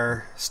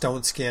Fire,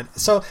 Stone Skin.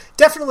 So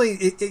definitely,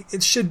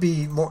 it should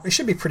be more. It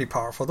should be pretty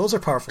powerful. Those are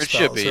powerful spells. It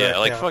should be,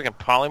 right? Fucking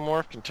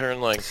Polymorph can turn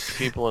like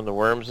people into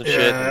worms and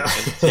shit, and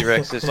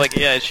T-Rexes. Like,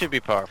 it should be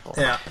powerful.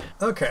 Yeah.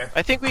 Okay.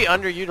 I think we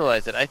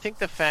underutilize it. I think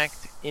the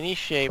fact any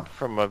shape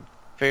from a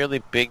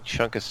fairly big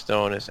chunk of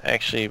stone is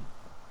actually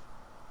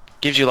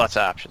gives you lots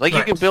of options. Like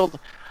you can build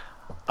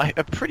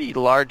a pretty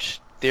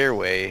large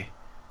stairway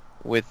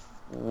with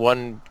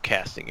one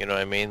casting. You know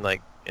what I mean?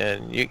 Like.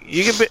 And you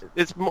can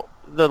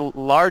the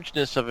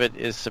largeness of it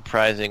is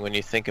surprising when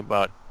you think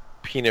about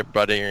peanut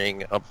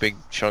buttering a big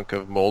chunk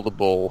of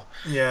moldable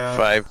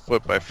 5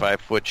 foot by 5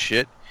 foot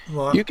shit.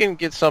 Well, you can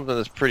get something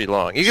that's pretty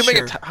long. You can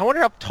make I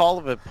wonder how tall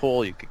of a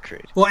pole you could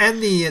create. Well,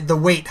 and the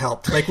weight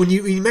helped. Like when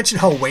you mentioned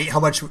how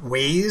much it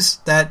weighs,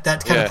 that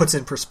kind of puts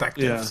in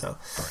perspective. Yeah. So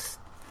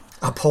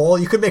a pole,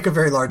 you could make a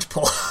very large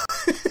pole.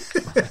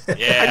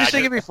 I just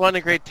think it'd be fun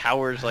to create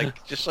towers,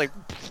 like just like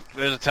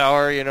there's a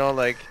tower, you know,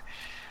 like.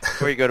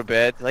 Before you go to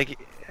bed, like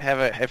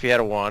if you had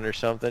a wand or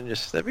something,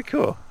 that'd be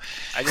cool.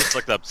 I just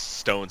looked up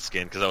Stone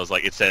Skin because I was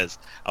like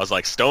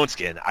Stone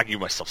Skin. I can give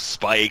myself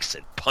spikes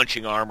and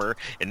punching armor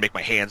and make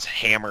my hands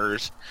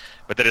hammers,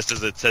 but then it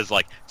says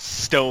like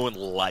stone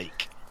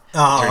like.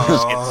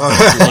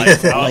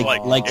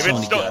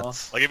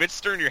 If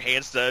it's turning your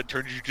hands to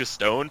turn you to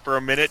stone for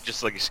a minute,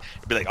 just like it'd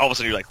be like all of a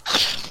sudden you're like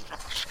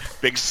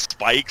big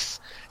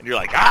spikes. And you're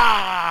like,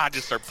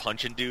 just start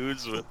punching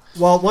dudes.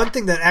 Well, one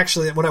thing that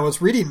actually, when I was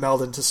reading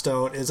Meld into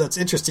Stone, that's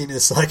interesting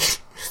is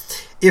like,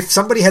 if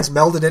somebody has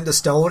melded into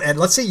stone, and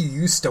let's say you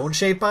use Stone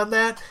Shape on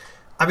that,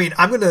 I mean,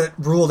 I'm going to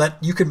rule that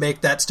you can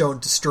make that stone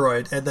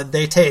destroyed, and then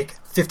they take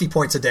 50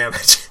 points of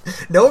damage.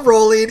 No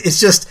rolling, it's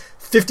just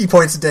 50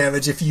 points of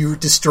damage if you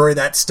destroy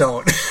that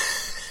stone.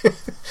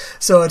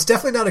 So it's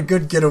definitely not a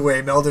good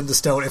getaway, Meld into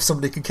Stone, if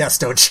somebody can cast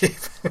Stone Shape.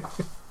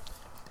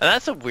 And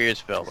that's a weird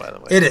spell, by the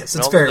way. It is.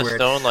 It's very weird.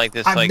 Stone like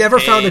this, I've never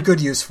found a good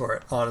use for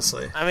it,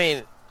 honestly. I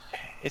mean,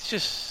 it's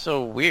just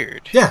so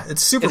weird. Yeah,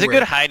 it's super weird. It's a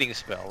good hiding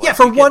spell. Yeah,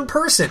 for one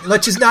person,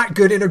 which is not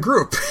good in a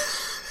group.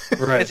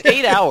 Right. It's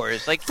 8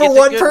 hours. Like for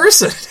one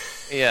person.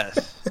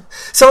 Yes.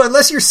 So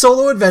unless you're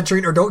solo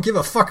adventuring or don't give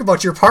a fuck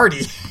about your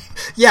party,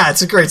 yeah,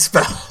 it's a great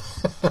spell.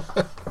 All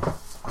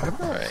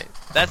right.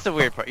 That's the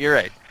weird part. You're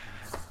right.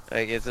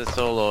 Like, it's a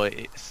solo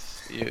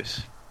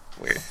use.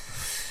 Weird.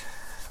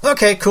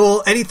 Okay,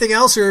 cool. Anything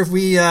else, or have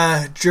we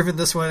driven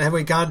this one? Have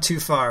we gone too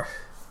far?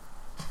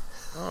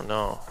 Oh,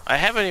 no. I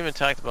haven't even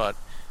talked about...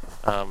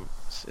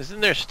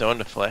 isn't there Stone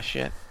to Flesh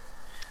yet?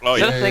 Oh,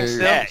 yeah. Thing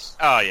still? Yeah.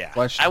 Oh, yeah.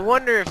 Flesh. I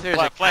wonder if there's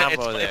a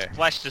combo there. It's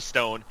flesh to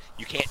stone.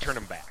 You can't turn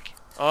them back.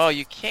 Oh,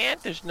 you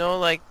can't? There's no,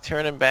 like,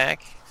 turning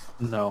back?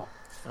 No.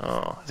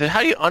 Oh. Then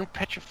how do you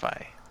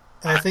unpetrify?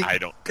 I think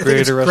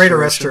it's Greater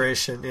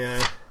Restoration,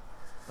 yeah.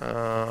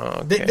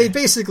 Oh, okay. They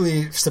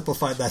basically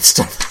simplified that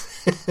stuff.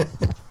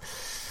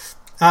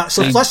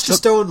 So flesh to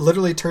stone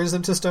literally turns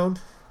them to stone?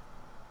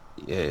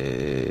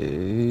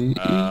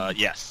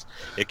 Yes.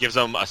 It gives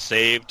them a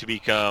save to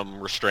become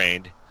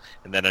restrained,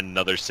 and then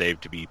another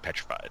save to be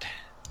petrified.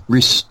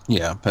 Petrified.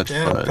 Yeah,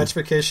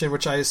 petrification,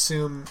 which I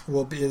assume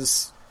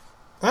is...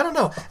 I don't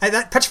know.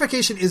 That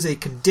petrification is a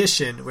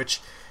condition,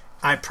 which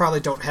I probably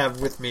don't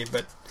have with me,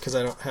 but because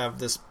I don't have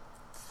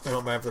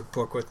the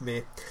book with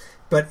me.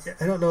 But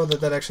I don't know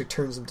that actually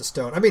turns them to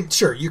stone. I mean,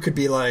 sure, you could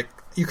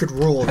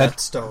rule that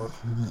stone.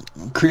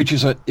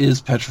 Creatures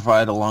is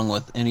petrified along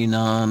with any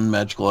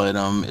non-magical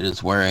item it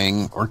is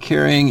wearing or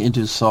carrying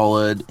into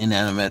solid,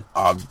 inanimate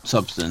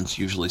substance,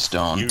 usually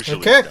stone.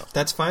 Okay,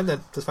 that's fine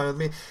then. That's fine with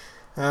me.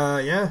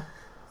 Yeah,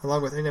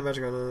 along with any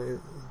non-magical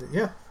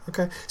yeah,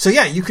 okay. So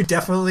yeah, you could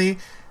definitely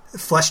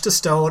flesh to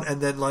stone and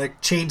then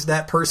change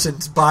that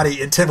person's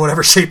body into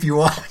whatever shape you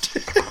want.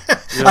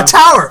 Yeah. A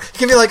tower. You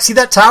can be like, see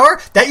that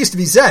tower? That used to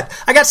be Zed.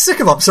 I got sick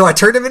of him, so I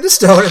turned him into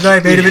stone and then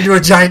I made him into a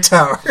giant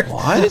tower.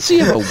 Why does he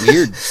have a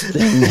weird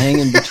thing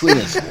hanging between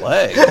his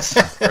legs?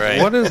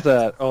 Right. What is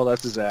that? Oh,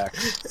 that's his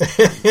axe.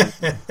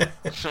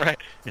 Right.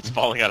 It's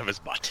falling out of his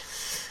butt.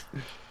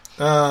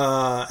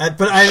 And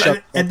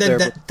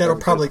then that'll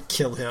probably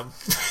kill him.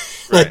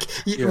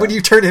 When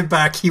you turn him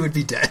back, he would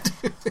be dead.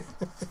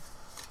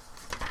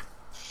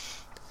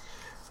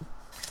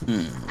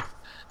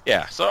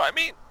 Yeah, so I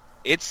mean,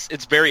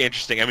 it's very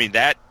interesting. I mean,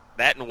 that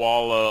and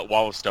Wall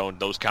of Stone,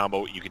 those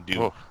combo you can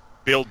do,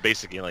 build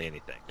basically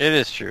anything. It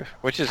is true,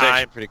 which is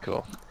actually pretty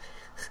cool.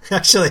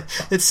 Actually,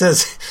 it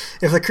says,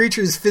 if the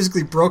creature is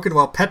physically broken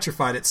while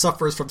petrified, it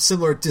suffers from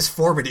similar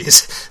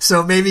disformities.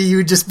 So maybe you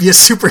would just be a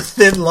super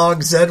thin,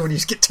 long Zed when you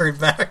get turned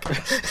back.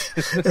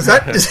 Is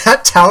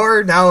that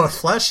tower now a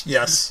flesh?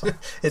 Yes.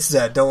 It's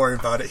Zed. Don't worry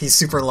about it. He's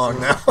super long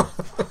now.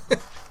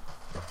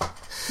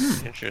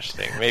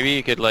 Interesting. Maybe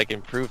you could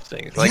improve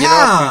things. You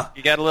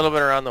got a little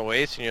bit around the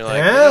waist, and you're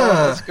like,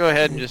 let's go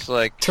ahead and just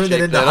turn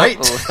that into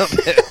height.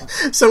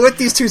 So with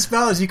these two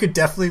spells, you could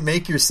definitely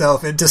make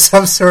yourself into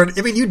some sort.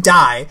 I mean, you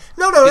die.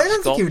 No, I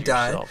don't think you would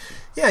die.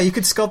 Yeah, you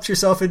could sculpt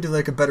yourself into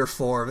a better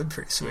form. It'd be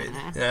pretty sweet.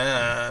 Mm-hmm.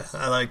 Yeah,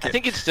 I like it. I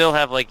think you'd still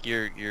have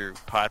your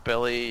pot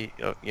belly,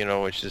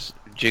 which is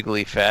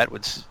jiggly fat.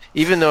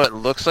 Even though it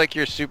looks like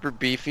you're super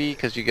beefy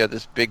because you got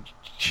this big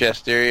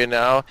chest area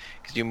now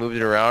because you moved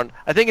it around,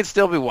 I think it'd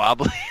still be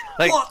wobbly.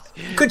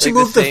 Could you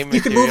move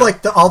you could move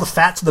all the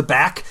fat to the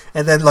back,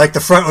 and then the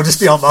front will just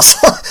be all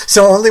muscle.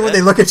 So only when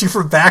they look at you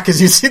from back, as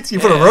you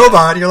put a robe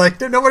on, you're like,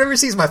 no one ever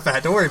sees my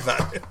fat. Don't worry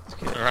about it.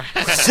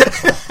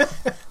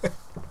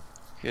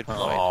 Good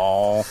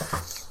point.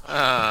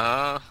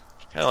 Kind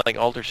of like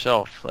alter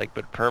self,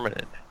 but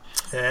permanent.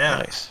 Yeah.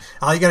 Nice.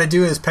 All you got to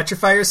do is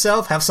petrify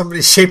yourself, have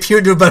somebody shape you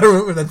into a better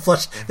room, and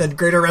then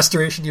greater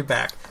restoration you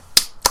back.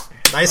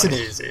 Nice and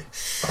easy.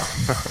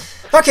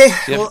 Okay,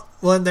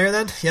 we'll end there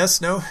then.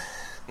 Yes, no?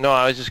 No,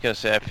 I was just going to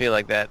say, I feel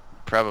like that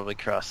probably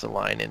crossed the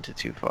line into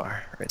too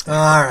far. Right there.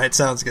 All right,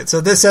 sounds good.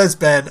 So this has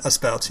been a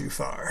spell too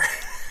far.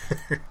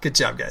 Good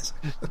job, guys.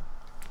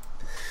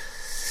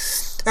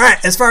 All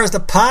right, as far as the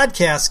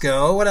podcasts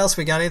go, what else?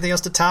 We got anything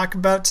else to talk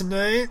about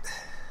tonight?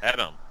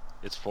 Adam,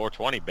 it's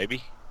 420,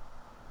 baby.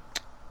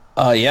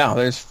 Yeah,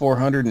 there's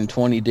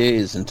 420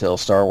 days until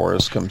Star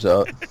Wars comes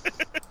out.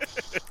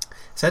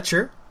 Is that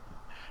true?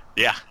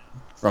 Yeah.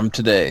 From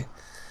today.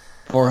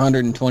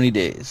 420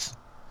 days.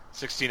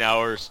 16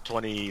 hours,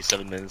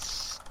 27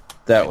 minutes.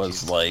 That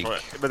was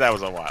But that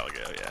was a while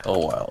ago, yeah. A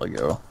while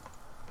ago.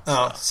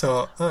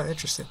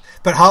 Interesting.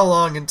 But how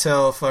long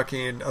until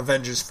fucking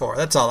Avengers 4?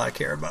 That's all I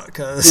care about.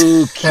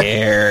 Who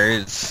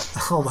cares?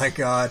 Oh my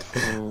god.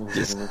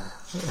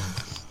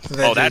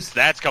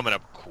 That's coming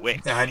up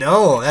quick. I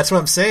know. That's what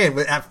I'm saying.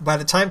 By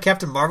the time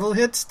Captain Marvel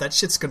hits, that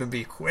shit's going to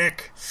be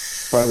quick.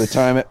 By the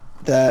time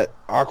that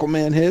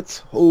Aquaman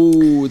hits,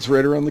 it's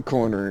right around the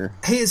corner.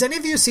 Hey, has any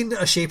of you seen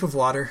A Shape of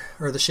Water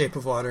or The Shape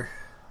of Water?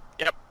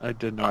 Yep. I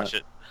did not. Watch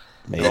it.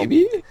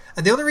 Maybe?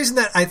 And the only reason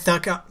that I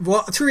thought...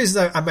 two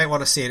reasons I might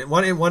want to see it.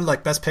 One,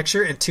 Best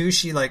Picture, and two,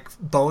 she,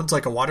 bones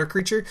like a water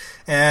creature.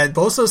 And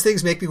both those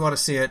things make me want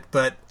to see it,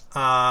 but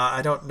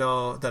I don't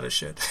know that I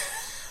should.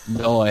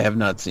 No, I have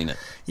not seen it.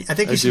 I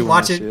think you should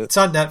watch it. It's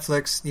on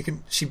Netflix.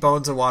 She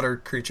bones a water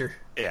creature.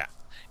 Yeah.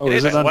 Why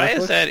is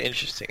that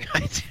interesting?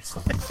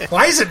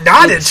 Why is it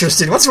not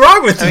interesting? What's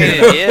wrong with you?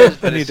 It is,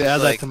 but I need to add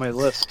that to my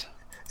list.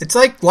 It's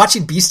like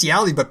watching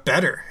Bestiality, but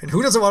better. And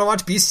who doesn't want to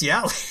watch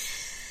Bestiality?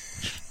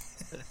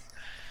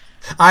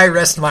 I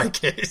rest my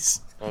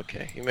case.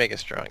 Okay, you make a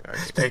strong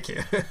argument. Thank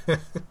you.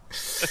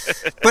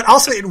 But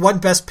also it won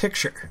Best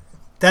Picture.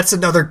 That's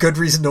another good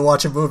reason to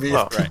watch a movie.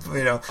 Right.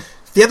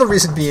 The other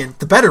reason being,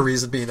 the better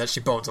reason being that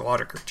she bones a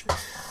water creature.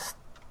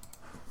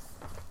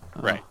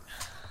 Right.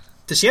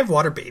 Does she have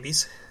water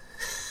babies?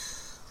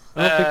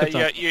 You have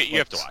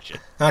to watch it.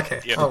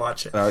 Okay, I'll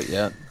watch it. Out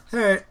yet? All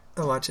right,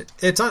 I'll watch it.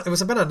 It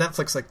was been on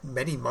Netflix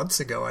many months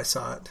ago. I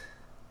saw it.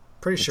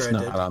 Pretty sure I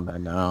did. It's not on there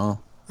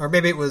now. Or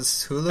maybe it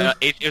was Hulu.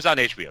 It was on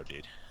HBO,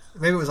 dude.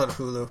 Maybe it was on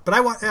Hulu, but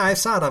I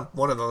saw it on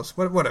one of those.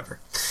 Whatever.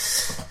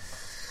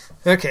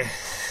 Okay.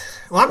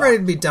 Well, I'm ready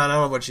to be done. I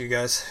don't know about you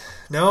guys.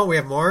 No, we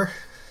have more.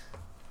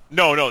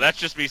 No, that's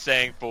just me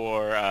saying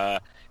for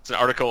It's an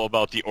article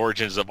about the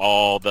origins of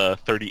all the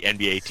 30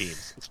 NBA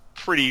teams. It's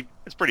pretty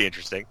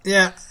interesting.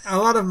 Yeah, a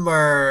lot of them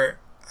are.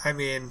 I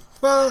mean,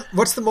 well,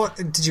 what's the more?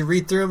 Did you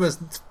read through them? Is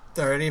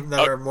there any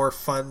that are more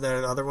fun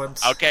than other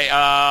ones? Okay,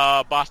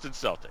 Boston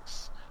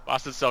Celtics.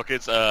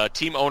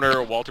 Team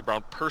owner Walter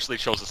Brown personally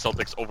chose the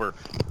Celtics over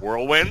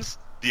Whirlwinds,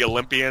 the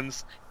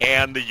Olympians,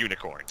 and the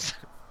Unicorns.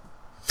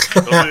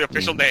 Those are the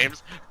official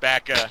names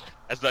back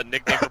as the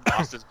nickname for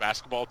Boston's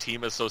Basketball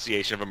Team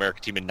Association of America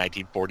team in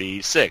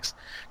 1946.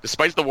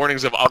 Despite the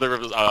warnings of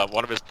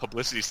one of his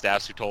publicity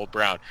staffs who told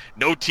Brown,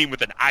 no team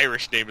with an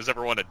Irish name has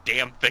ever won a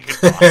damn thing in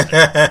Boston.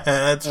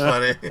 That's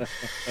funny.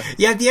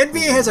 Yeah, the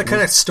NBA has a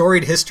kind of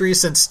storied history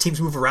since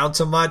teams move around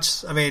so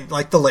much. I mean,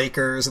 like the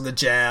Lakers and the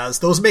Jazz.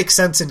 Those make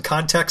sense in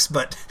context,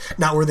 but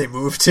not where they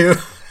move to.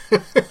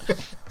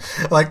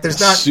 Like,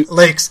 there's not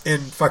lakes in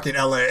fucking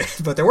LA,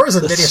 but there was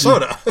in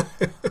Minnesota.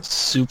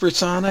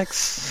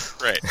 Supersonics?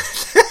 Right.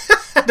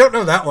 I don't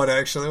know that one,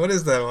 actually. What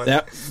is that one?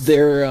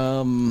 They're,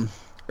 or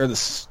the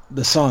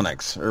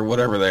Sonics, or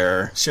whatever they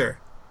are. Sure.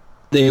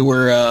 They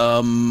were,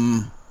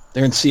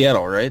 they're in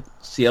Seattle, right?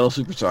 Seattle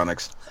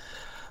Supersonics.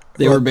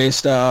 They were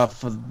based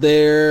off of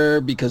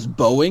there because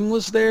Boeing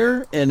was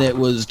there, and it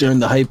was during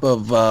the hype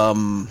of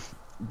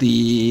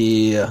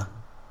the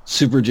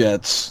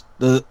Superjets.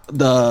 The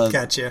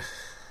Gotcha.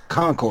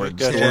 Concords,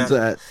 the ones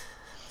that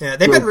they've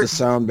been the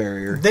sound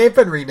barrier. They've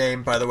been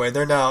renamed, by the way.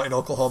 They're now in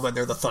Oklahoma, and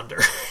they're the Thunder.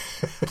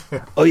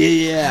 Oh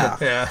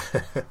yeah.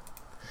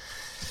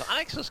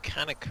 Sonics was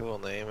kind of cool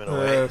name in a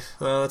way.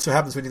 Well, that's what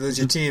happens when you lose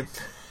your team.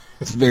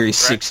 It's a very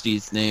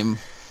 60s name.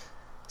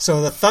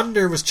 So the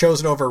Thunder was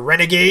chosen over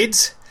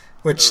Renegades,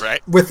 which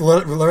with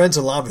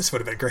Lorenzo Lamas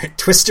would have been great.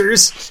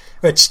 Twisters,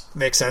 which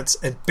makes sense,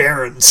 and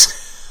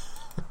Barons.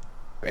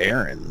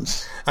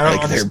 Barons. I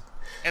don't know. They're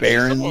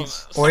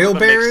Barons, oil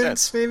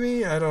barons,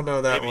 maybe. I don't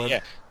know that one. Yeah,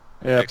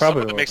 like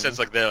probably. It makes sense.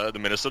 Like the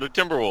Minnesota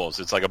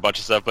Timberwolves. It's like a bunch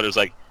of stuff, but it was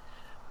like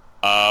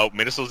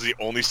Minnesota's the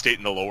only state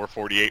in the lower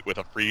 48 with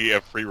a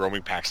free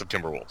roaming packs of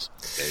Timberwolves.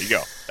 There you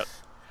go.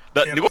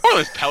 The New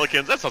Orleans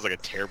Pelicans. That sounds like a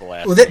terrible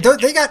ass. Well,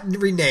 they got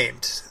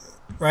renamed,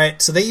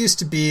 right? So they used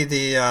to be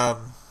the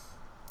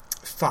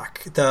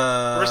Where's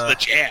the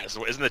Jazz?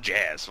 Isn't the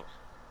Jazz?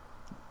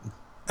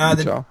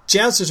 The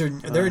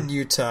Jazzers they're in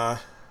Utah.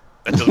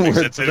 That doesn't make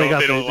sense. They don't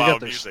allow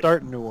their music.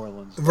 start in New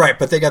Orleans. Right,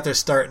 but they got their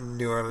start in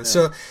New Orleans.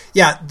 Yeah. So,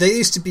 yeah, they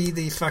used to be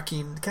the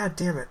fucking... God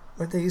damn it.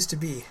 What did they used to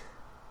be?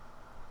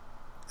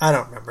 I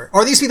don't remember.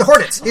 Or they used to be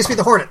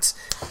the Hornets.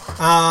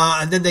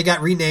 And then they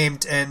got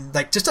renamed, and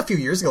like just a few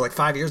years ago, like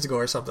 5 years ago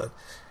or something.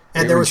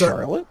 And there was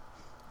Charlotte?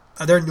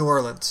 They're in New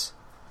Orleans.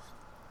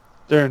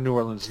 They're in New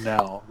Orleans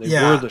now. They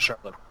were the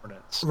Charlotte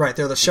Hornets. Right,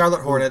 they're the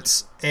Charlotte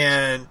Hornets.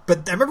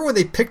 But I remember when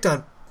they picked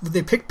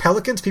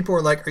Pelicans, people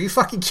were like, are you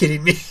fucking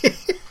kidding me?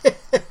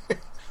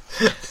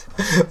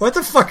 What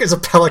the fuck is a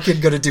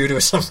pelican going to do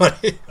to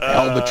somebody?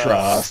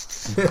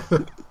 Albatross.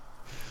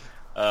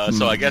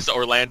 So I guess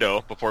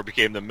Orlando, before it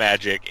became the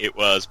Magic, it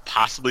was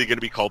possibly going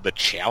to be called the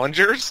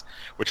Challengers,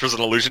 which was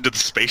an allusion to the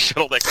space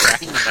shuttle that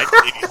crashed in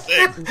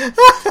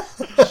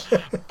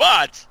 1986.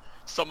 But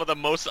some of the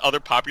most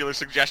other popular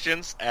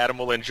suggestions, Adam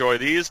will enjoy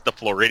these: the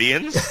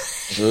Floridians,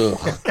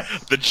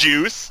 the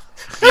Juice,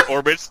 the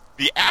Orbits,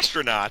 the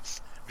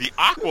Astronauts, the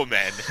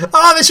Aquamen.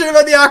 Oh, they should have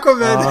had the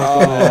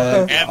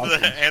Aquamen.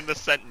 And the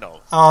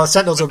Sentinels. Oh, the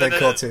Sentinels would have been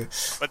cool too.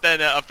 But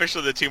then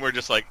officially the team were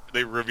just like,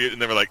 they reviewed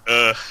and they were like,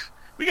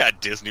 we got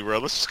Disney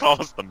World. Let's just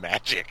call us the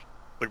Magic.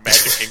 Like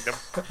Magic Kingdom.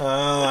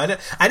 I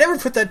never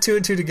put that two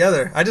and two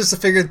together. I just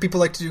figured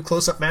people like to do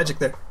close-up magic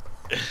there.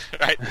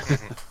 Right.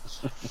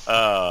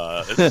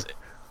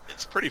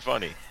 It's pretty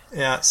funny.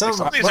 Yeah.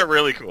 Some of these are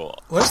really cool.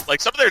 What?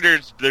 Like some of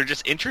they're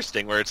just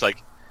interesting where it's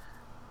like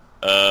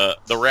the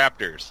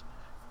Raptors.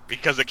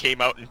 Because it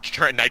came out in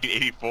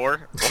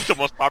 1984, the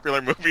most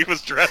popular movie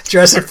was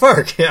Jurassic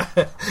Park. Yeah,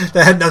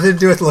 that had nothing to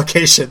do with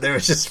location. They were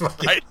just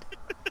fucking... Right?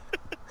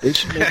 They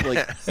should make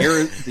like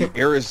the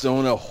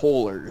Arizona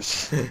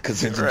Holers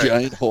because it's a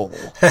giant hole.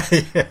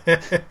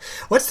 Yeah.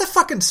 What's the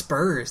fucking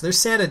Spurs? They're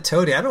San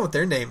Antonio. I don't know what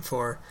they're named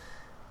for.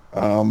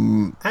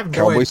 I have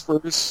Cowboy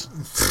Spurs.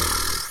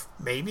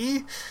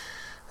 Maybe.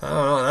 I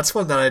don't know. That's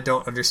one that I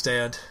don't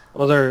understand.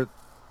 Well,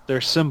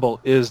 their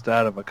symbol is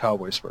that of a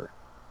cowboy spur.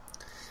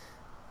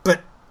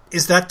 But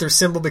is that their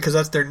symbol because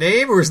that's their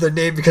name, or is their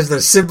name because of their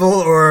symbol,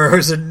 or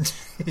is it,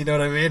 you know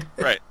what I mean?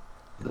 Right.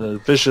 The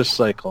vicious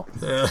cycle.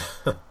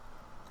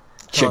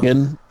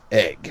 Chicken,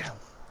 egg.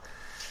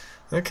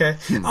 Okay.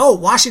 Oh,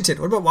 Washington.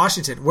 What about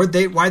Washington? Why'd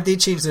they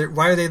change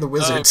why are they the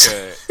Wizards?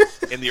 Okay.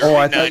 In the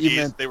early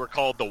 90s, they were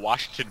called the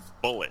Washington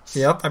Bullets.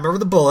 Yep, I remember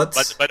the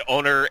Bullets. But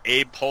owner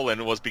Abe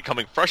Pollin was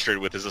becoming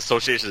frustrated with his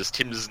association with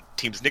his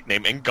team's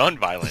nickname and gun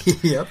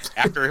violence. Yep.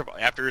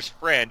 After his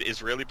friend,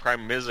 Israeli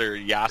Prime Minister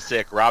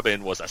Yitzhak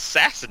Rabin, was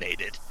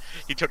assassinated,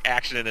 he took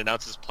action and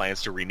announced his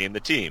plans to rename the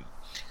team.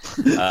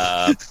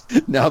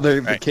 Now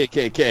they're Right. the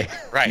KKK.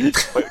 Right.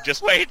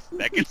 Just wait.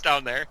 That gets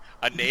down there.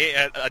 A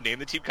name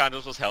the team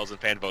contest was held and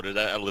fan voted.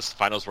 A list of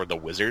finals were the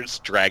Wizards,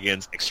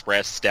 Dragons,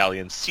 Express,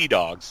 Stallions, Sea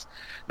Dogs.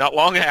 Not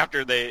long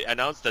after they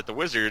announced that the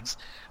Wizards,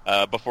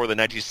 before the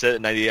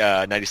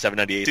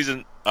 97-98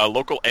 season, a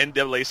local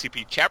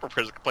NAACP chapter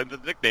president complained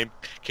that the nickname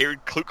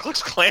carried Ku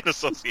Klux Klan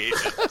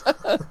association.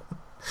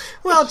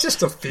 Well,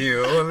 just a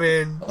few. I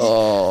mean,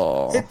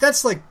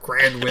 that's like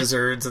Grand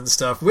Wizards and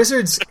stuff.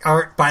 Wizards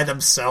aren't by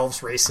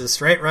themselves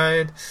racist, right,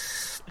 Ryan?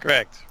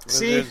 Correct.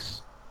 See?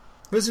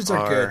 Wizards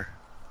are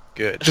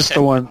good. Just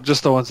the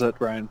ones that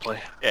Ryan play.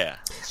 Yeah.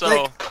 So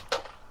Like-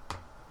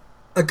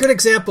 A good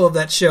example of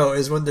that show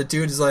is when the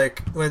dude's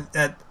like, when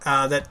at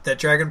that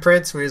Dragon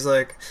Prince, where he's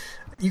like,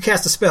 "You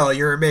cast a spell,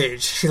 you're a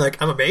mage." She's like,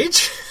 "I'm a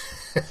mage."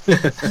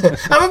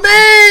 I'm a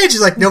mage.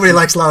 He's like, "Nobody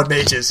likes loud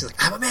mages." He's like,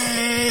 "I'm a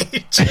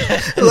mage."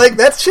 Like,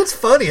 that shit's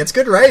funny. It's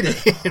good writing.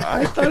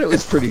 I thought it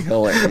was pretty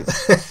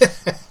hilarious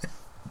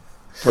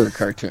for a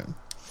cartoon.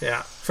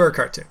 Yeah, for a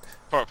cartoon.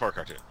 for a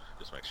cartoon,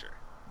 just make sure.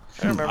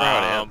 I don't remember how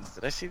it ends.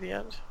 Did I see the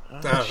end? Oh,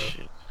 don't know.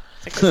 shit.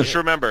 I think I Just did.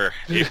 remember,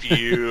 if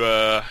you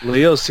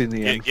Leo's seen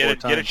the end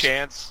get 4 a times.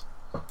 chance,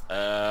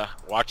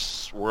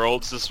 watch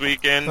Worlds this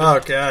weekend.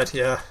 Oh god,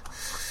 yeah.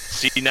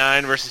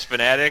 C9 versus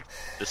Fnatic.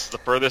 This is the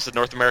furthest a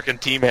North American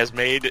team has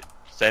made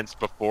since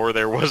before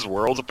there was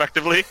Worlds,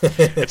 effectively.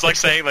 It's like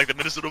saying like the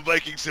Minnesota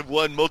Vikings have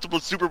won multiple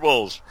Super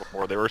Bowls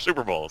before there were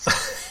Super Bowls.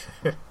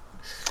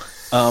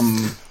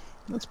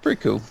 That's pretty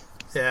cool.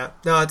 Yeah,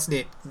 no, it's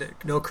neat.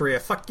 No Korea.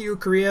 Fuck you,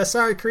 Korea.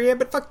 Sorry, Korea,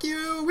 but fuck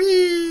you.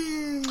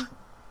 Wee.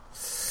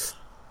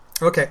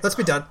 Okay, let's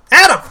be done.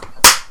 Adam,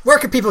 where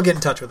can people get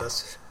in touch with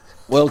us?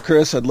 Well,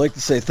 Chris, I'd like to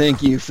say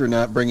thank you for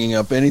not bringing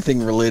up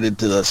anything related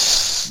to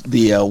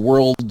the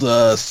World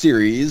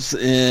Series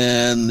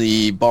and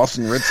the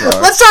Boston Red Sox.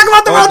 Let's talk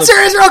about the World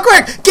Series real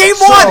quick. Game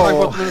one. Talk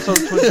about the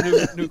Minnesota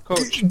Twins' new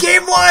coach.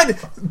 Game one.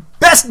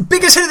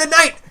 Biggest hit of the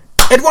night.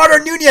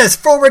 Eduardo Nunez,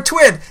 forward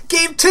twin.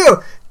 Game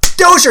two.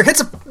 Dozier hits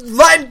a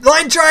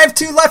line drive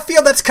to left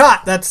field. That's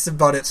caught. That's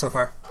about it so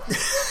far.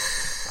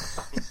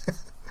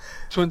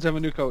 Twins have a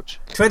new coach.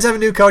 Twins have a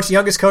new coach,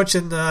 youngest coach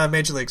in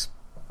Major Leagues.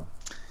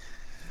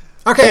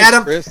 Okay, Thanks,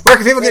 Adam, Chris. where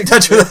can people get in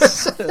touch with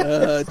us?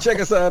 Check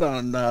us out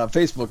on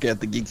Facebook at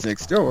The Geeks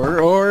Next Door,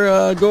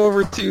 or go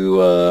over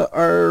to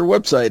our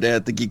website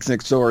at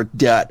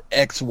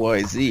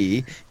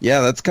thegeeksnextdoor.xyz.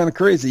 Yeah, that's kind of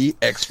crazy.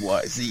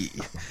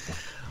 XYZ.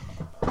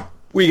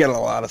 We got a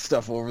lot of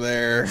stuff over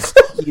there.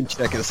 You can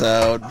check us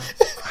out.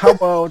 How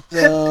about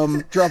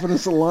dropping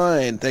us a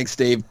line? Thanks,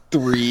 Dave.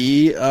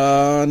 3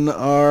 on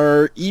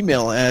our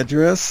email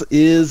address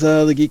is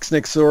the Geeks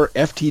Next Door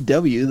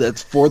FTW.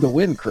 That's for the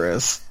win,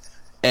 Chris.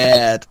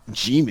 At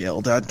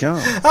gmail.com.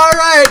 All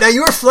right, now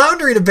you were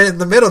floundering a bit in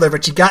the middle there,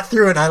 but you got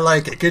through it. I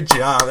like it. Good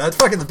job. That's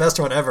fucking the best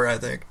one ever, I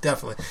think.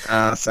 Definitely.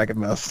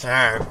 Second best. All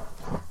right.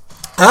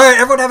 All right,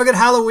 everyone have a good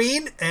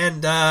Halloween.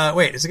 And,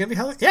 wait, is it going to be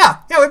Halloween? Yeah,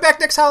 we're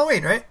back next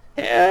Halloween, right?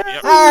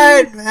 Yep. All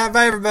right.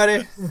 Bye,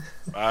 everybody.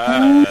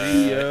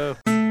 Bye.